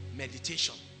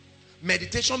 Meditation.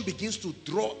 Meditation begins to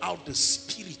draw out the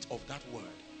spirit of that word.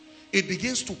 It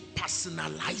begins to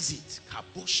personalize it.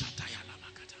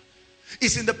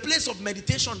 It's in the place of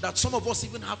meditation that some of us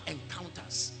even have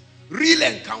encounters. Real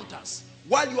encounters.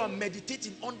 While you are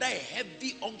meditating under a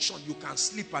heavy unction, you can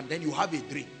sleep and then you have a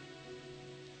dream.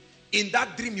 In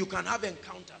that dream, you can have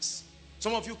encounters.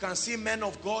 Some of you can see men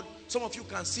of God. Some of you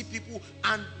can see people.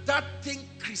 And that thing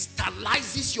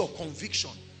crystallizes your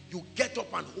conviction. You get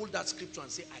up and hold that scripture and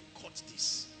say, I caught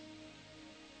this.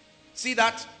 See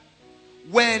that?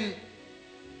 When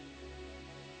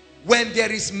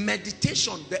there is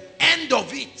meditation, the end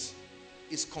of it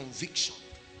is conviction.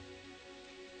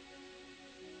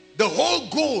 The whole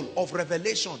goal of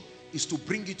revelation is to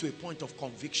bring you to a point of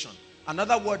conviction.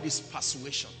 Another word is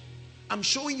persuasion. I'm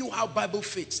showing you how Bible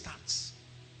faith starts.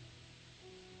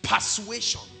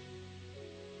 Persuasion.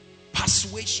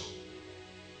 Persuasion.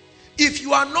 If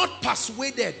you are not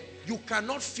persuaded, you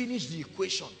cannot finish the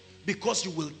equation, because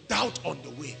you will doubt on the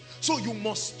way. So you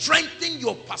must strengthen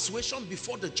your persuasion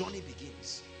before the journey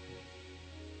begins.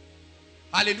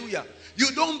 Hallelujah.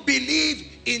 You don't believe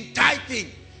in tithing.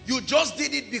 You just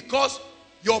did it because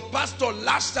your pastor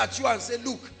lashed at you and said,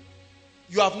 look,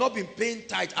 you have not been paying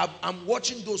tithe. I'm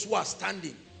watching those who are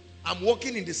standing. I'm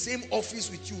working in the same office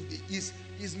with you.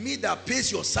 It's me that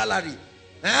pays your salary.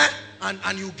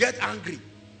 And you get angry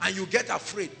and you get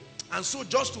afraid. And so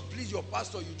just to please your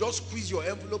pastor, you just squeeze your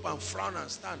envelope and frown and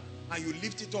stand. And you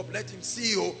lift it up, let him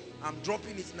see, oh, I'm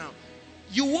dropping it now.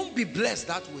 You won't be blessed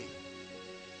that way.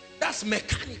 That's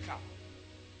mechanical.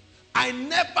 I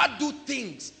never do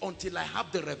things until I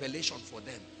have the revelation for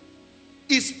them.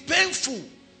 It's painful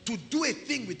to do a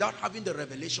thing without having the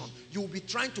revelation. You will be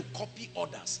trying to copy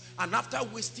others. And after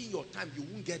wasting your time, you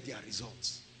won't get their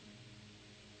results.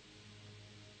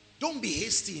 Don't be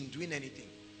hasty in doing anything.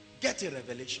 Get a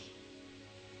revelation.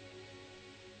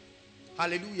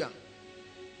 Hallelujah.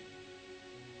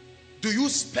 Do you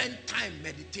spend time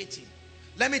meditating?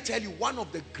 Let me tell you, one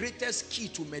of the greatest key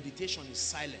to meditation is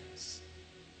silence.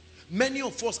 Many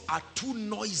of us are too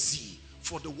noisy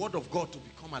for the word of God to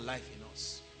become alive in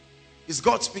us. Is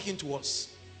God speaking to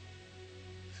us?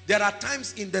 There are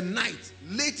times in the night,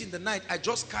 late in the night, I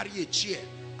just carry a chair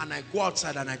and I go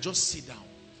outside and I just sit down.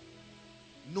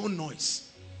 No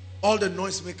noise. All the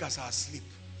noisemakers are asleep.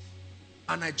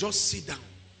 And I just sit down.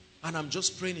 And I'm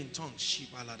just praying in tongues.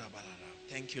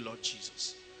 Thank you, Lord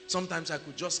Jesus. Sometimes I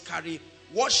could just carry.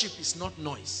 Worship is not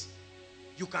noise.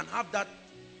 You can have that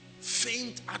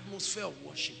faint atmosphere of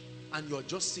worship. And you're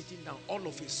just sitting down. All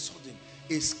of a sudden,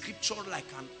 a scripture like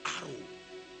an arrow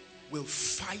will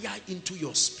fire into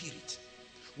your spirit.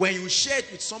 When you share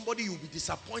it with somebody, you'll be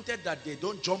disappointed that they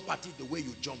don't jump at it the way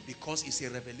you jump, because it's a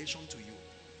revelation to you.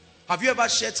 Have you ever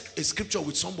shared a scripture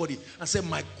with somebody and said,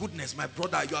 my goodness, my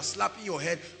brother, you are slapping your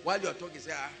head while you are talking,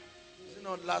 say, is it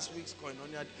not last week's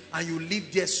koinonia? And you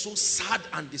live there so sad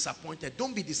and disappointed.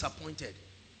 Don't be disappointed.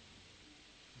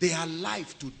 They are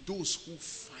alive to those who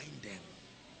find them.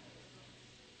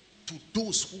 To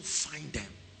those who find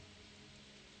them.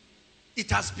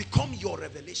 It has become your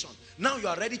revelation. Now you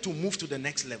are ready to move to the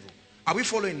next level. Are we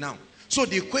following now? So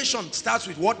the equation starts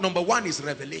with what? Number one is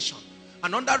revelation.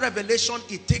 And under revelation,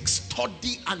 it takes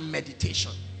study and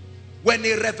meditation. When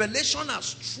a revelation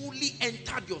has truly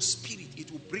entered your spirit,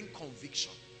 it will bring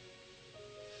conviction.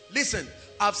 Listen,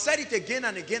 I've said it again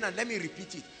and again, and let me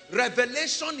repeat it.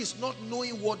 Revelation is not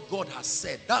knowing what God has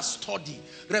said. That's study.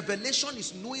 Revelation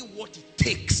is knowing what it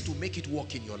takes to make it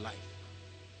work in your life.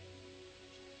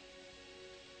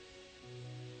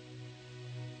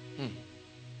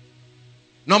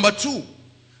 Number two,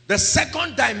 the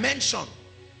second dimension.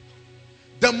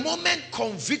 The moment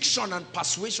conviction and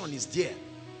persuasion is there,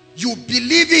 you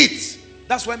believe it.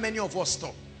 That's why many of us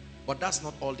stop. But that's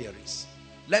not all there is.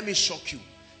 Let me shock you.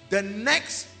 The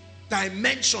next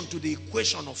dimension to the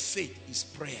equation of faith is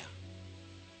prayer.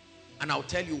 And I'll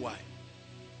tell you why.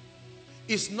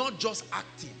 It's not just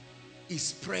acting,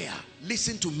 it's prayer.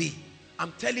 Listen to me.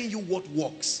 I'm telling you what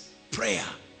works. Prayer.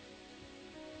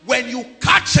 When you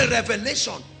catch a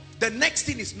revelation, the next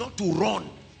thing is not to run.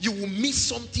 You will miss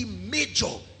something major.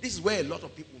 This is where a lot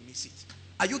of people miss it.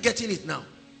 Are you getting it now?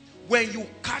 When you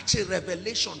catch a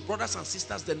revelation, brothers and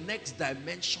sisters, the next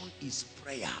dimension is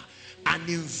prayer. An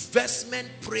investment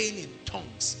praying in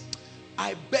tongues.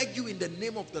 I beg you in the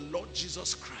name of the Lord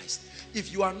Jesus Christ,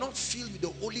 if you are not filled with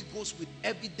the Holy Ghost with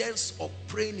evidence of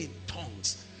praying in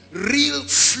tongues, real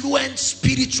fluent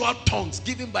spiritual tongues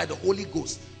given by the Holy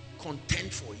Ghost,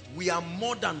 contend for it. We are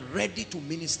more than ready to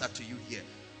minister to you here.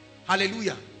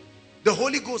 Hallelujah. The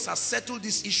Holy Ghost has settled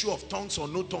this issue of tongues or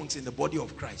no tongues in the body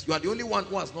of Christ. You are the only one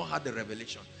who has not had the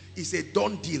revelation. It's a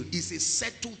done deal. It's a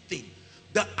settled thing.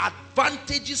 The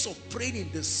advantages of praying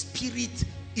in the Spirit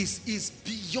is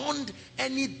beyond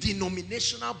any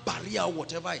denominational barrier or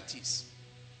whatever it is.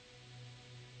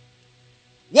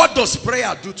 What does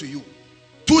prayer do to you?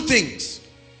 Two things.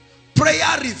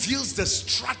 Prayer reveals the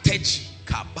strategy.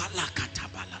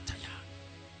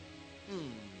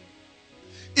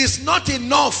 It's not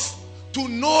enough to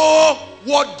know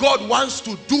what God wants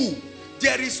to do.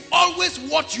 There is always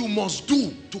what you must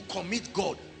do to commit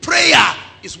God. Prayer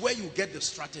is where you get the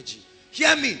strategy.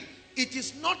 Hear me. It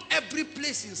is not every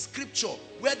place in scripture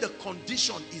where the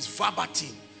condition is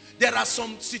verbatim. There are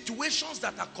some situations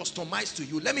that are customized to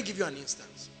you. Let me give you an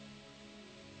instance.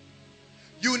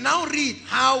 You now read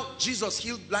how Jesus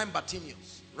healed blind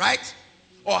Bartimaeus, right?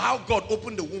 Or how God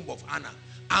opened the womb of Anna.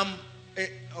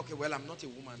 Okay, well, I'm not a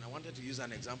woman. I wanted to use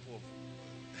an example of...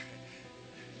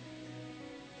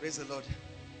 Praise the Lord.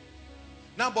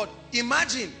 Now, but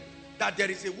imagine that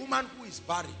there is a woman who is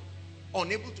barren,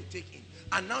 unable to take in.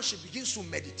 And now she begins to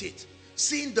meditate,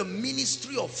 seeing the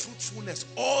ministry of fruitfulness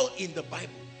all in the Bible.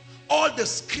 All the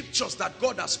scriptures that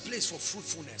God has placed for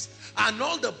fruitfulness. And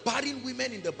all the barren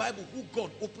women in the Bible who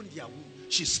God opened their womb.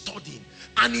 She's studying.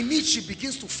 And in it she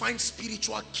begins to find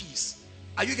spiritual keys.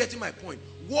 Are you getting my point?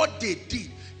 What they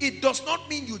did. It does not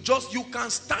mean you can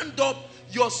stand up.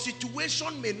 Your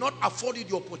situation may not afford you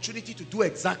the opportunity to do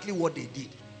exactly what they did.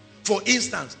 For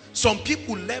instance, some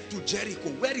people left to Jericho.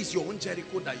 Where is your own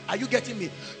Jericho? Are you getting me?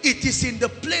 It is in the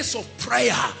place of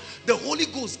prayer. The Holy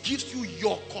Ghost gives you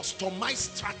your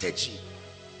customized strategy.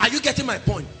 Are you getting my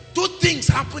point? Two things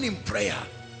happen in prayer.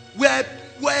 We're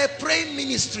a praying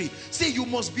ministry. See, you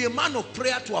must be a man of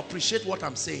prayer to appreciate what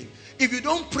I'm saying. If you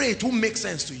don't pray, it won't make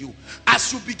sense to you.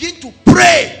 As you begin to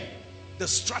pray, the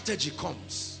strategy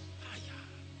comes.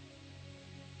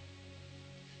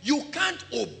 You can't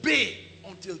obey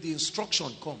until the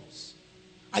instruction comes.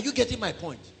 Are you getting my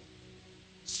point?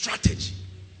 Strategy.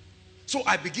 So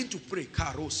I begin to pray.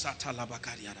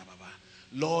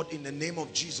 Lord, in the name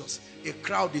of Jesus, a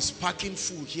crowd is packing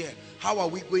full here. How are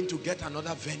we going to get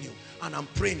another venue? And I'm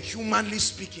praying, humanly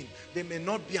speaking, there may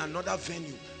not be another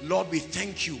venue. Lord, we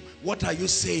thank you. What are you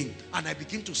saying? And I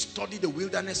begin to study the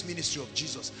wilderness ministry of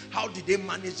Jesus. How did they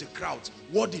manage the crowds?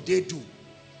 What did they do?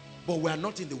 But we are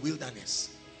not in the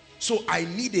wilderness. So I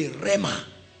need a rhema.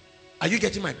 Are you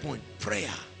getting my point?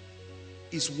 Prayer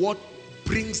is what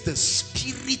brings the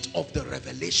spirit of the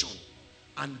revelation.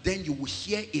 And then you will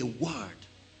hear a word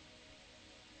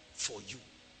for you.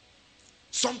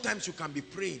 Sometimes you can be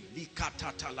praying.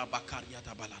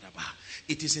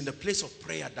 It is in the place of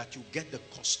prayer that you get the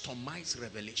customized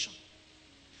revelation.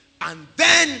 And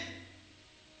then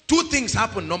two things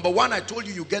happen. Number one, I told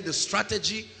you, you get the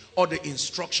strategy or the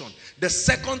instruction. The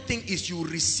second thing is you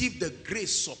receive the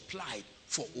grace supplied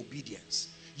for obedience.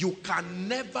 You can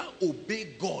never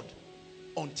obey God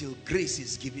until grace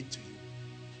is given to you.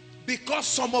 Because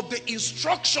some of the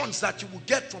instructions that you will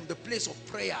get from the place of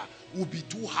prayer will be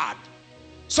too hard.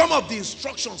 Some of the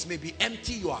instructions may be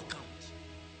empty your account.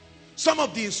 Some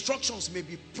of the instructions may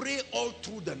be pray all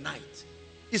through the night.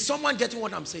 Is someone getting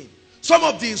what I'm saying? Some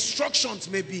of the instructions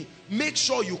may be make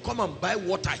sure you come and buy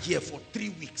water here for 3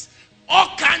 weeks.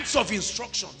 All kinds of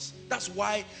instructions. That's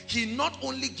why he not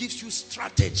only gives you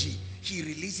strategy, he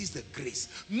releases the grace.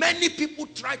 Many people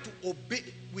try to obey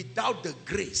without the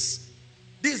grace.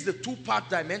 This is the two-part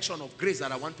dimension of grace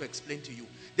that I want to explain to you.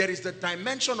 There is the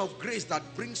dimension of grace that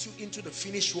brings you into the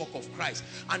finished work of Christ.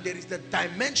 And there is the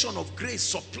dimension of grace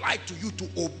supplied to you to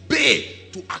obey,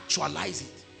 to actualize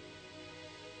it.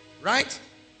 Right?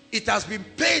 It has been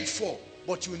paid for,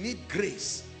 but you need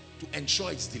grace to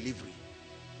ensure its delivery.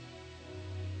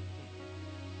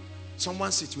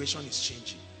 Someone's situation is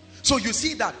changing. So you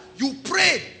see that you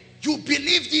prayed, you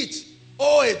believed it.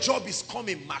 Oh, a job is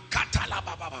coming.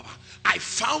 I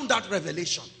found that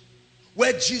revelation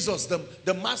where Jesus,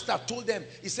 the master, told them,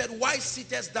 he said, why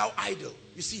sittest thou idle?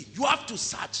 You see, you have to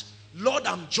search. Lord,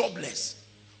 I'm jobless.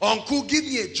 Uncle, give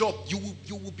me a job.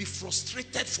 You will be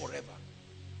frustrated forever.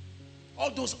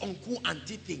 All those uncle,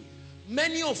 auntie thing.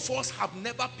 Many of us have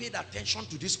never paid attention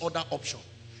to this other option.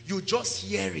 You just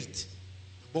hear it.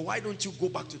 But why don't you go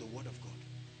back to the word of God?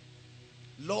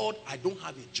 Lord, I don't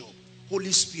have a job.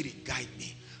 Holy Spirit, guide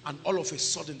me. And all of a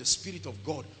sudden, the Spirit of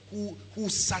God, who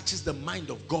searches the mind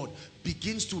of God,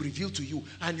 begins to reveal to you.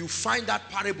 And you find that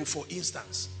parable, for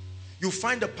instance. You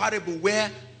find the parable where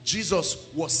Jesus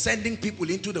was sending people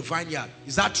into the vineyard.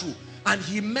 Is that true? And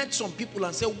he met some people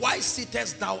and said, why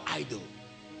sittest thou idle?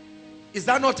 Is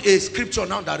that not a scripture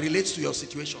now that relates to your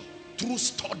situation? Through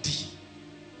study.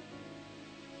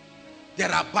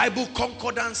 There are Bible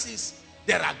concordances.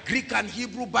 There are Greek and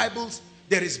Hebrew Bibles.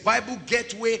 There is Bible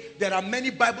Gateway. There are many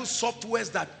Bible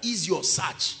softwares that ease your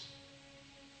search.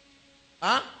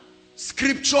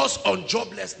 Scriptures on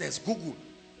joblessness. Google.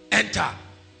 Enter.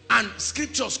 And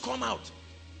scriptures come out.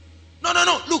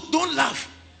 No. Look, don't laugh.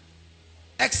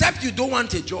 Except you don't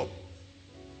want a job.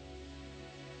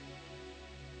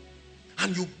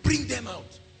 And you bring them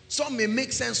out. Some may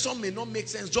make sense, some may not make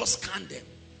sense. Just scan them.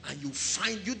 And you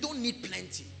find you don't need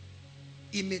plenty.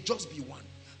 It may just be one.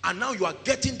 And now you are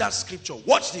getting that scripture.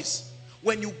 Watch this.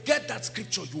 When you get that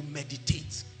scripture, you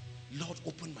meditate. Lord,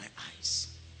 open my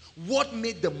eyes. What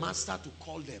made the master to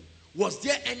call them? Was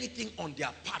there anything on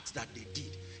their part that they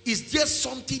did? Is there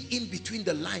something in between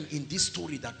the line in this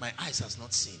story that my eyes has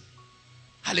not seen?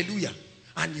 Hallelujah.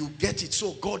 And you get it.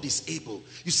 So God is able.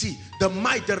 You see, the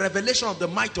revelation of the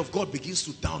might of God begins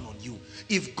to dawn on you.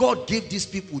 If God gave these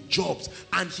people jobs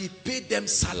and he paid them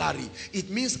salary, it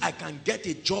means I can get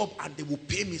a job and they will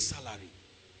pay me salary.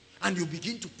 And you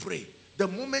begin to pray. The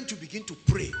moment you begin to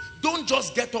pray, don't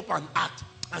just get up and act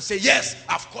and say, yes,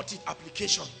 I've got it,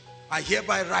 application. I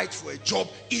hereby write for a job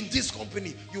in this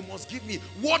company. You must give me.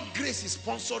 What grace is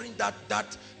sponsoring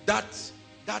that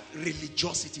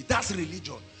religiosity? That's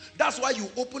religion. That's why you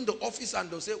open the office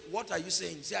and they'll say, what are you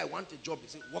saying? You say, I want a job. You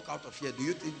say, walk out of here. Do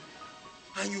you think?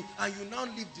 And you now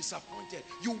leave disappointed.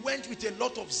 You went with a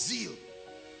lot of zeal.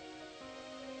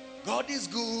 God is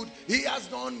good. He has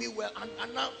done me well.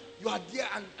 And now you are there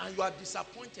and you are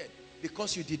disappointed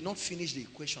because you did not finish the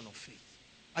equation of faith.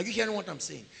 Are you hearing what I'm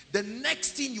saying? The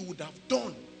next thing you would have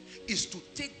done is to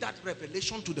take that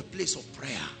revelation to the place of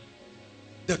prayer.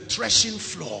 The threshing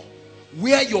floor,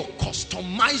 where your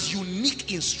customized,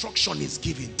 unique instruction is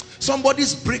given.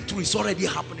 Somebody's breakthrough is already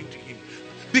happening to him.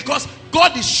 Because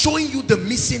God is showing you the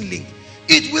missing link.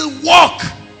 It will work.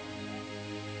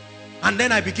 And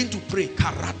then I begin to pray.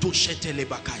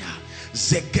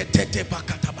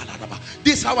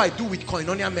 This is how I do with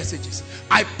Koinonia messages.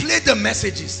 I play the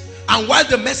messages. And while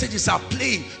the messages are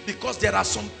playing, because there are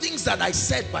some things that I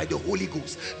said by the Holy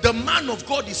Ghost, the man of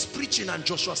God is preaching and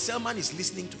Joshua Selman is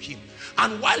listening to him.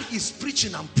 And while he's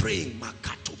preaching and praying,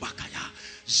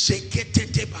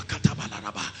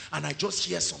 and I just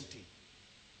hear something.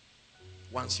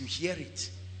 Once you hear it,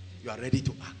 you are ready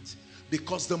to act.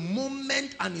 Because the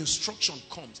moment an instruction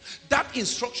comes, that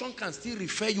instruction can still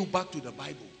refer you back to the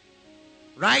Bible.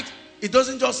 Right? It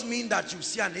doesn't just mean that you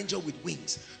see an angel with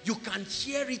wings. You can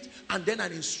hear it and then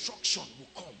an instruction will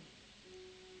come.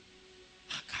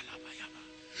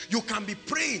 You can be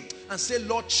praying and say,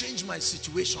 Lord, change my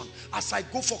situation. As I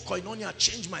go for Koinonia,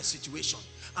 change my situation.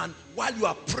 And while you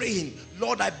are praying,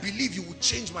 Lord, I believe you will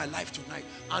change my life tonight.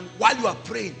 And while you are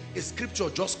praying, a scripture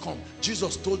just come.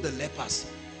 Jesus told the lepers,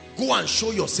 go and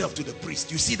show yourself to the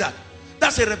priest. You see that?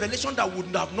 That's a revelation that would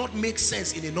have not made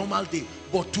sense in a normal day.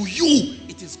 But to you,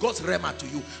 it is God's rhema to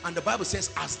you. And the Bible says,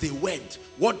 as they went.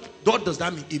 What does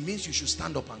that mean? It means you should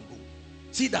stand up and go.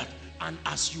 See that? And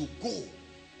as you go,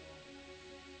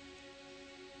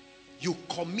 you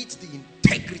commit the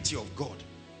integrity of God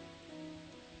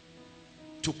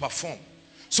to perform.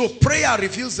 So prayer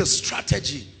reveals the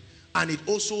strategy and it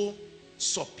also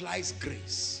supplies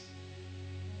grace.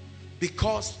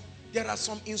 Because there are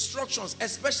some instructions,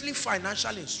 especially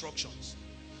financial instructions.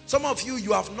 Some of you,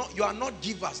 you are not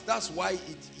givers. That's why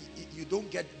you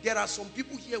don't get. There are some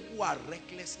people here who are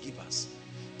reckless givers.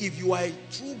 If you are a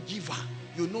true giver,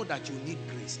 you know that you need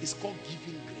grace. It's called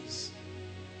giving grace.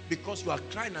 Because you are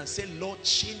crying and say, Lord,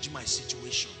 change my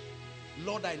situation.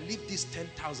 Lord, I need this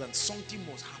 10,000. Something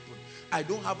must happen. I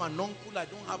don't have an uncle. I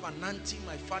don't have an auntie.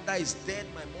 My father is dead.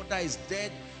 My mother is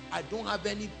dead. I don't have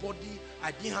anybody.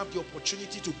 I didn't have the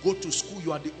opportunity to go to school.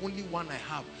 You are the only one I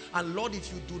have. And Lord,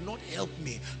 if you do not help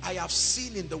me, I have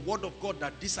seen in the word of God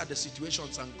that these are the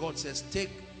situations. And God says, take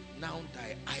now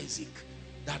thy Isaac,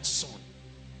 that son.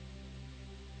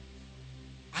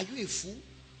 Are you a fool?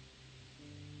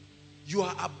 You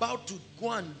are about to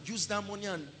go and use that money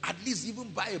and at least even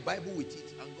buy a Bible with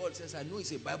it. And God says, I know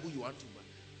it's a Bible you want to buy.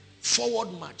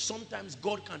 Forward march. Sometimes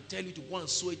God can tell you to go and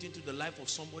sow it into the life of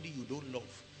somebody you don't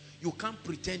love. You can't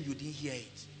pretend you didn't hear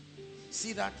it.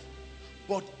 See that?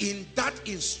 But in that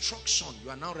instruction, you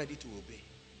are now ready to obey.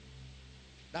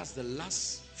 That's the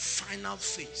last, final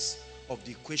phase of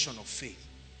the equation of faith.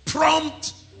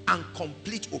 Prompt and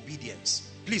complete obedience.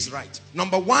 Please write.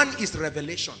 Number 1 is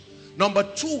revelation. Number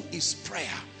 2 is prayer.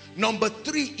 Number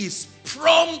 3 is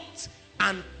prompt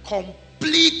and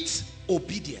complete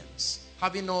obedience.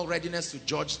 Having all readiness to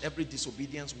judge every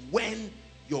disobedience when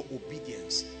your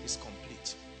obedience is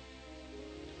complete.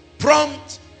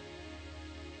 Prompt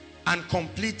and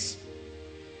complete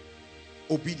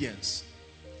obedience.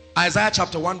 Isaiah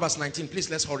chapter 1 verse 19. Please,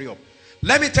 let's hurry up.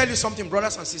 Let me tell you something,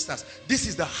 brothers and sisters. This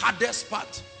is the hardest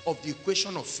part of the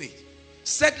equation of faith.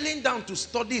 Settling down to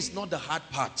study is not the hard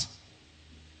part.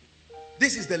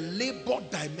 This is the labor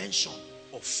dimension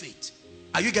of faith.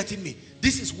 Are you getting me?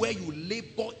 This is where you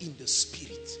labor in the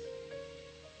spirit.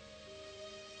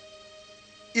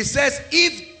 It says,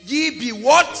 if ye be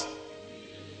what?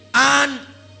 And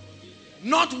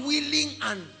not willing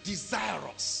and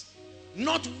desirous.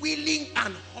 Not willing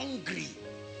and hungry.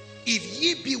 If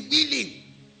ye be willing,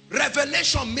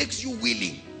 revelation makes you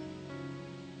willing.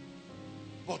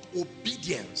 But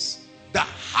obedience, the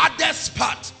hardest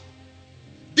part.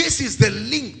 This is the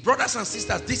link, brothers and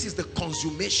sisters. This is the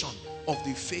consummation of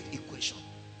the faith equation.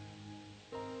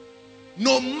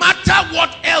 No matter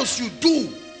what else you do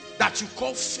that you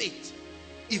call faith,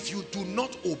 if you do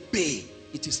not obey,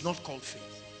 it is not called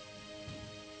faith.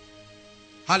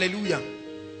 Hallelujah.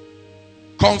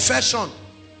 Confession,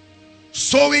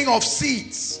 sowing of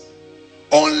seeds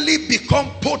only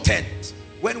become potent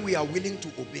when we are willing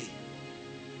to obey.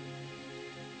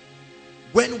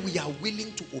 When we are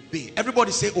willing to obey.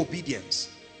 Everybody say obedience.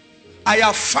 I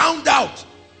have found out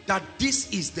that this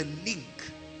is the link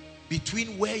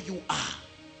between where you are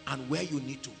and where you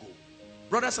need to go.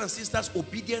 Brothers and sisters,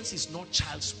 obedience is not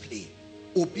child's play.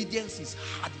 Obedience is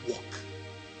hard work.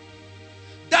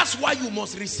 That's why you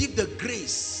must receive the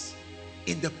grace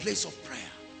in the place of prayer.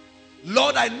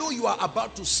 Lord, I know you are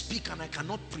about to speak and I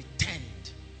cannot pretend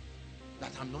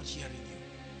that I'm not hearing you.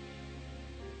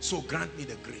 So grant me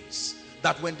the grace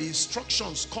that when the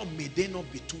instructions come, may they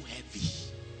not be too heavy.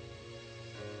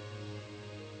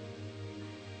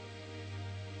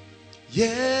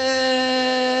 Yes.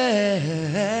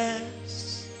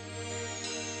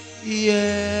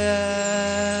 Yes.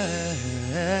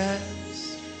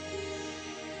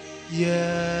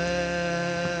 Yes.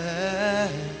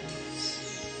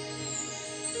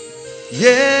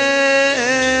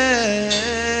 Yes.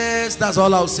 That's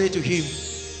all I'll say to him.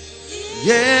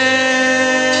 Yes.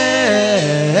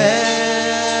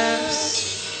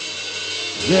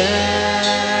 Yes.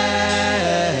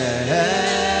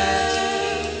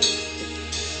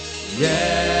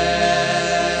 Yes.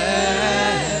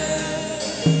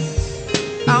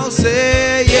 I'll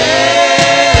say yes.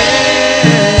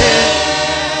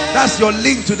 That's your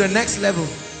link to the next level.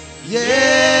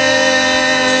 Yes.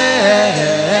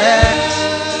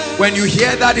 When you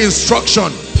hear that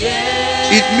instruction,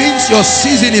 it means your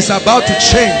season is about to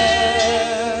change.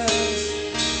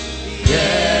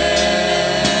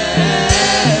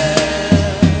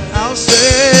 I'll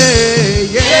say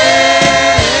yes.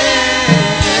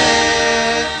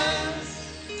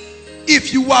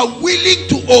 If you are willing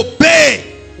to obey,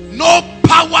 no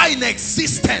power in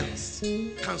existence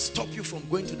can stop you from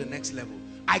going to the next level.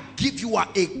 I give you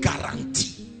a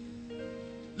guarantee.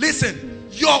 Listen,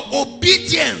 your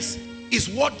obedience is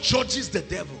what judges the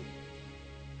devil.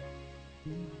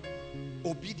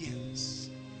 Obedience.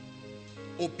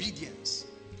 Obedience.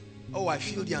 Oh, I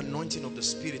feel the anointing of the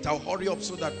Spirit. I'll hurry up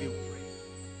so that we'll pray.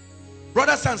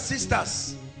 Brothers and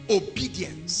sisters,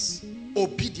 obedience.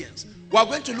 Obedience. We are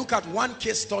going to look at one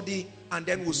case study and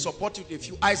then we'll support it with a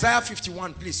few. Isaiah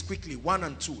 51, please, quickly. 1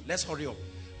 and 2. Let's hurry up.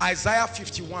 Isaiah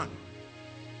 51.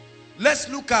 Let's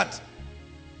look at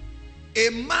a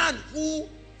man who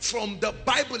from the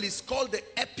Bible is called the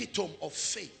epitome of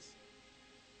faith.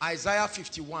 Isaiah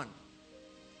 51.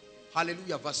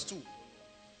 Hallelujah, verse 2.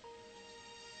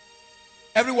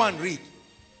 Everyone read.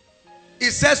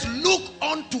 It says, look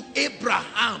unto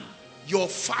Abraham, your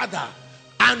father,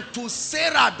 and to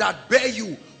Sarah that bare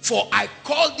you, for I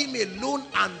called him alone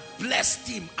and blessed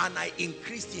him, and I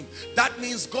increased him. That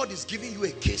means God is giving you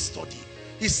a case study.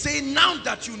 He's saying, now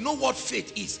that you know what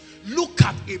faith is, look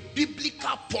at a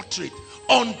biblical portrait,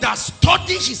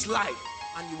 understudy his life,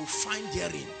 and you will find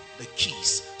therein the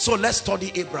keys. So let's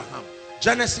study Abraham.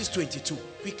 Genesis 22,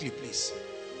 quickly please.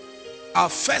 Our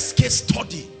first case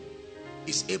study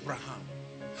is Abraham.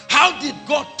 How did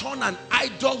God turn an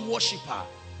idol worshiper,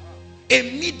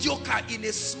 a mediocre in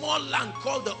a small land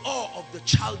called the Ur of the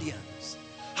Chaldeans?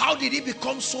 How did he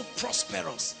become so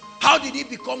prosperous? How did he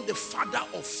become the father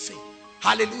of faith?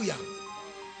 Hallelujah.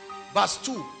 Verse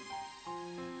 2.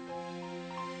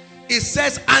 It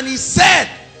says, and he said,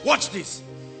 watch this.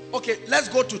 Okay, let's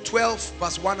go to 12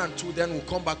 verse 1 and 2, then we'll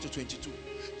come back to 22.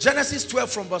 Genesis 12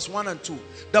 from verse 1 and 2.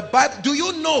 The Bible, do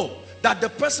you know that the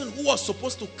person who was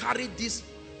supposed to carry this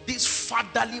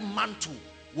fatherly mantle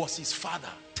was his father,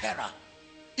 Terah?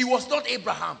 It was not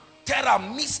Abraham. Terah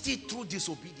missed it through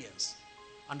disobedience.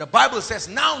 And the Bible says,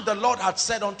 now the Lord had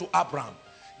said unto Abraham,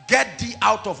 get thee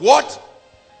out of what?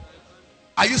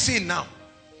 Are you seeing now?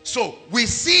 So we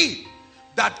see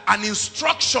that an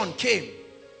instruction came.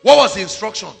 What was the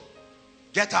instruction?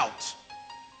 Get out.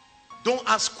 Don't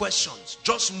ask questions.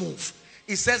 Just move.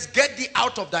 It says, get thee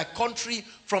out of thy country,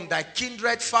 from thy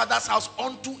kindred father's house,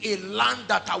 unto a land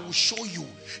that I will show you.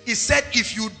 He said,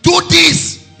 if you do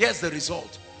this, here's the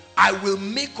result. I will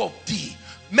make of thee.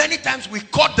 Many times we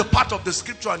cut the part of the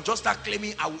scripture and just start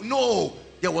claiming, no,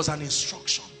 there was an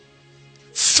instruction.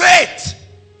 Faith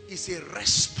is a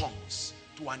response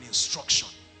to an instruction.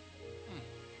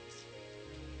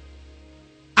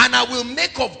 And I will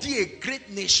make of thee a great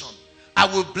nation. I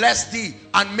will bless thee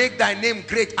and make thy name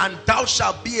great, and thou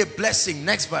shalt be a blessing.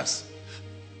 Next verse.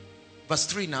 Verse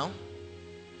 3 now.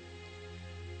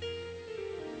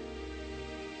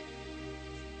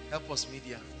 Help us,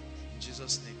 media, in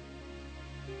Jesus'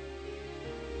 name.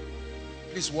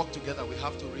 Please work together. We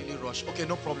have to really rush. Okay,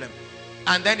 no problem.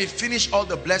 And then it finished all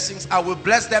the blessings. I will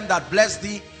bless them that bless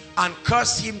thee, and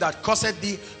curse him that curseth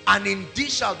thee, and in thee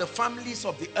shall the families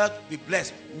of the earth be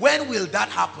blessed. When will that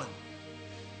happen?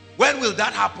 When will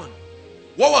that happen?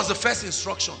 What was the first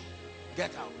instruction?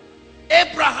 Get out.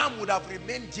 Abraham would have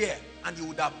remained there, and he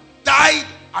would have died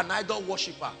an idol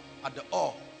worshiper at the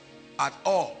Ur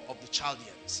of the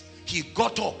Chaldeans. He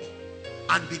got up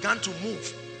and began to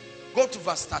move. Go to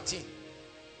verse 13.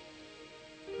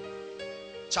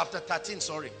 Chapter 13,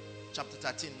 sorry. Chapter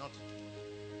 13, not.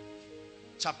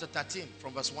 Chapter 13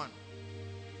 from verse 1.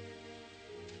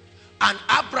 And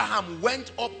Abraham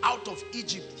went up out of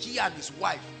Egypt, he and his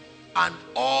wife, and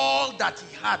all that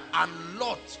he had, and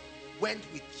Lot went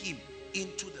with him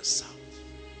into the south.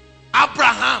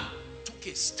 Abraham took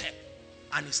a step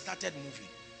and he started moving.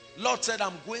 Lot said,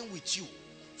 I'm going with you.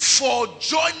 For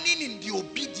joining in the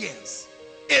obedience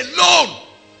alone,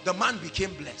 the man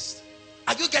became blessed.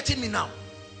 Are you getting me now?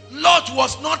 Lot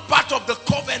was not part of the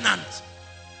covenant.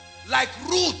 Like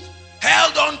Ruth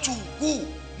held on to who?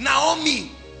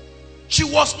 Naomi. She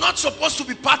was not supposed to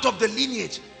be part of the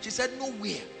lineage. She said,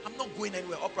 nowhere. I'm not going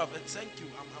anywhere. Oh, prophet, thank you.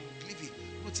 I'm leaving.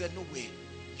 Ruth said, nowhere.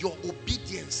 Your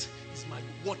obedience is my,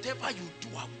 whatever you do,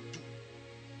 I will do.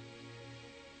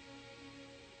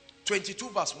 22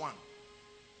 verse 1.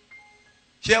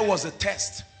 Here was a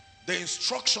test. The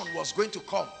instruction was going to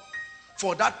come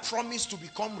for that promise to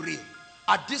become real.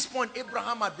 At this point,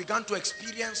 Abraham had begun to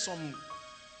experience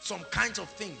some kinds of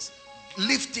things,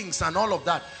 liftings and all of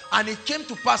that. And it came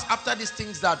to pass after these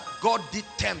things that God did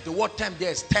tempt. The word tempt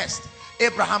there is test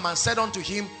Abraham, and said unto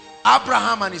him,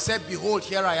 Abraham, and he said, behold,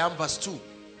 here I am. Verse 2.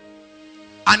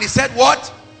 And he said,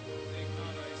 what?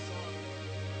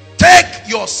 Take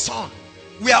your son.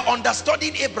 We are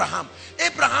understudying Abraham.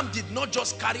 Abraham did not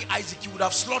just carry Isaac. He would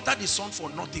have slaughtered his son for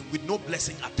nothing with no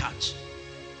blessing attached.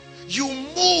 You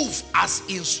move as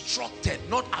instructed,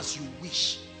 not as you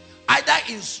wish. Either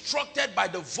instructed by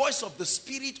the voice of the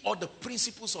Spirit or the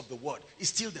principles of the word. It's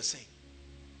still the same.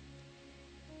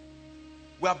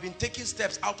 We have been taking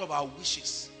steps out of our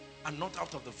wishes and not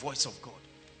out of the voice of God.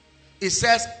 It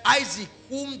says, Isaac,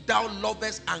 whom thou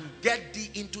lovest, and get thee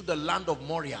into the land of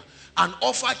Moriah, and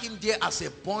offer him there as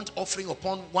a burnt offering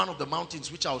upon one of the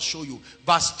mountains, which I'll show you.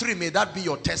 Verse 3, may that be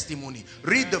your testimony.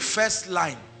 Read the first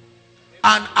line.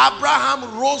 And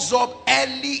Abraham rose up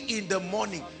early in the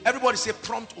morning. Everybody say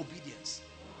prompt obedience.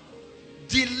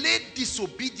 Delayed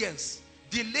disobedience.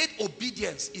 Delayed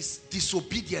obedience is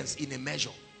disobedience in a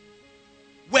measure.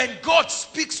 When God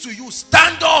speaks to you,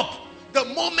 stand up. The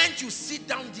moment you sit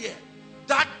down there,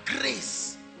 that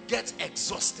grace gets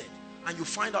exhausted. and you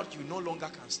find out you no longer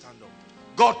can stand up.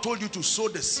 God told you to sow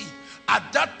the seed.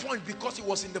 At that point, because it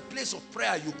was in the place of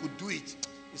prayer, you could do it.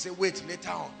 He said, wait,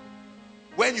 later on.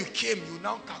 When you came, you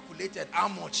now calculated how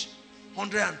much?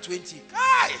 120.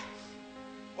 Kai!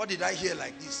 What did I hear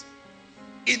like this?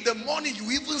 In the morning,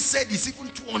 you even said it's even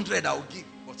 200 I'll give.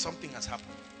 But something has happened.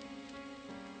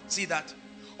 See that?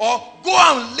 Or go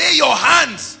and lay your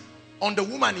hands on the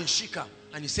woman in Shika.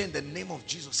 And you say, in the name of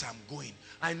Jesus, I'm going.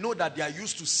 I know that they are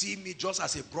used to seeing me just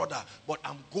as a brother, but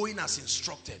I'm going as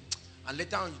instructed. And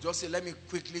later on, you just say, let me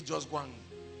quickly just go and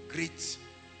greet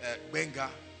Benga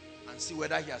and see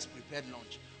whether he has prepared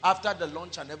lunch. After the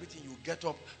lunch and everything, you get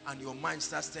up and your mind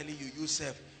starts telling you,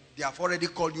 yourself, they have already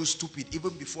called you stupid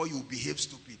even before you behave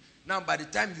stupid. Now, by the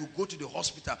time you go to the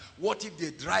hospital, what if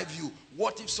they drive you?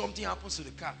 What if something happens to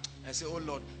the car? I say, oh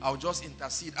Lord, I'll just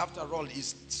intercede. After all,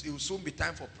 it will soon be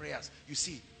time for prayers. You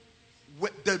see,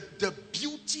 the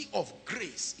beauty of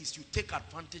grace is you take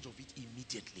advantage of it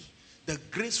immediately. The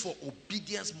grace for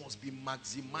obedience must be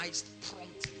maximized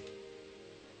promptly.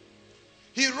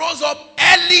 He rose up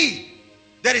early.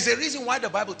 There is a reason why the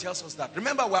Bible tells us that.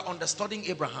 Remember, we're understudying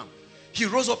Abraham. He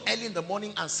rose up early in the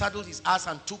morning and saddled his ass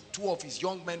and took 2 of his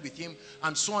young men with him,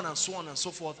 and so on and so on and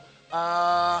so forth.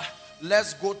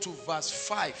 Let's go to verse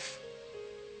 5.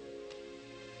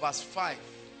 Verse 5.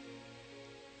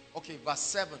 Okay, verse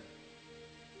 7.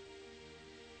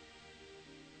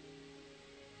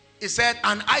 He said,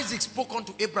 and Isaac spoke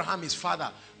unto Abraham his father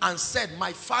and said,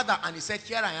 my father. And he said,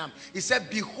 here I am. He said,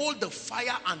 behold the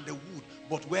fire and the wood,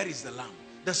 but where is the lamb?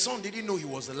 The son didn't know he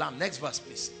was the lamb. Next verse,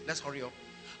 please. Let's hurry up.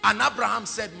 And Abraham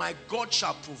said, my God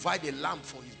shall provide a lamb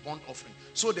for his burnt offering.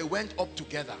 So they went up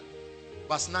together.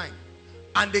 Verse 9.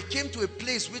 And they came to a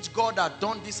place which God had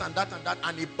done this and that,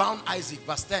 and he bound Isaac.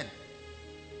 Verse 10.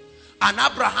 And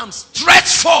Abraham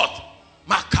stretched forth.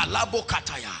 Makalabo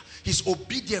kataya. His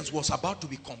obedience was about to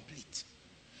be complete.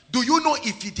 Do you know,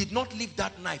 if he did not leave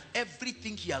that knife,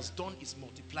 everything he has done is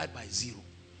multiplied by 0.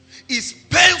 It's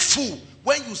painful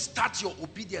when you start your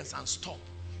obedience and stop.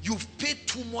 You've paid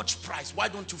too much price. Why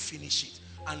don't you finish it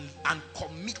and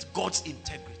commit God's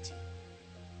integrity?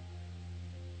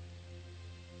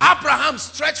 Abraham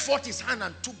stretched forth his hand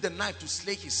and took the knife to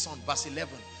slay his son. Verse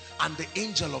 11. And the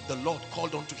angel of the Lord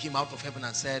called unto him out of heaven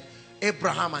and said,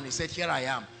 Abraham. And he said, here I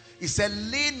am. He said,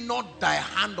 lay not thy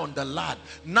hand on the lad,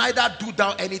 neither do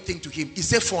thou anything to him. He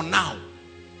said, for now.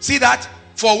 See that?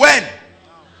 For when?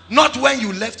 Not when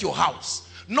you left your house.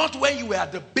 Not when you were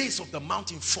at the base of the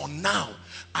mountain. For now.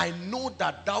 I know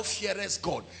that thou fearest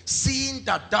God, seeing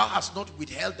that thou hast not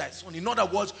withheld thy son. In other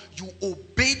words, you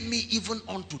obeyed me even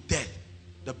unto death.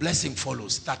 The blessing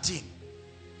follows. 13.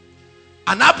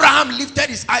 And Abraham lifted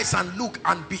his eyes and looked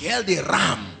and beheld a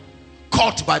ram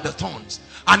caught by the thorns.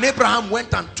 And Abraham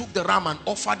went and took the ram and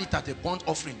offered it as a burnt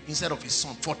offering instead of his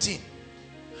son. 14.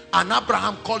 And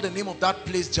Abraham called the name of that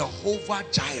place Jehovah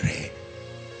Jireh.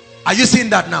 Are you seeing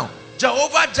that now?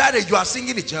 Jehovah Jireh, you are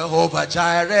singing it. Jehovah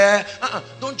Jireh.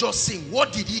 Don't just sing.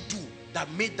 What did he do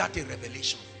that made that a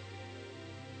revelation?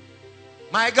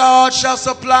 My God shall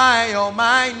supply all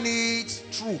my needs.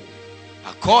 True.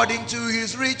 According to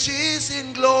his riches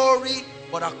in glory.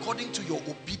 But according to your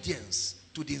obedience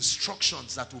to the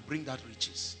instructions that will bring that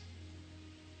riches.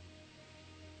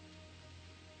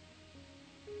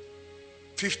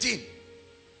 15.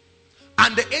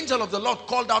 And the angel of the Lord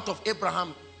called unto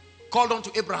Abraham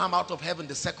out of heaven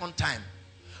the second time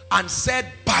and said,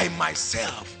 by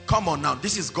myself. Come on now,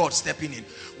 this is God stepping in.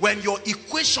 When your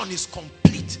equation is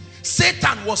complete,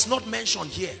 Satan was not mentioned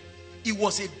here. It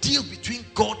was a deal between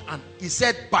God and he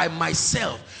said, by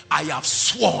myself I have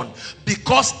sworn,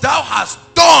 because thou hast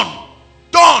done,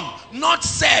 not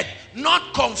said,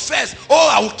 not confessed, oh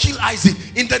I will kill Isaac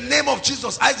in the name of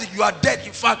Jesus. Isaac, you are dead.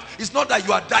 In fact, it's not that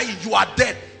you are dying, you are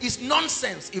dead. It's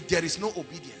nonsense if there is no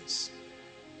obedience.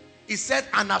 He said,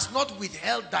 and has not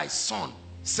withheld thy son.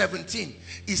 17.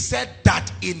 He said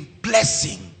that in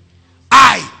blessing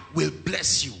I will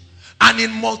bless you, and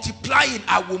in multiplying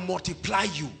I will multiply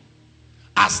you,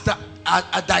 as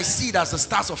thy seed as the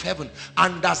stars of heaven,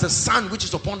 and as the sun which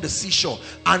is upon the seashore.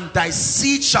 And thy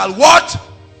seed shall what?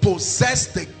 Possess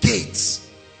the gates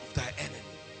of thy enemy.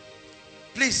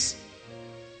 Please,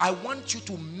 I want you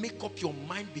to make up your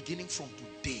mind beginning from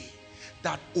today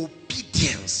that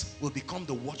obedience will become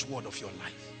the watchword of your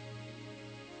life.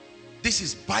 This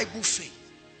is Bible faith.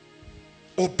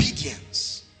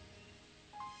 Obedience.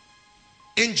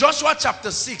 In Joshua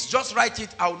chapter 6, just write it.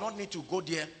 I will not need to go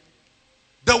there.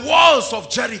 The walls of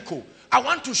Jericho. I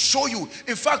want to show you.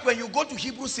 In fact, when you go to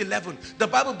Hebrews 11, the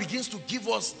Bible begins to give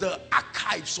us the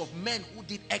archives of men who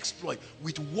did exploit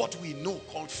with what we know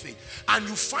called faith. And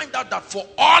you find out that for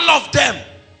all of them,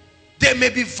 there may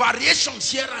be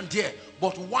variations here and there,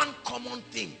 but one common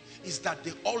thing is that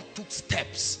they all took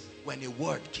steps when a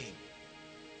word came.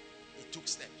 They took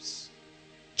steps.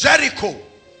 Jericho.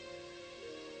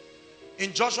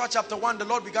 In Joshua chapter 1, the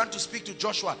Lord began to speak to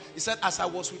Joshua. He said, as I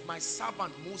was with my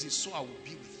servant Moses, so I will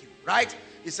be with you. Right?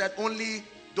 He said, only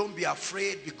don't be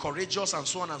afraid, be courageous, and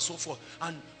so on and so forth.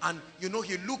 And you know,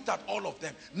 he looked at all of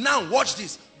them. Now watch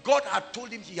this. God had told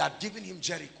him he had given him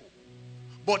Jericho.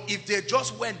 But if they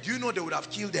just went, do you know they would have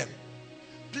killed them?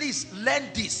 Please learn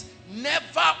this.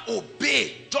 Never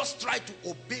obey. Just try to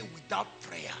obey without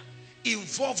prayer.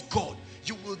 Involve God.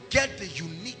 You will get the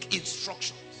unique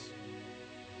instructions.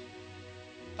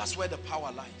 That's where the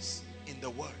power lies. In the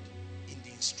word. In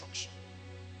the instruction.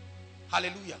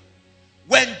 Hallelujah.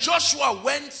 When Joshua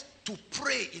went to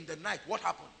pray in the night, what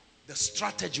happened? The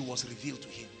strategy was revealed to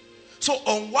him. So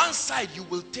on one side you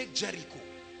will take Jericho,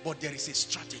 but there is a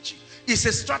strategy. It's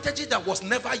a strategy that was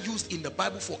never used in the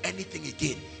Bible for anything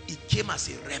again. It came as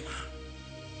a rhema.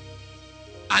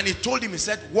 And he told him, he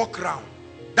said, walk around.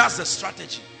 That's the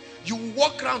strategy. You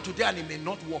walk around today and it may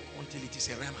not work until it is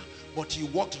a rhema. But he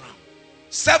walked around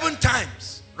 7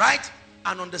 times, right?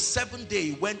 And on the 7th day,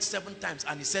 he went 7 times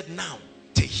and he said, now,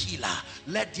 Tehillah,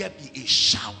 let there be a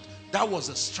shout. That was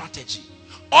a strategy.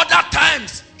 Other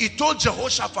times, he told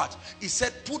Jehoshaphat, he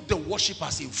said, put the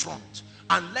worshippers in front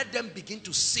and let them begin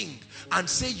to sing and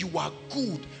say, you are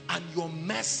good and your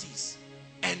mercies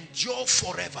endure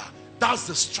forever. That's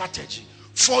the strategy.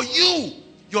 For you,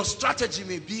 your strategy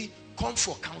may be, come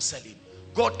for counseling.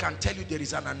 God can tell you there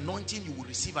is an anointing you will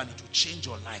receive and it will change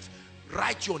your life.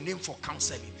 Write your name for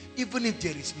counseling. Even if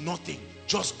there is nothing,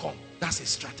 just come. That's a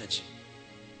strategy.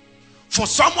 For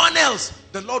someone else,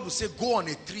 the Lord will say, go on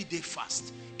a 3-day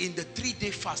fast. In the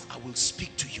 3-day fast, I will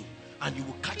speak to you and you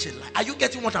will catch a lie. Are you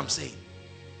getting what I'm saying?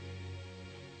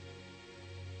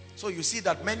 So you see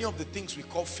that many of the things we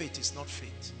call faith is not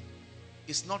faith.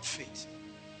 It's not faith.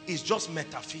 It's just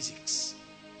metaphysics.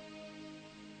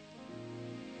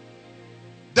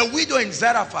 The widow in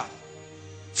Zarephath,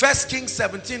 1 Kings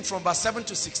 17 from verse 7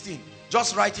 to 16.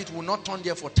 Just write it, will not turn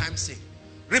there for time's sake.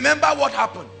 Remember what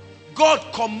happened. God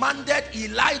commanded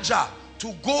Elijah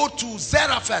to go to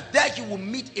Zarephath. There he will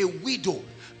meet a widow.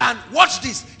 And watch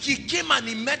this. He came and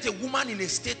he met a woman in a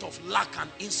state of lack and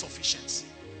insufficiency.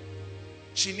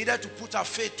 She needed to put her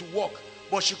faith to work.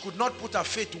 But she could not put her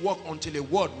faith to work until a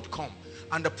word would come.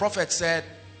 And the prophet said,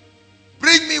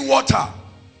 bring me water.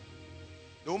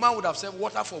 The woman would have said,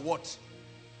 water for what?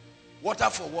 Water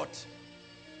for what?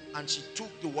 And she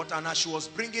took the water, and as she was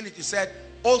bringing it, he said,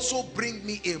 also bring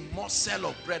me a morsel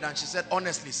of bread. And she said,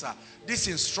 honestly, sir, this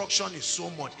instruction is so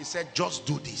much. He said, just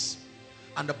do this.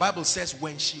 And the Bible says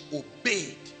when she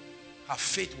obeyed, her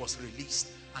faith was released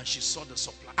and she saw the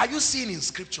supply. Are you seeing in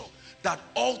scripture that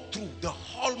all through the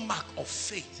hallmark of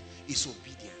faith is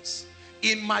obedience?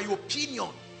 In my opinion,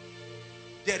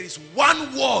 there is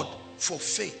one word for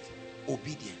faith: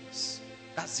 obedience.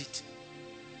 That's it.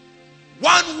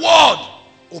 One word: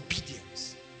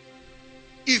 obedience.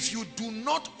 If you do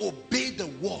not obey the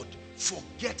word,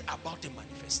 forget about the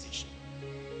manifestation.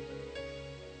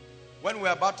 When we were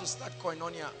about to start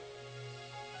Koinonia,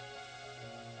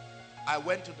 I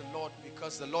went to the Lord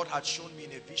because the Lord had shown me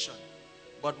in a vision.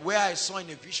 But where I saw in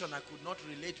a vision, I could not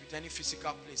relate with any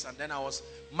physical place. And then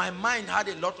my mind had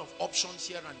a lot of options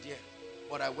here and there.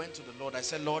 But I went to the Lord. I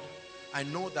said, Lord, I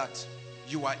know that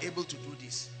you are able to do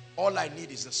this. All I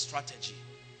need is a strategy.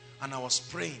 And I was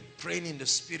praying in the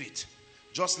spirit,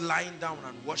 just lying down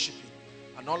and worshiping.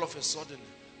 And all of a sudden,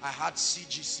 I had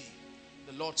CGC.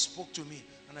 The Lord spoke to me.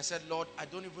 And I said, Lord, I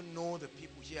don't even know the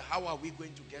people here. How are we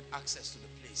going to get access to the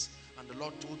place? And the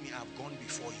Lord told me, I've gone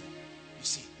before you. You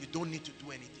see, you don't need to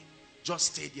do anything.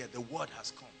 Just stay there. The word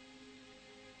has come.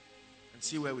 And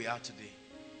see where we are today.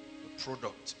 The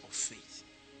product of faith.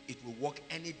 It will work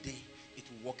any day. It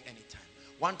will work anytime.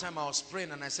 One time I was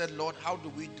praying and I said, Lord, how do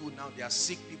we do now? There are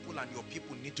sick people and your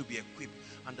people need to be equipped.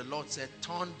 And the Lord said,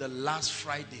 turn the last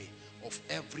Friday of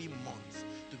every month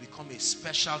to become a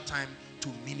special time to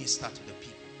minister to the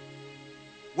people.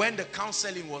 When the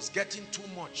counseling was getting too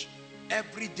much,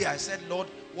 every day I said, Lord,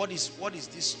 what is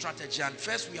this strategy? And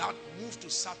first we had moved to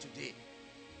Saturday.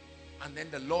 And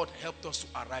then the Lord helped us to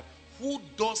arrive. Who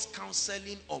does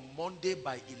counseling on Monday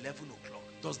by 11 o'clock?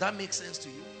 Does that make sense to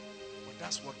you? But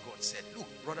that's what God said. Look,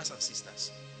 brothers and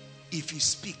sisters, if he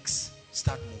speaks,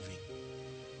 start moving.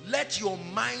 Let your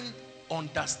mind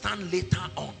understand later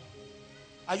on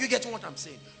Are you getting what I'm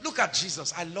saying? Look at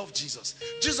Jesus. I love Jesus.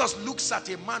 Jesus looks at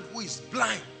a man who is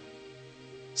blind.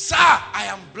 Sir, I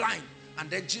am blind. And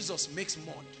then Jesus makes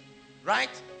mud, right?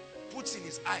 Puts in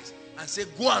his eyes and say,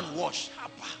 go and wash.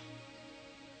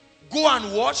 Go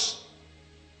and wash.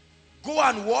 Go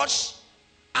and wash.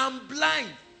 I'm blind.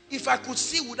 If I could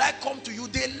see, would I come to you?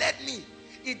 They let me.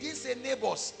 He didn't say,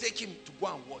 neighbors, take him to go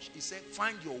and wash. He said,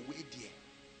 find your way there.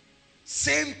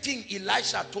 Same thing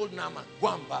Elisha told Naaman, go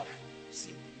and bath.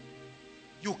 Simple.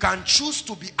 You can choose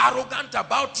to be arrogant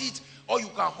about it, or you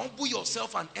can humble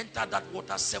yourself and enter that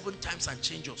water 7 times and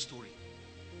change your story.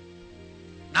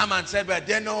 Naaman said, but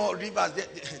there are no rivers.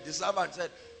 The servant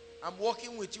said, I'm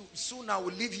walking with you. Soon I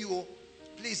will leave you.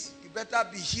 Please, you better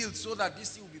be healed so that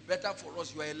this thing will be better for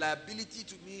us. You are a liability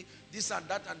to me, this and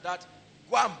that and that.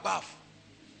 Go and bath.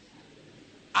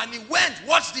 And he went,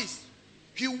 watch this.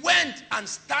 He went and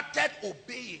started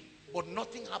obeying, but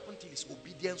nothing happened till his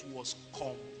obedience was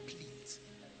complete.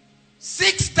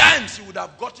 6 times he would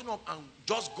have gotten up and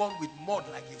just gone with mud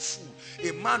like a fool.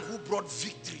 A man who brought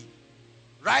victory,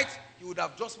 right? He would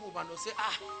have just moved and would say,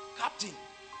 Captain,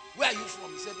 where are you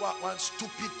from? He said, well, one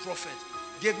stupid prophet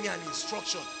gave me an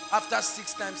instruction. After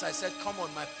 6 times I said, come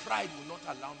on, my pride will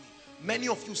not allow me. Many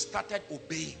of you started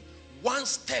obeying. 1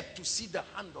 step to see the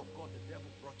hand of God, the devil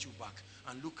brought you back.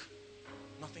 And look,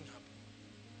 nothing happened.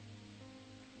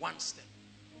 1 step.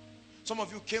 Some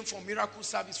of you came for miracle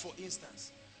service, for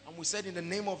instance, and we said, in the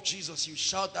name of Jesus, you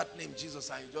shout that name, Jesus,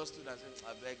 and you just stood and said,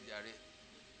 I beg, Zaria.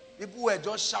 People were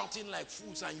just shouting like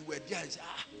fools, and you were there and said,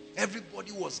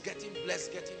 everybody was getting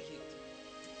blessed, getting healed.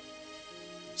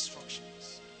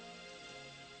 Instructions.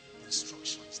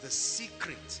 Instructions. The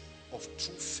secret of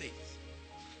true faith.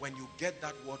 When you get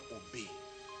that word, obey.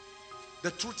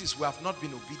 The truth is, we have not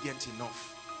been obedient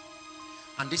enough.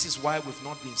 And this is why we've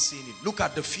not been seeing it. Look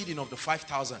at the feeding of the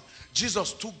 5,000.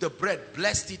 Jesus took the bread,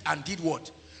 blessed it, and did what?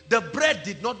 The bread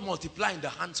did not multiply in the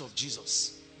hands of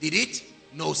Jesus. Did it?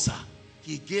 No, sir.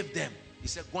 He gave them. He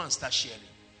said, go and start sharing.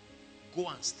 Go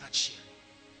and start sharing.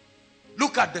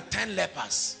 Look at the 10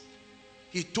 lepers.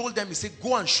 He told them, he said,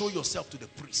 go and show yourself to the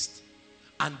priest.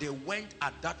 And they went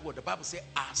at that word. The Bible says,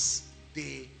 as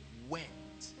they went.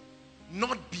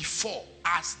 Not before,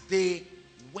 as they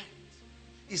went.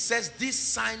 It says, these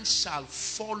signs shall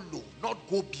follow, not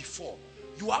go before.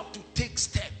 You have to take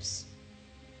steps.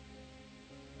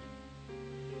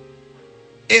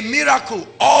 A miracle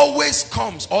always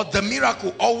comes, or the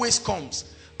miracle always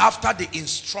comes after the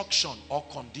instruction or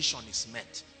condition is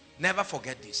met. Never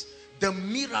forget this. The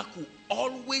miracle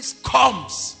always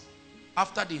comes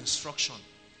after the instruction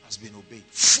has been obeyed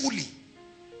fully.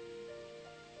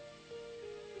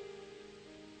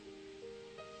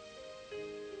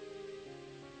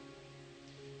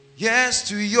 Yes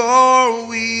to your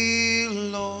will,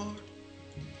 Lord.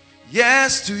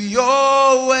 Yes to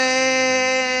your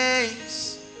ways.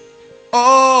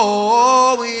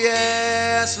 Oh,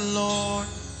 yes, Lord.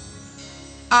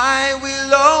 I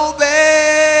will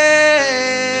obey.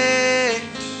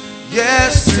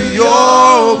 Yes to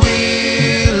your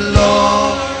will,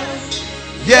 Lord.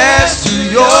 Yes to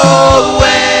your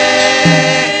way.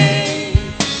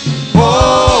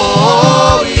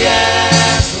 Oh,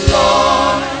 yes,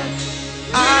 Lord.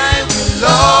 I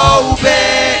will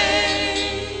obey.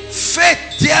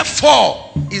 Faith,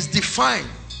 therefore, is defined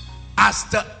as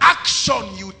the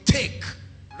action you take.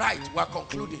 Right, we're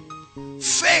concluding.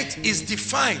 Faith is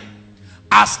defined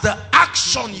as the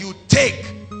action you take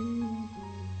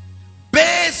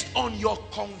based on your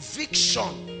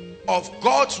conviction of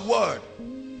God's word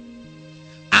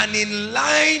and in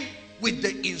line with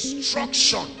the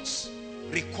instructions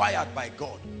required by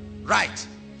God. Right.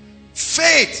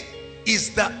 Faith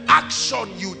is the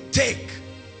action you take,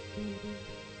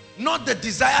 not the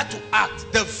desire to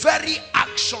act, the very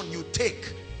action you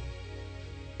take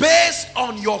based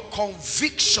on your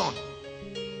conviction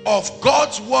of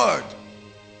God's word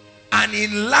and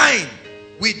in line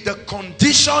with the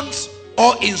conditions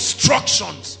or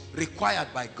instructions required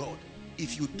by God.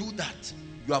 If you do that,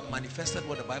 you have manifested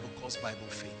what the Bible calls Bible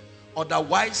faith.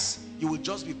 Otherwise, you will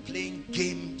just be playing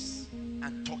games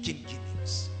and talking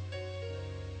gimmicks.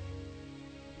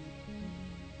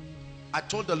 I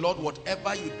told the Lord,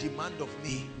 whatever you demand of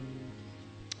me,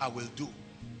 I will do.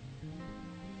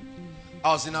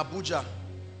 I was in Abuja,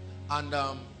 and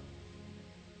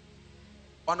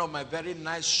one of my very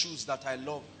nice shoes that I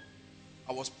love,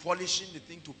 I was polishing the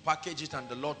thing to package it, and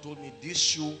the Lord told me, this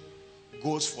shoe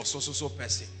goes for so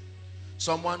person.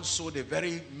 Someone sowed a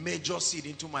very major seed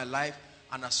into my life,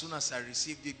 and as soon as I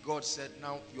received it, God said,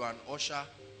 now you are an usher,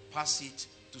 pass it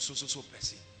to so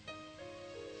person.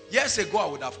 Years ago I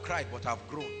would have cried, but I've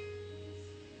grown.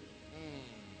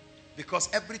 Because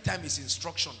every time his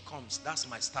instruction comes, that's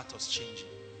my status changing.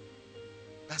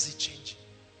 That's it changing.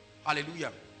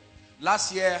 Hallelujah.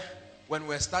 Last year, when we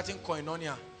were starting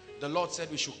Koinonia, the Lord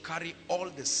said we should carry all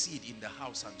the seed in the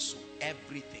house and sow.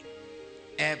 Everything.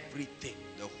 Everything.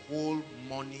 The whole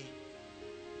money.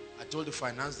 I told the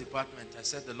finance department, I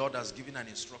said the Lord has given an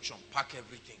instruction. Pack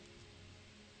everything.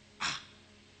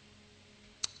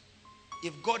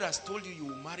 If God has told you you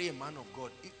will marry a man of God,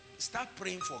 start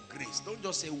praying for grace. Don't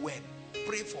just say when.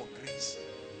 Pray for grace.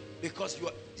 Because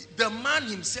the man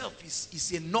himself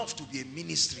is enough to be a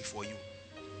ministry for you.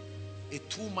 A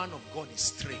true man of God is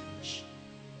strange.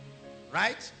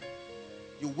 Right?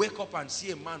 You wake up and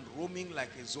see a man roaming like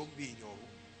a zombie in your room.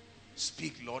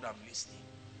 Speak, Lord, I'm listening.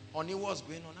 Honey, what's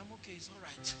going on? I'm okay, it's all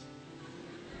right.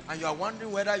 And you are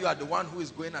wondering whether you are the one who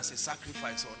is going as a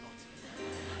sacrifice or not.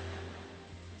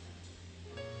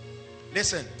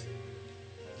 Listen,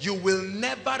 you will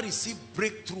never receive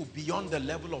breakthrough beyond the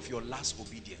level of your last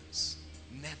obedience.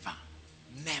 Never,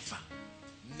 never,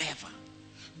 never.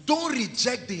 Don't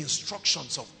reject the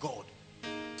instructions of God.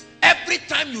 Every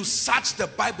time you search the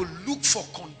Bible, look for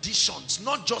conditions,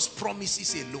 not just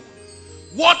promises alone.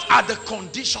 What are the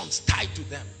conditions tied to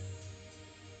them?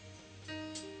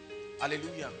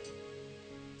 Hallelujah.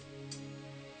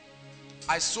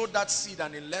 I sowed that seed,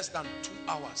 and in less than 2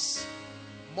 hours,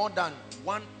 more than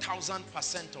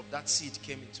 1,000% of that seed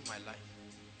came into my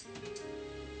life.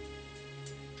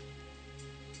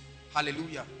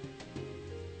 Hallelujah.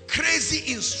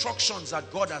 Crazy instructions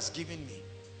that God has given me.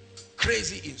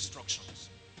 Crazy instructions.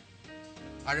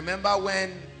 I remember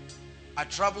when I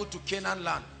traveled to Canaan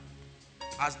land,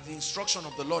 as the instruction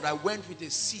of the Lord, I went with a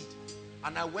seed.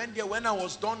 And I went there. When I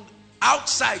was done,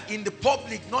 outside in the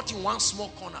public, not in one small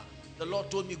corner, the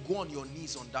Lord told me, go on your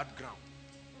knees on that ground.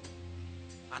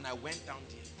 And I went down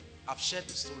there. I've shared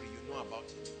the story, you know about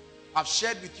it. I've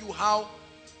shared with you how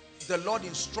the Lord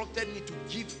instructed me to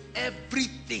give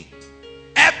everything.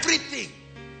 Everything.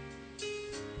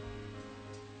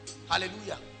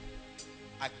 Hallelujah.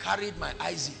 I carried my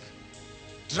Isaac,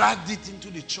 dragged it into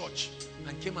the church,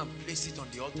 and came and placed it on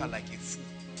the altar like a fool.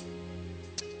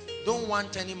 Don't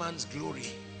want any man's glory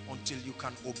until you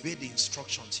can obey the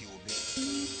instructions he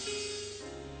obeyed.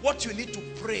 What you need to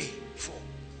pray for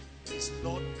is,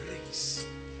 Lord, grace.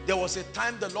 There was a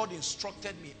time the Lord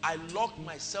instructed me. I locked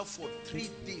myself for 3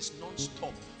 days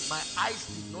non-stop. My eyes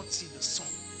did not see the sun.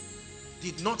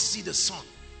 Did not see the sun.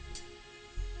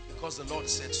 Because the Lord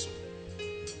said so.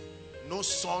 No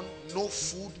sun, no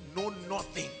food, no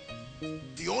nothing.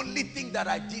 The only thing that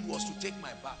I did was to take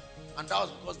my bath. And that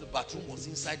was because the bathroom was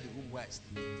inside the room where I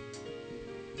stayed.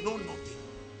 No nothing.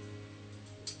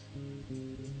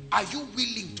 Are you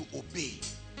willing to obey?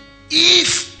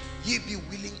 If ye be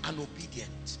willing and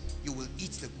obedient, you will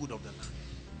eat the good of the land.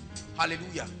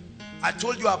 Hallelujah. I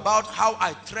told you about how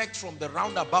I trekked from the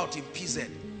roundabout in PZ.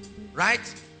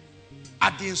 Right?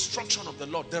 At the instruction of the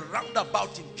Lord. The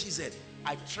roundabout in PZ.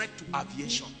 I trekked to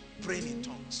aviation. Praying in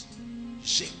tongues.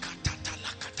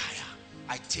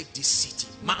 I take this city.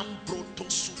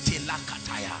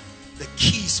 The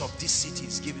keys of this city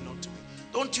is given unto me.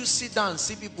 Don't you sit down and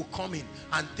see people coming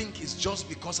and think it's just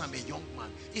because I'm a young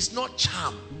man. It's not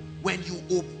charm. When you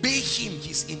obey him,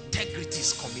 his integrity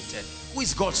is committed. Who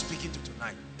is God speaking to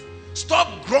tonight?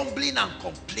 Stop grumbling and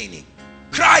complaining.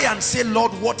 Cry and say,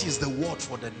 Lord, what is the word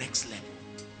for the next level?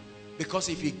 Because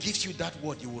if he gives you that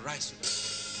word, you will rise to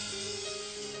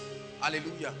that.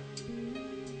 Hallelujah.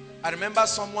 I remember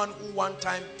someone who one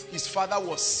time, his father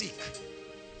was sick.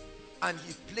 And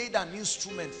he played an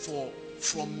instrument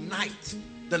from night.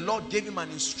 The Lord gave him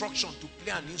an instruction to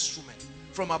play an instrument.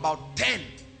 From about 10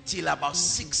 till about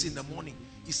 6 in the morning.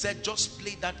 He said, just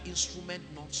play that instrument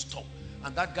non-stop.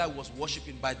 And that guy was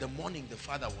worshiping. By the morning, the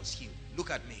father was healed. Look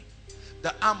at me.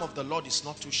 The arm of the Lord is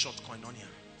not too short, Koinonia.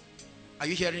 Are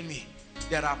you hearing me?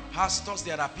 There are pastors,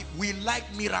 there are people. We like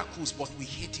miracles, but we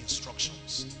hate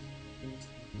instructions.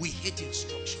 We hate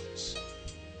instructions.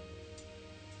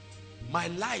 My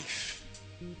life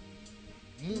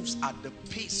moves at the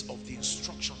pace of the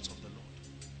instructions of the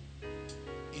Lord.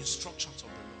 Instructions of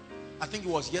the Lord. I think it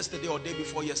was yesterday or day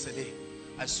before yesterday.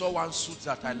 I saw one suit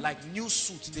that I like. New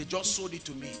suit. They just sold it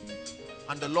to me.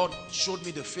 And the Lord showed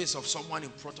me the face of someone in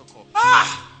protocol.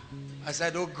 Ah! I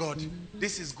said, oh God,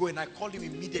 this is going. I called him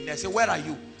immediately. I said, where are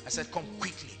you? I said, come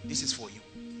quickly. This is for you.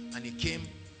 And he came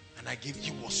and I gave.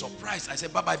 He was surprised. I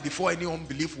said, bye-bye, before any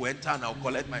unbelief will enter, and I'll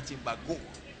collect my thing back. Go.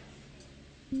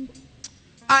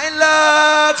 I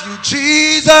love you,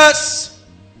 Jesus.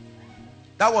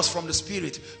 That was from the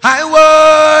Spirit. I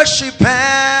worship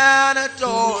and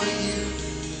adore you.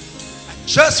 I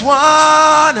just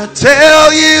want to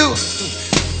tell you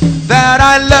that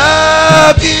I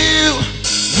love you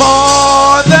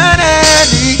more than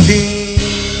anything.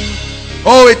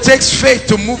 Oh, it takes faith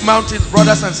to move mountains,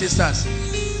 brothers and sisters.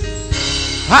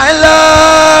 I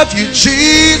love you,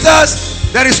 Jesus.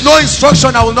 There is no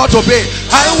instruction I will not obey.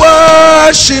 I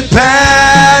worship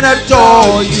and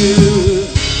adore you.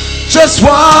 Just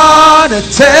want to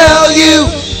tell you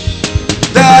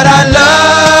that I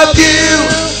love you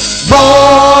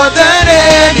more than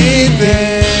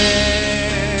anything.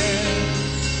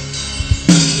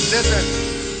 Listen.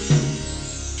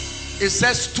 It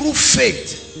says through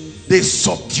faith they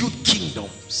subdued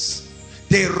kingdoms.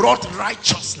 They wrought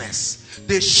righteousness.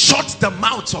 They shut the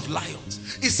mouths of lions.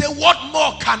 He said, what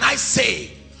more can I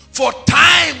say? For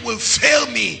time will fail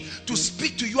me to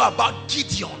speak to you about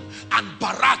Gideon and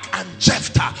Barak and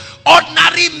Jephthah.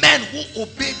 Ordinary men who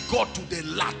obeyed God to the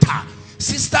latter.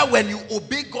 Sister, when you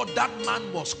obey God, that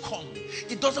man must come.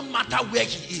 It doesn't matter where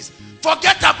he is.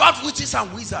 Forget about witches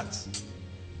and wizards.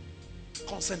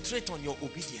 Concentrate on your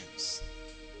obedience.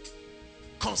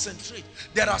 Concentrate.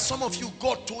 There are some of you,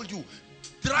 God told you,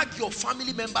 drag your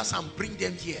family members and bring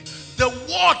them here. The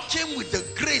word came with the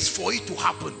grace for it to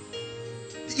happen.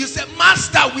 You say,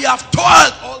 Master, we have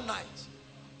toiled all night.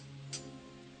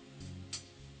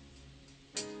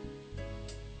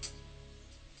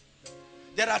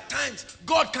 There are times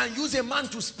God can use a man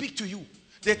to speak to you.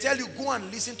 They tell you, go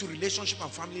and listen to relationship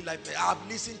and family life. I've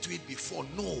listened to it before.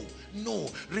 No.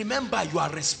 Remember, you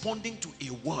are responding to a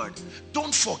word.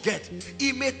 Don't forget,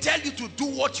 he may tell you to do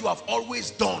what you have always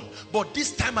done, but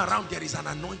this time around there is an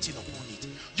anointing upon it.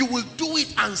 You will do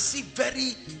it and see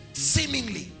very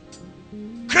seemingly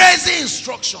crazy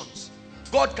instructions.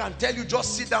 God can tell you,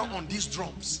 just sit down on these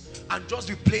drums and just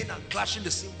be playing and clashing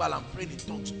the cymbal and praying in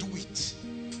tongues. Do it.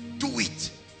 Do it.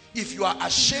 If you are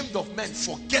ashamed of men,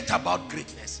 forget about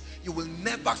greatness. You will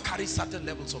never carry certain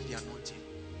levels of the anointing.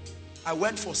 I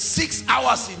went for 6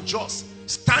 hours in Jos,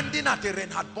 standing at a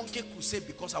Reinhard Bonnke crusade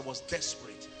because I was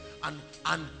desperate. And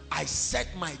I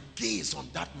set my gaze on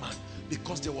that man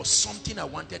because there was something I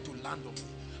wanted to land on.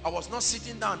 I was not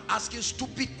sitting down asking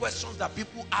stupid questions that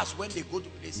people ask when they go to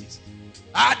places.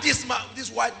 This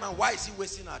white man, why is he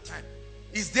wasting our time?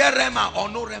 Is there Rema or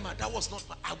no Rema? That was not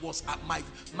my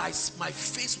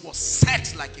face was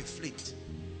set like a flint.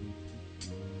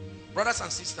 Brothers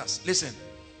and sisters, listen.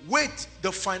 Wait,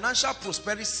 the financial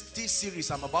prosperity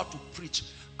series I'm about to preach,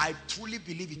 I truly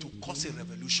believe it will cause a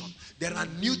revolution. There are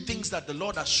new things that the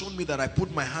Lord has shown me that I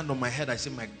put my hand on my head. I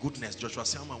say, my goodness, Joshua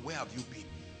Selman, where have you been?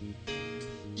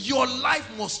 Your life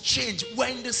must change. We're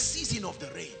in the season of the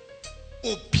rain.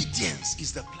 Obedience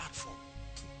is the platform.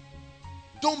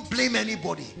 Don't blame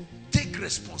anybody. Take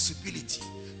responsibility.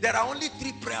 There are only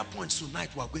 3 prayer points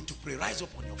tonight we are going to pray. Rise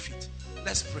up on your feet.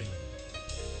 Let's pray.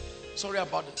 Sorry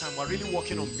about the time. We're really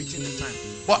working on beating the time.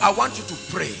 But I want you to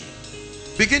pray.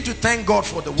 Begin to thank God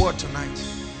for the word tonight.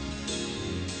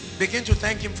 Begin to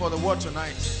thank him for the word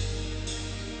tonight.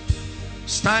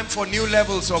 It's time for new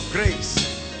levels of grace,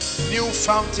 new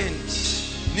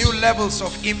fountains, new levels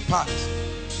of impact.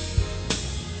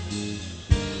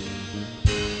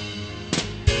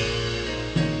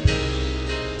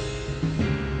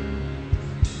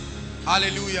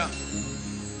 Hallelujah.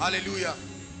 Hallelujah.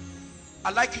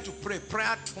 I'd like you to pray.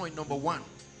 Prayer point number 1.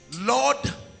 Lord,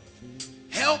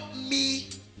 help me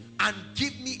and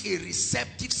give me a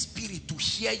receptive spirit to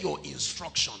hear your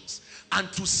instructions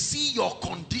and to see your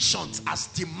conditions as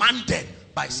demanded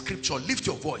by scripture. Lift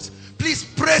your voice. Please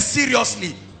pray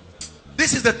seriously.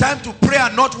 This is the time to pray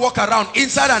and not walk around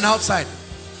inside and outside.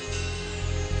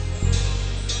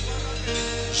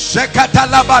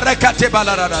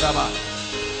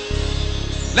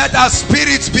 Let our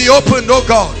spirits be opened, oh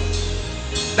God,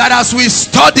 that as we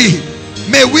study,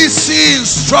 may we see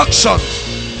instructions.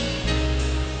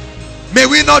 May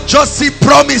we not just see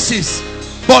promises,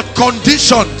 but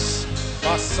conditions.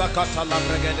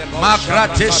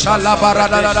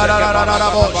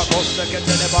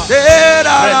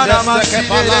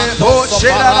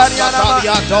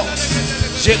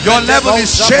 Your level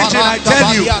is changing, I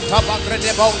tell you.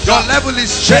 Your level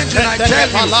is changing, I tell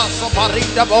you.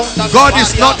 God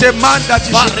is not a man that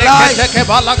he should lie.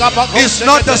 He's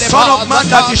not the son of man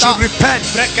that he should repent.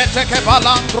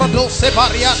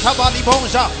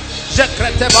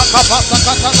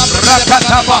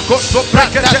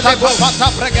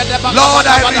 Lord,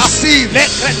 I receive a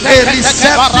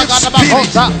receptive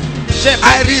spirit.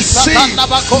 I receive a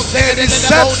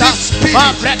receptive spirit.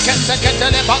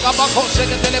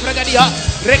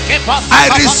 I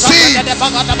receive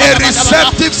a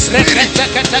receptive spirit.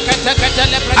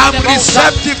 I'm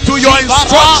receptive to your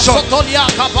instruction.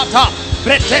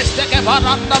 Preteste che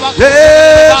baranda va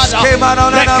Yes, con che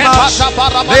manona perché nama. passa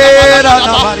Vera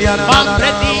na mariana na na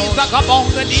Manfredisa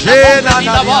cabonga di Shena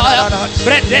la na boia na.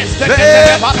 preteste che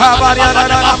Ve baranda kabariana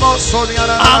na na mosonia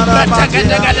na na na Ambre che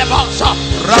matia. de bassa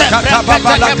Rakata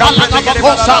baba la kapre ke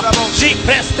cosa baba. si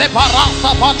preste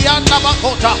parasa palianda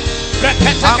bakota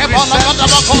perché che bola da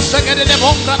bakosa che de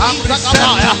bonga di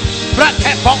cabaya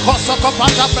perché poco so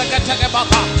copata perché che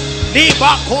baka ni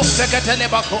bakosa che te le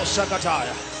bakosa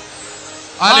kataya.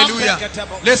 Hallelujah.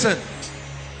 Listen,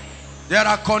 there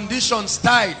are conditions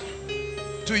tied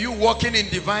to you walking in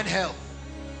divine health.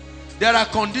 There are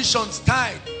conditions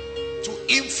tied to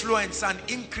influence and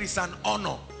increase and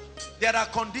honor. There are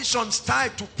conditions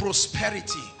tied to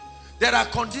prosperity. There are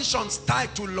conditions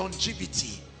tied to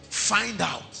longevity. Find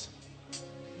out.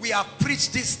 We have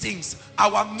preached these things.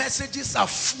 Our messages are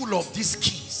full of these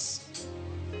keys.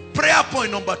 Prayer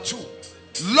point number 2.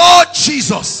 Lord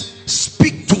Jesus,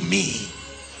 speak to me.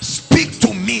 Speak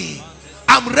to me.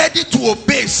 I'm ready to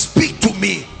obey. Speak to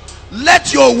me.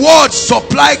 Let your word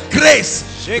supply grace.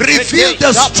 Reveal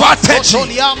the strategy.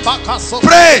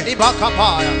 Pray.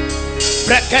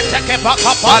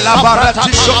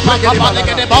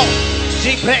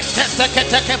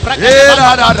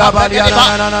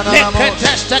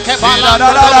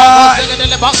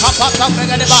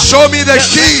 Show me the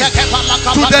key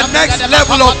to the next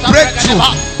level of breakthrough,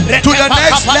 to the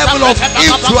next level of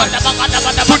influence,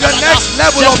 to the next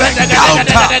level of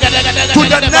encounter, to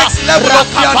the next level of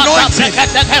the anointing.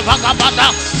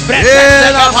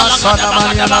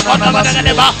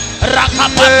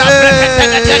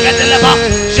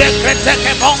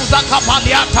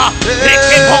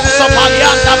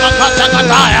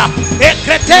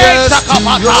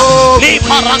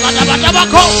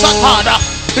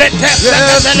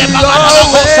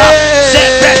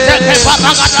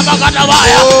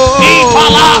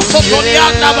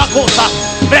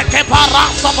 Perché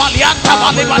parassa valianta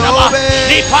valibadaba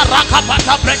li paraka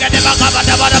pata pregade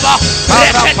bagabadaba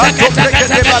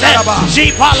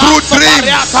through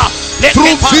dreams,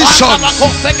 through vision,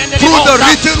 through the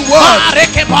written word,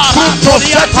 through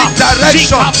prophetic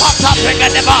direction,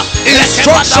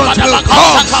 instructions will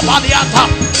come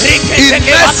in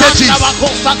messages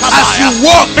as you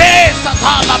walk.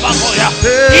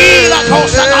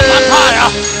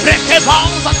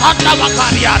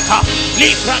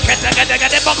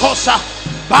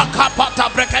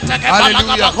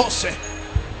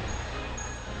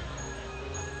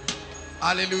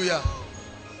 Hallelujah. Hallelujah.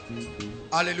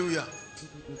 Hallelujah.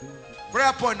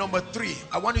 Prayer point number 3.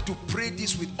 I want you to pray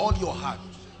this with all your heart.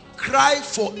 Cry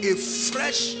for a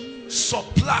fresh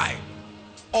supply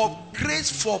of grace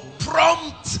for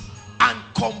prompt and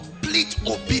complete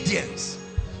obedience.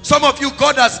 Some of you,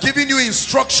 God has given you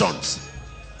instructions.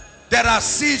 There are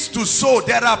seeds to sow.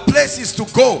 There are places to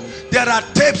go. There are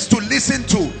tapes to listen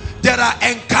to. There are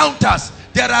encounters.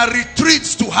 There are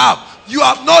retreats to have. You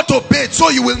have not obeyed, so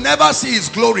you will never see his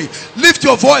glory. Lift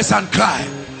your voice and cry.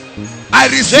 I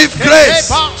receive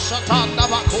grace.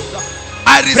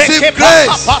 I receive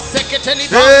grace.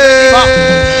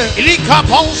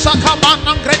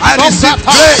 I receive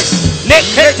grace.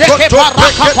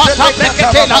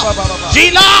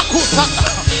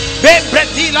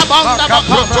 Bembreti la banda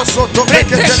bacata,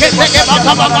 reteke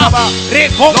bacata,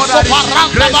 reconso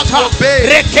barranca bacata,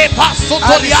 reke passo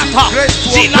toliata,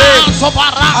 gilanzo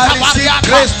barranca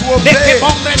barriata, reke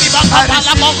bombre di bacata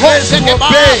la bocose che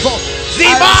baso,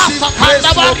 zibasa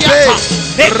tanda barriata,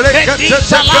 reke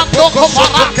salando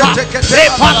coparata,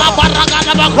 repa la barraga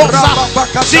la bacosa,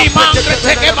 zimangre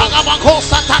teke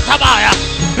bagabacosa tatabaya,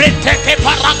 reteke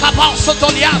barraca passo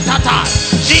toliata,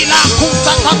 gila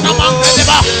cusa tanda mangre de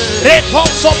ba,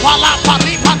 reposo pala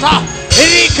paripata,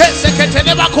 rike se che te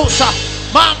ne bacosa,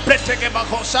 mampre teke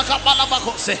bacosa, capala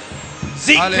bacose,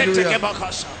 zike teke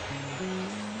bacosa.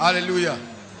 Hallelujah.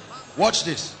 Watch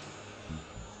this.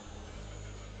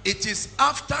 It is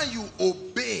after you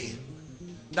obey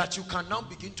that you can now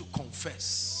begin to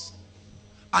confess.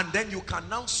 And then you can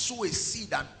now sow a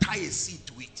seed and tie a seed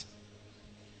to it.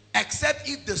 Except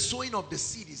if the sowing of the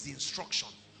seed is the instruction.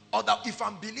 Or that if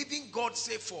I'm believing God,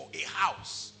 say for a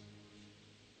house,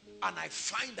 and I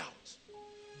find out,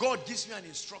 God gives me an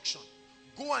instruction.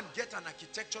 Go and get an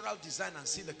architectural design and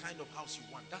see the kind of house you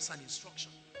want. That's an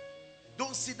instruction.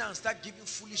 Don't sit down and start giving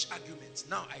foolish arguments.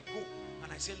 Now I go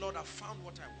and I say, Lord, I found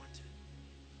what I wanted.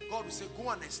 God will say, go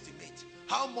and estimate.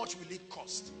 How much will it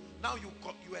cost? Now you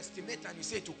estimate and you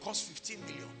say it will cost 15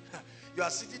 million. You are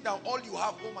sitting down, all you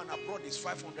have home and abroad is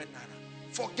 500 naira.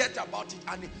 Forget about it.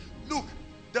 And look,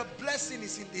 the blessing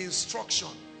is in the instruction.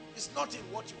 It's not in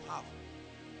what you have.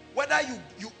 Whether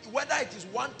whether it is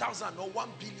 1,000 or 1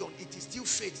 billion, it is still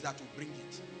faith that will bring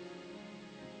it.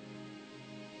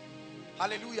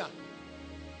 Hallelujah.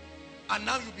 And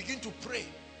now you begin to pray.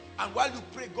 And while you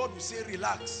pray, God will say,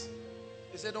 relax.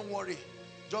 He said, don't worry.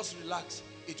 Just relax.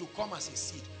 It will come as a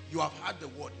seed. You have heard the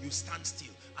word. You stand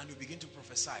still and you begin to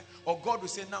prophesy. Or God will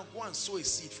say, now go and sow a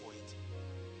seed for it.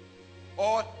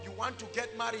 Or you want to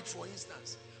get married, for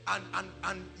instance. And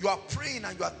you are praying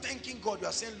and you are thanking God. You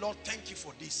are saying, Lord, thank you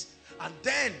for this. And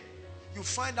then you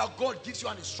find out God gives you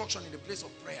an instruction in the place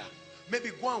of prayer.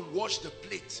 Maybe go and wash the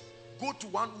plate. Go to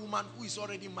one woman who is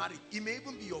already married. It may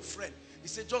even be your friend. He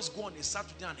said, just go on a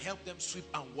Saturday and help them sweep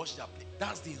and wash their plate.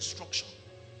 That's the instruction.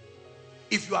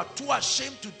 If you are too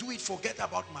ashamed to do it, forget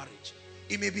about marriage.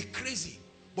 It may be crazy,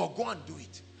 but go and do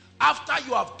it. After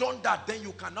you have done that, then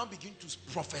you can now begin to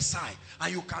prophesy.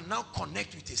 And you can now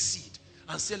connect with a seed.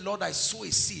 And say, Lord, I sow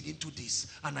a seed into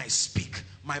this. And I speak.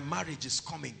 My marriage is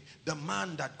coming. The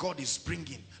man that God is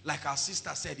bringing, like our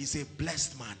sister said, is a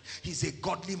blessed man. He's a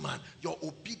godly man. Your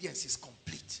obedience is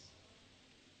complete.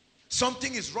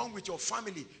 Something is wrong with your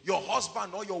family. Your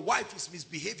husband or your wife is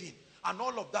misbehaving. And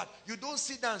all of that. You don't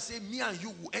sit down and say, me and you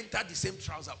will enter the same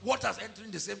trouser. What has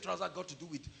entering the same trouser got to do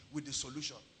with the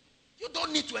solution? You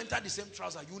don't need to enter the same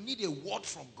trouser. You need a word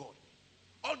from God.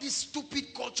 All these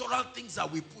stupid cultural things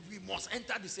that we put, we must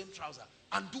enter the same trouser.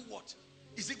 And do what?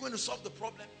 Is it going to solve the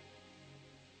problem?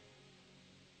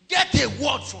 Get a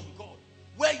word from God.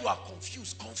 Where you are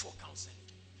confused, come for counseling.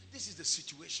 This is the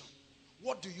situation.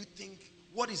 What do you think?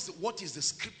 What is the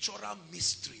scriptural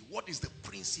mystery? What is the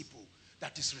principle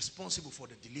that is responsible for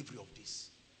the delivery of this?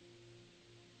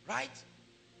 Right?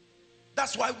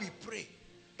 That's why we pray.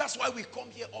 That's why we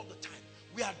come here all the time.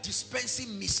 We are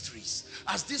dispensing mysteries.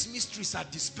 As these mysteries are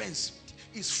dispensed,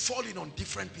 it's falling on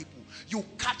different people. You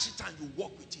catch it and you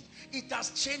walk with it. It has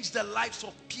changed the lives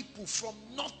of people from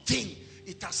nothing.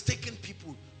 It has taken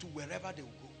people to wherever they will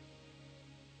go.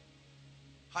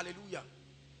 Hallelujah.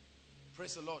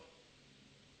 Praise the Lord.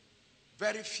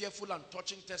 Very fearful and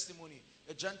touching testimony.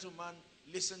 A gentleman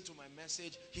listened to my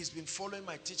message. He's been following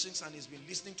my teachings and he's been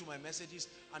listening to my messages,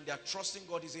 and they are trusting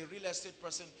God. He's a real estate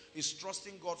person. He's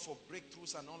trusting God for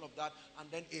breakthroughs and all of that. And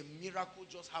then a miracle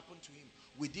just happened to him.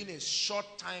 Within a short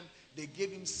time, they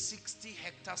gave him 60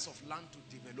 hectares of land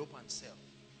to develop and sell.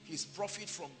 His profit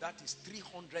from that is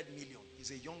 300 million.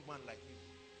 He's a young man like me.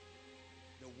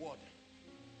 The word.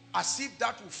 As if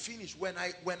that will finish. When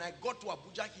I got to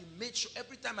Abuja, he made sure,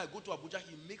 every time I go to Abuja,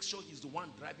 he makes sure he's the one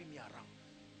driving me around.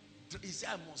 He said,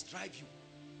 I must drive you.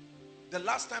 The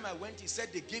last time I went, he said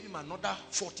they gave him another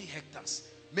 40 hectares,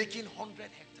 making 100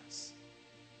 hectares.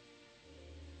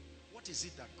 What is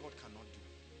it that God cannot do?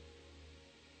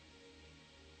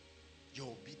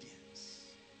 Your obedience.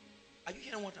 Are you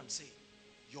hearing what I'm saying?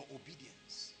 Your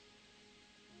obedience.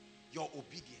 Your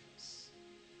obedience.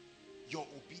 Your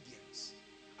obedience.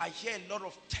 I hear a lot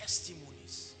of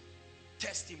testimonies.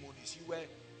 Testimonies.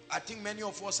 I think many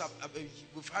of us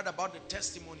we've heard about the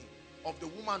testimony of the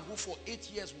woman who for 8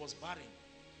 years was barren.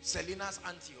 Selina's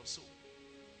auntie or so.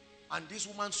 And this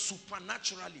woman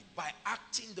supernaturally, by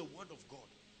acting the word of God,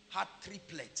 had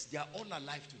triplets. They are all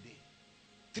alive today.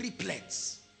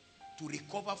 Triplets to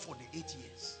recover for the 8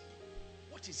 years.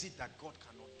 What is it that God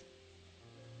cannot do?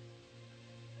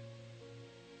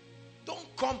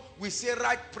 Don't come, we say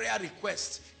write prayer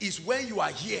requests. Is when you are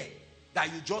here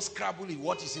that you just scrabble in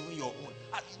what is even your own.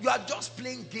 You are just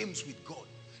playing games with God.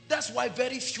 That's why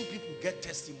very few people get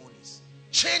testimonies.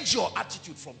 Change your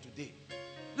attitude from today.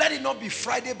 Let it not be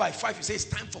Friday by 5. You say it's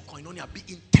time for Koinonia. Be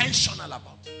intentional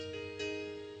about it.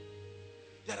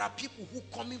 There are people who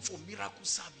come in for miracle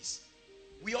service.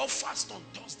 We all fast on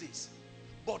Thursdays.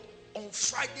 But on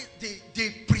Friday, they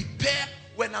prepare.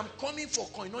 When I'm coming for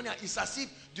Koinonia, it's as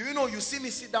if, do you know, you see me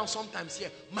sit down sometimes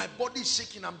here, my body is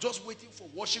shaking. I'm just waiting for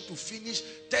worship to finish.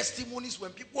 Testimonies,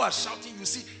 when people are shouting, you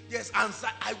see, there's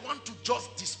anxiety. I want to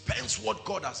just dispense what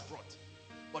God has brought.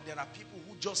 But there are people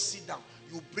who just sit down.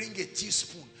 You bring a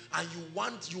teaspoon and you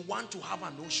want to have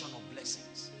an ocean of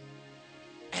blessings.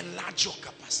 Enlarge your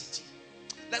capacity.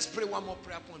 Let's pray one more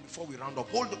prayer point before we round up.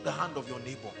 Hold up the hand of your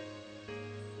neighbor.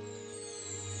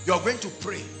 You are going to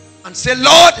pray and say,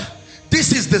 Lord,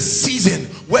 this is the season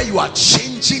where you are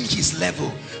changing his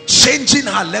level, changing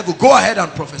her level. Go ahead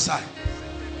and prophesy.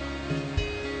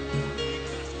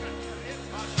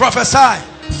 Prophesy.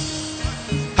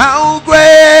 How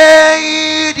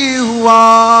great you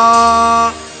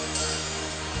are.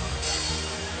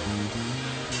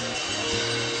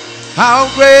 How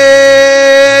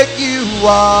great you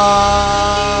are.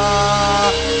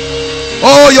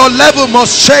 Oh, your level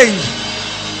must change.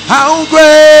 How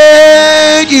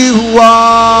great you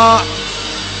are.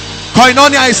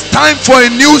 Koinonia, it's time for a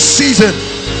new season.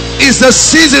 It's the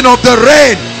season of the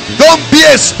rain. Don't be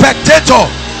a spectator.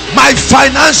 My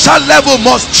financial level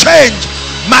must change.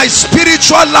 My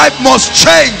spiritual life must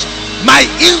change. My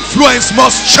influence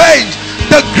must change.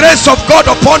 The grace of God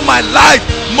upon my life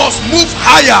must move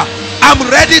higher. I'm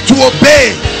ready to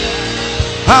obey.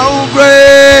 How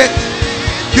great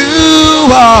you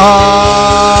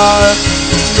are.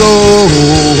 Oh,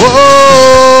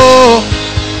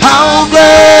 how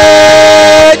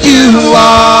great you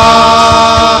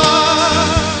are.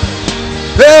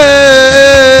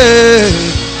 Hey,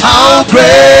 how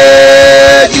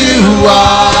great you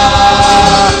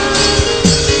are.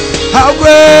 How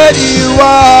great you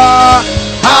are.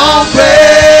 How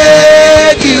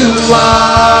great you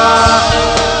are.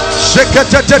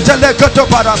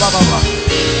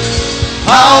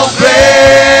 How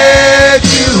great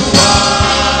you are.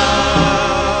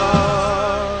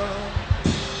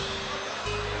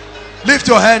 Lift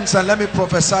your hands and let me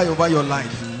prophesy over your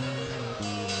life.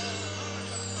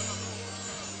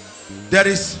 There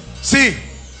is, see,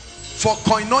 for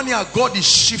Koinonia, God is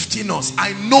shifting us.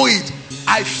 I know it.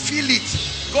 I feel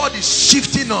it. God is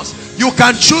shifting us. You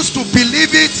can choose to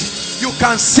believe it. You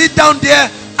can sit down there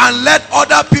and let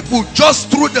other people just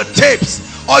through the tapes,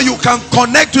 or you can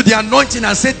connect to the anointing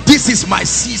and say, this is my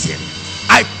season.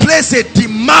 I place a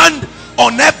demand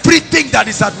on everything that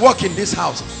is at work in this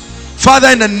house. Father,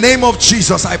 in the name of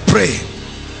Jesus, I pray,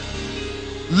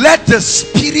 let the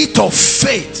spirit of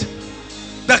faith,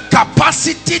 the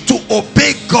capacity to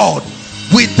obey God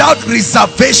without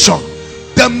reservation,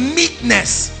 the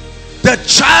meekness, the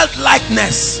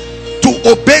childlikeness to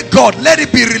obey God, let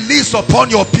it be released upon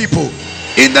your people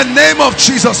in the name of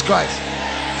Jesus Christ.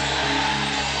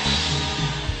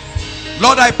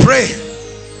 Lord, I pray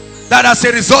that as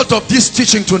a result of this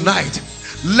teaching tonight,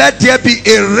 let there be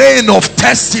a rain of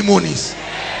testimonies.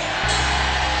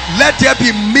 Let there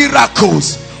be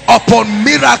miracles upon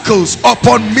miracles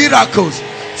upon miracles.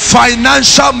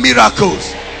 Financial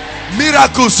miracles,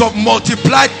 miracles of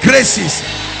multiplied graces,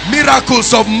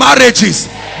 miracles of marriages,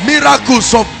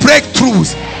 miracles of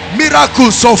breakthroughs,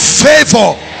 miracles of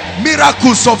favor,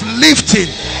 miracles of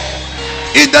lifting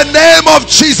in the name of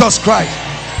Jesus Christ.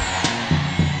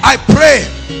 I pray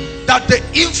that the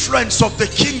influence of the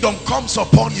kingdom comes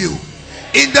upon you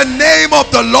in the name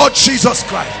of the Lord Jesus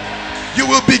Christ. You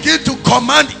will begin to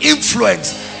command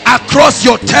influence across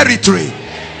your territory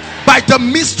by the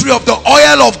mystery of the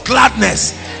oil of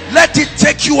gladness. Let it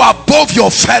take you above your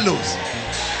fellows.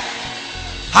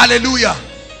 Hallelujah.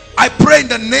 I pray in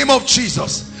the name of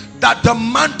Jesus that the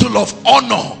mantle of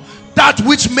honor, that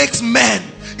which makes men,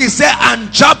 he said,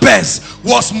 and Jabez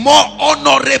was more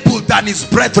honorable than his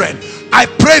brethren. I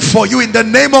pray for you in the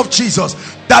name of Jesus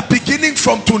that beginning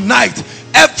from tonight,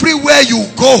 everywhere you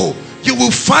go, you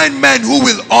will find men who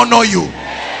will honor you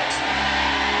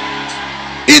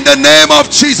in the name of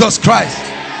Jesus Christ.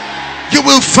 You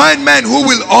will find men who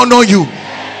will honor you.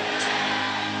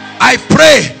 I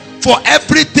pray for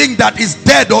everything that is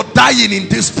dead or dying in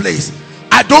this place.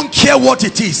 I don't care what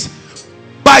it is.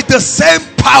 By the same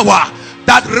power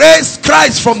that raised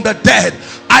Christ from the dead,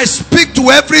 I speak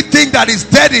to everything that is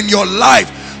dead in your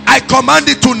life. I command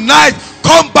it tonight,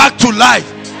 come back to life.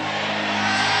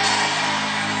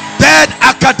 Dead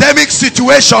academic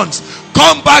situations,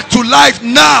 come back to life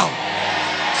now.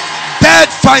 Dead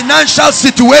financial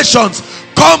situations,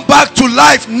 come back to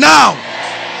life now.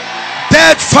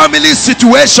 Dead family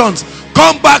situations,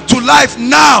 come back to life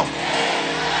now.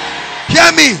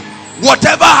 Hear me.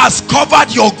 Whatever has covered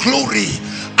your glory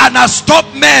and has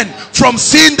stopped men from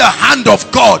seeing the hand of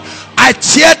God, I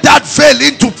tear that veil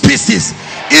into pieces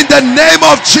in the name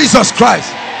of Jesus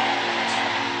Christ.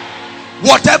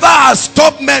 Whatever has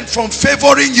stopped men from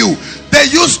favoring you, they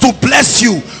used to bless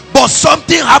you, but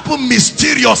something happened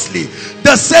mysteriously.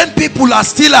 The same people are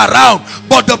still around,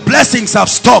 but the blessings have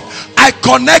stopped. I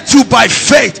connect you by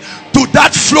faith to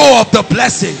that flow of the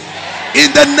blessing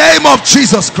in the name of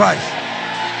Jesus Christ.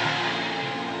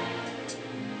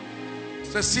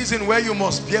 It's a season where you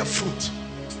must bear fruit.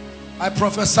 I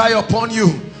prophesy upon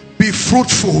you, be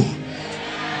fruitful,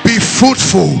 be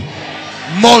fruitful,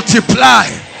 multiply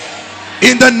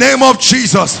in the name of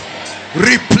Jesus.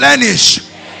 Replenish.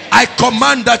 I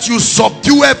command that you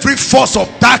subdue every force of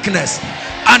darkness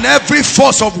and every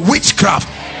force of witchcraft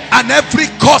and every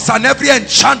curse and every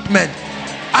enchantment,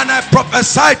 and I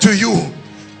prophesy to you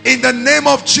in the name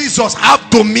of Jesus, have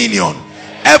dominion.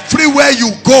 Everywhere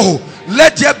you go,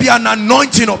 let there be an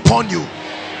anointing upon you.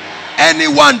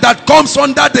 Anyone that comes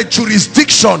under the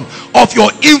jurisdiction of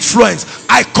your influence,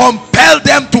 I compel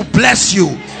them to bless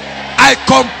you. I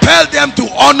compel them to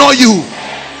honor you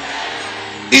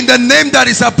In the name that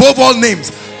is above all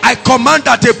names, I command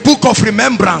that a book of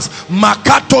remembrance,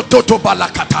 Makato Toto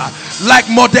Balakata, like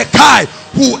Mordecai,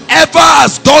 whoever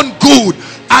has done good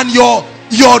and your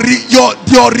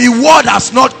reward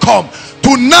has not come,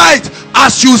 tonight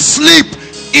as you sleep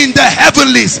in the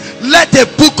heavenlies, let a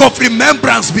book of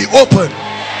remembrance be opened.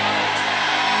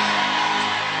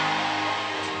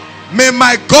 May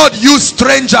my God use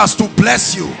strangers to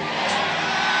bless you.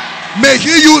 May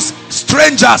he use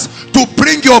strangers to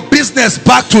bring your business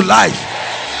back to life.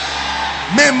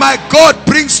 May my God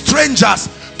bring strangers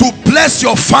to bless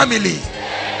your family.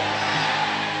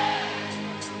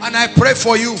 And I pray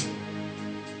for you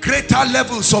greater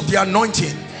levels of the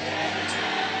anointing.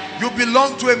 You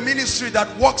belong to a ministry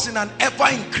that works in an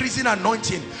ever-increasing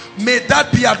anointing. May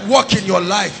that be at work in your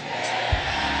life.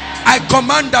 I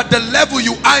command that the level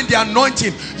you are in the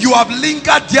anointing, you have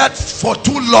lingered there for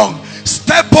too long.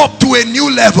 Step up to a new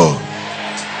level.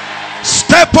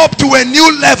 Step up to a new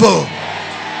level.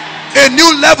 A new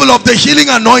level of the healing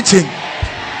anointing.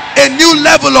 A new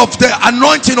level of the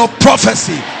anointing of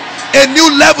prophecy. A new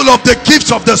level of the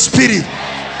gifts of the Spirit.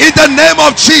 In the name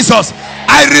of Jesus,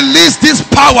 I release this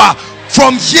power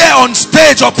from here on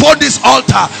stage upon this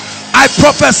altar. I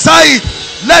prophesy it.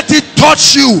 Let it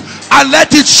touch you and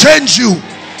let it change you.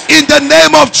 In the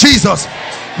name of Jesus.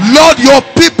 Lord, your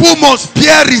people must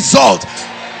bear result.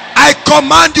 I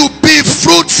command you, be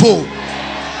fruitful.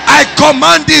 I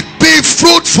command it, be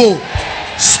fruitful.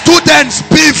 Students,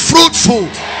 be fruitful.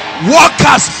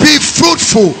 Workers, be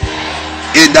fruitful.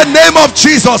 In the name of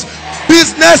Jesus.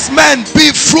 Businessmen,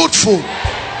 be fruitful.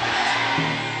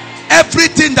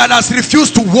 Everything that has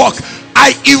refused to work,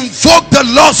 I invoke the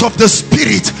laws of the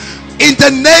Spirit. In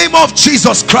the name of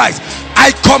Jesus Christ,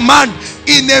 I command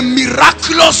in a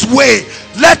miraculous way,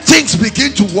 let things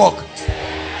begin to work.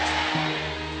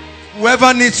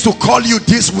 Whoever needs to call you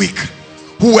this week,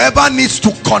 whoever needs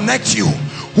to connect you,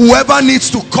 whoever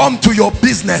needs to come to your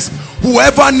business,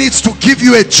 whoever needs to give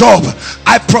you a job,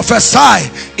 I prophesy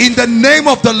in the name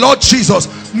of the Lord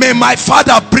Jesus, may my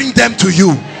Father bring them to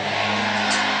you.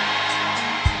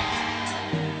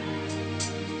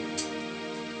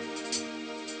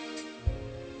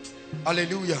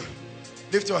 Hallelujah.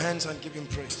 Lift your hands and give him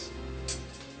praise.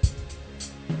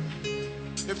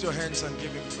 Lift your hands and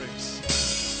give him praise.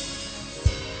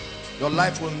 Your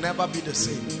life will never be the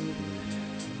same.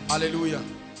 Hallelujah.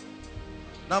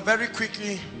 Now very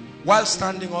quickly, while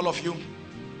standing, all of you,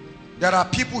 there are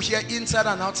people here inside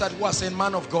and outside who are saying,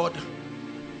 man of God,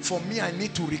 for me I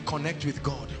need to reconnect with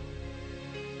God.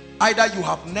 Either you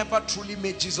have never truly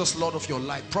made Jesus Lord of your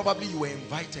life, probably you were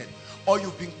invited, or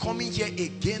you've been coming here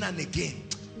again and again,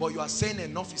 but you are saying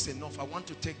enough is enough, I want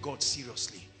to take God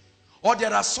seriously. Or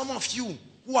there are some of you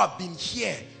who have been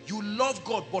here, you love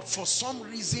God, but for some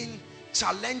reason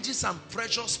challenges and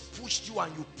pressures pushed you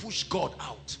and you pushed God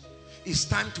out. It's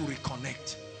time to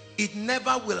reconnect. It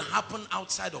never will happen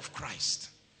outside of Christ.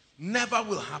 Never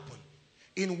will happen.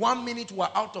 In 1 minute we're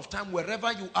out of time.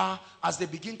 Wherever you are, as they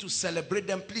begin to celebrate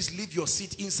them, please leave your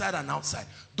seat inside and outside.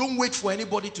 Don't wait for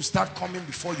anybody to start coming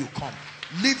before you come.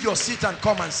 Leave your seat and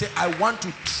come and say, I want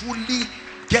to truly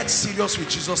get serious with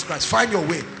Jesus Christ. Find your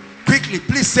way. Quickly,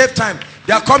 please save time.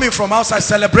 They are coming from outside.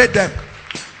 Celebrate them.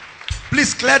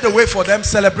 Please clear the way for them.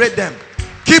 Celebrate them.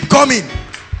 Keep coming.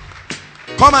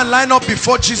 Come and line up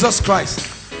before Jesus Christ.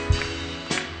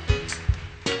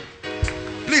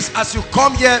 Please, as you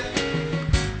come here,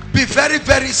 be very,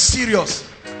 very serious.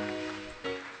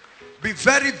 Be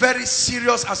very, very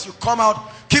serious as you come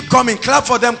out. Keep coming. Clap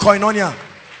for them, Koinonia.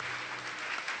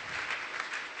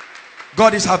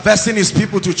 God is harvesting his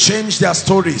people to change their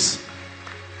stories.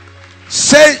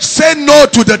 Say no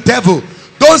to the devil.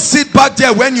 Don't sit back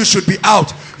there when you should be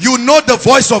out. You know the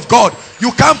voice of God.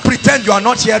 You can't pretend you are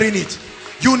not hearing it.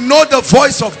 You know the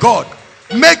voice of God.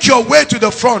 Make your way to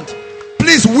the front.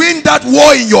 Please win that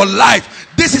war in your life.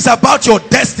 This is about your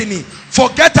destiny.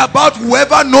 Forget about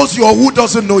whoever knows you or who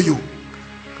doesn't know you.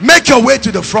 Make your way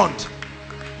to the front.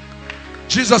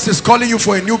 Jesus is calling you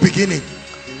for a new beginning.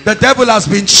 The devil has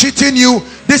been cheating you.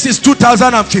 This is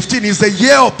 2015. It's the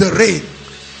year of the rain.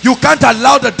 You can't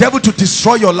allow the devil to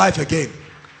destroy your life again.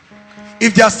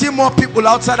 If there are still more people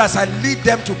outside as I lead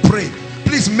them to pray,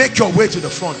 please make your way to the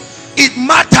front. It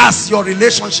matters, your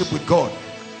relationship with God.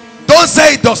 Don't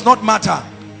say it does not matter.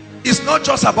 It's not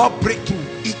just about breakthrough.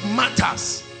 It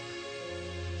matters.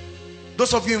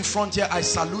 Those of you in front here, I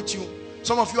salute you.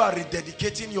 Some of you are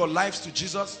rededicating your lives to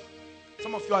Jesus.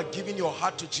 Some of you are giving your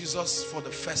heart to Jesus for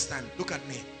the first time. Look at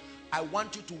me. I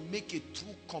want you to make a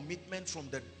true commitment from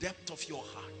the depth of your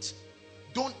heart.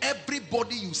 Don't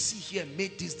everybody you see here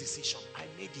made this decision. I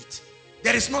made it.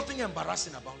 There is nothing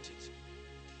embarrassing about it.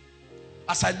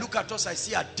 As I look at us, I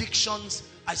see addictions,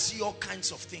 I see all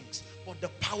kinds of things. But the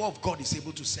power of God is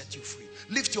able to set you free.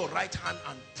 Lift your right hand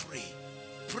and pray.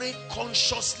 Pray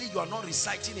consciously. You are not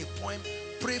reciting a poem.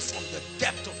 Pray from the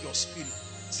depth of your spirit.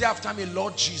 Say after me,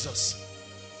 Lord Jesus,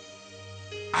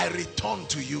 I return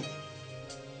to you.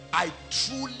 I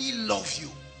truly love you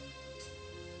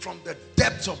from the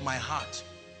depths of my heart.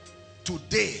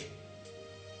 Today,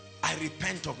 I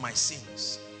repent of my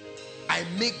sins. I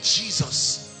make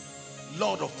Jesus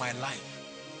Lord of my life.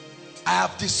 I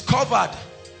have discovered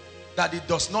that it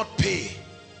does not pay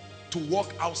to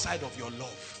walk outside of your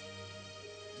love.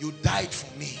 You died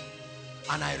for me,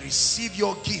 and I receive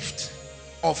your gift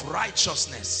of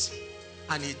righteousness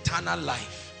and eternal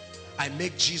life. I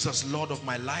make Jesus Lord of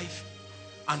my life,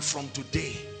 and from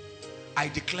today I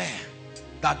declare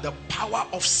that the power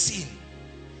of sin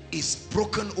is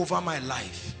broken over my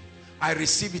life. I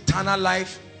receive eternal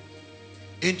life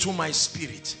into my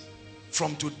spirit.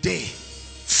 From today,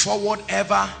 forward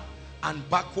ever and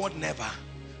backward never.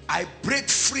 I break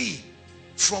free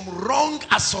from wrong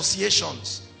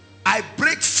associations. I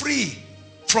break free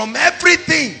from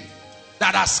everything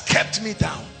that has kept me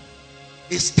down.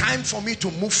 It's time for me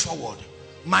to move forward.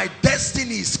 My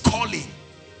destiny is calling,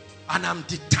 and I'm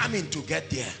determined to get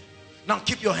there. Now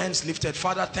keep your hands lifted.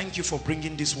 Father, thank you for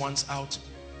bringing these ones out.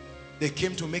 They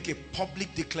came to make a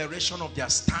public declaration of their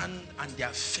stand and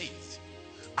their faith.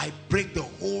 I break the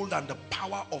hold and the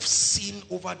power of sin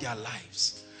over their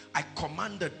lives. I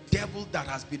command the devil that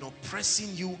has been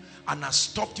oppressing you and has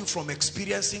stopped you from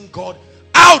experiencing God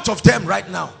out of them right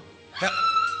now.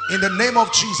 In the name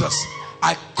of Jesus,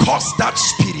 I curse that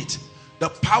spirit. The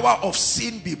power of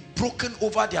sin be broken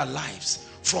over their lives.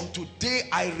 From today,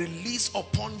 I release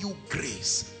upon you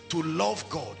grace to love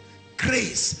God,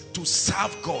 grace to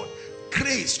serve God,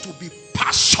 grace to be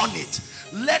passionate.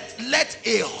 Let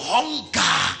a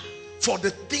hunger for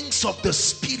the things of the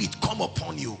spirit come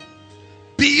upon you,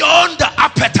 beyond the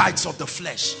appetites of the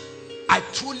flesh. I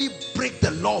truly break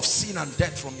the law of sin and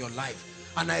death from your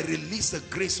life, and I release the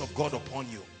grace of God upon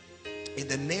you. In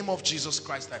the name of Jesus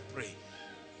Christ I pray.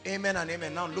 Amen and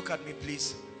amen. Now look at me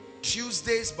please.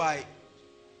 Tuesdays by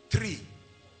 3,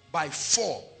 by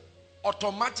 4,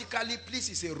 automatically, please,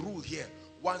 is a rule here.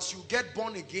 Once you get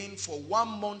born again, for 1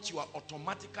 month you are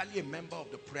automatically a member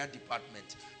of the prayer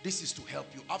department. This is to help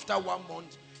you. After 1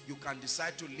 month, you can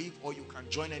decide to leave or you can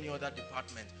join any other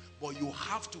department, but you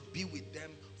have to be with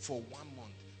them for 1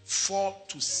 month, 4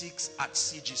 to 6 at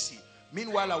CGC.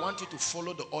 Meanwhile, I want you to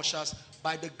follow the ushers.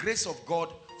 By the grace of God,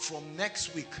 from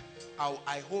next week,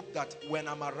 I hope that when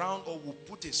I'm around, or we'll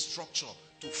put a structure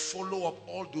to follow up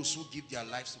all those who give their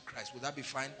lives to Christ. Would that be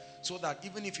fine? So that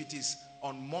even if it is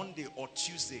on Monday or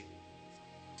Tuesday,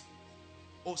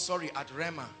 at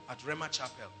Rema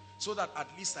Chapel, so that at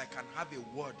least I can have a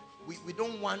word. We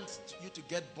don't want you to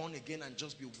get born again and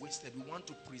just be wasted. We want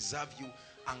to preserve you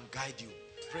and guide you.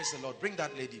 Praise the Lord. Bring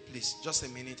that lady, please. Just a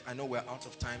minute. I know we're out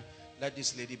of time. Let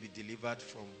this lady be delivered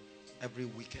from every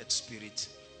wicked spirit.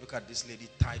 Look at this lady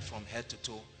tied from head to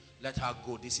toe. Let her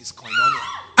go. This is koinonia.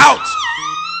 Out!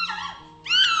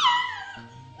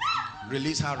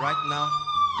 Release her right now.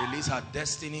 Release her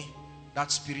destiny.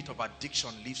 That spirit of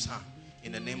addiction leaves her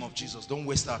in the name of Jesus. Don't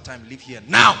waste our time. Leave here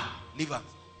now. Leave her.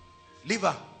 Leave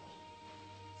her.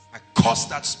 I curse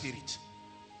that spirit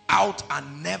out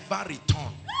and never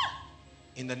return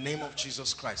in the name of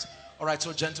Jesus Christ. All right,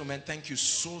 so gentlemen, thank you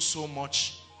so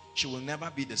much. She will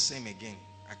never be the same again.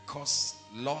 I curse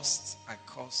lust. I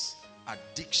curse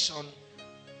addiction.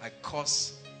 I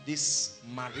curse this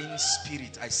marine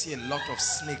spirit. I see a lot of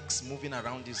snakes moving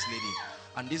around this lady,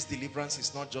 and this deliverance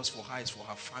is not just for her, it's for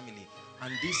her family.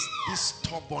 And this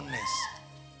stubbornness,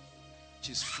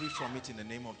 she's free from it in the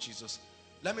name of Jesus.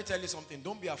 Let me tell you something.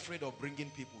 Don't be afraid of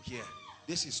bringing people here.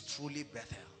 This is truly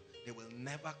Bethel. They will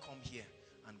never come here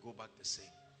and go back the same.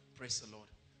 Praise the Lord.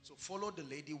 So follow the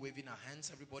lady waving her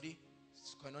hands, everybody.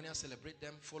 Koinonia, celebrate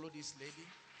them. Follow this lady.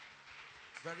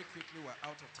 Very quickly, we're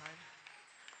out of time.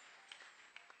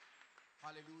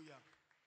 Hallelujah.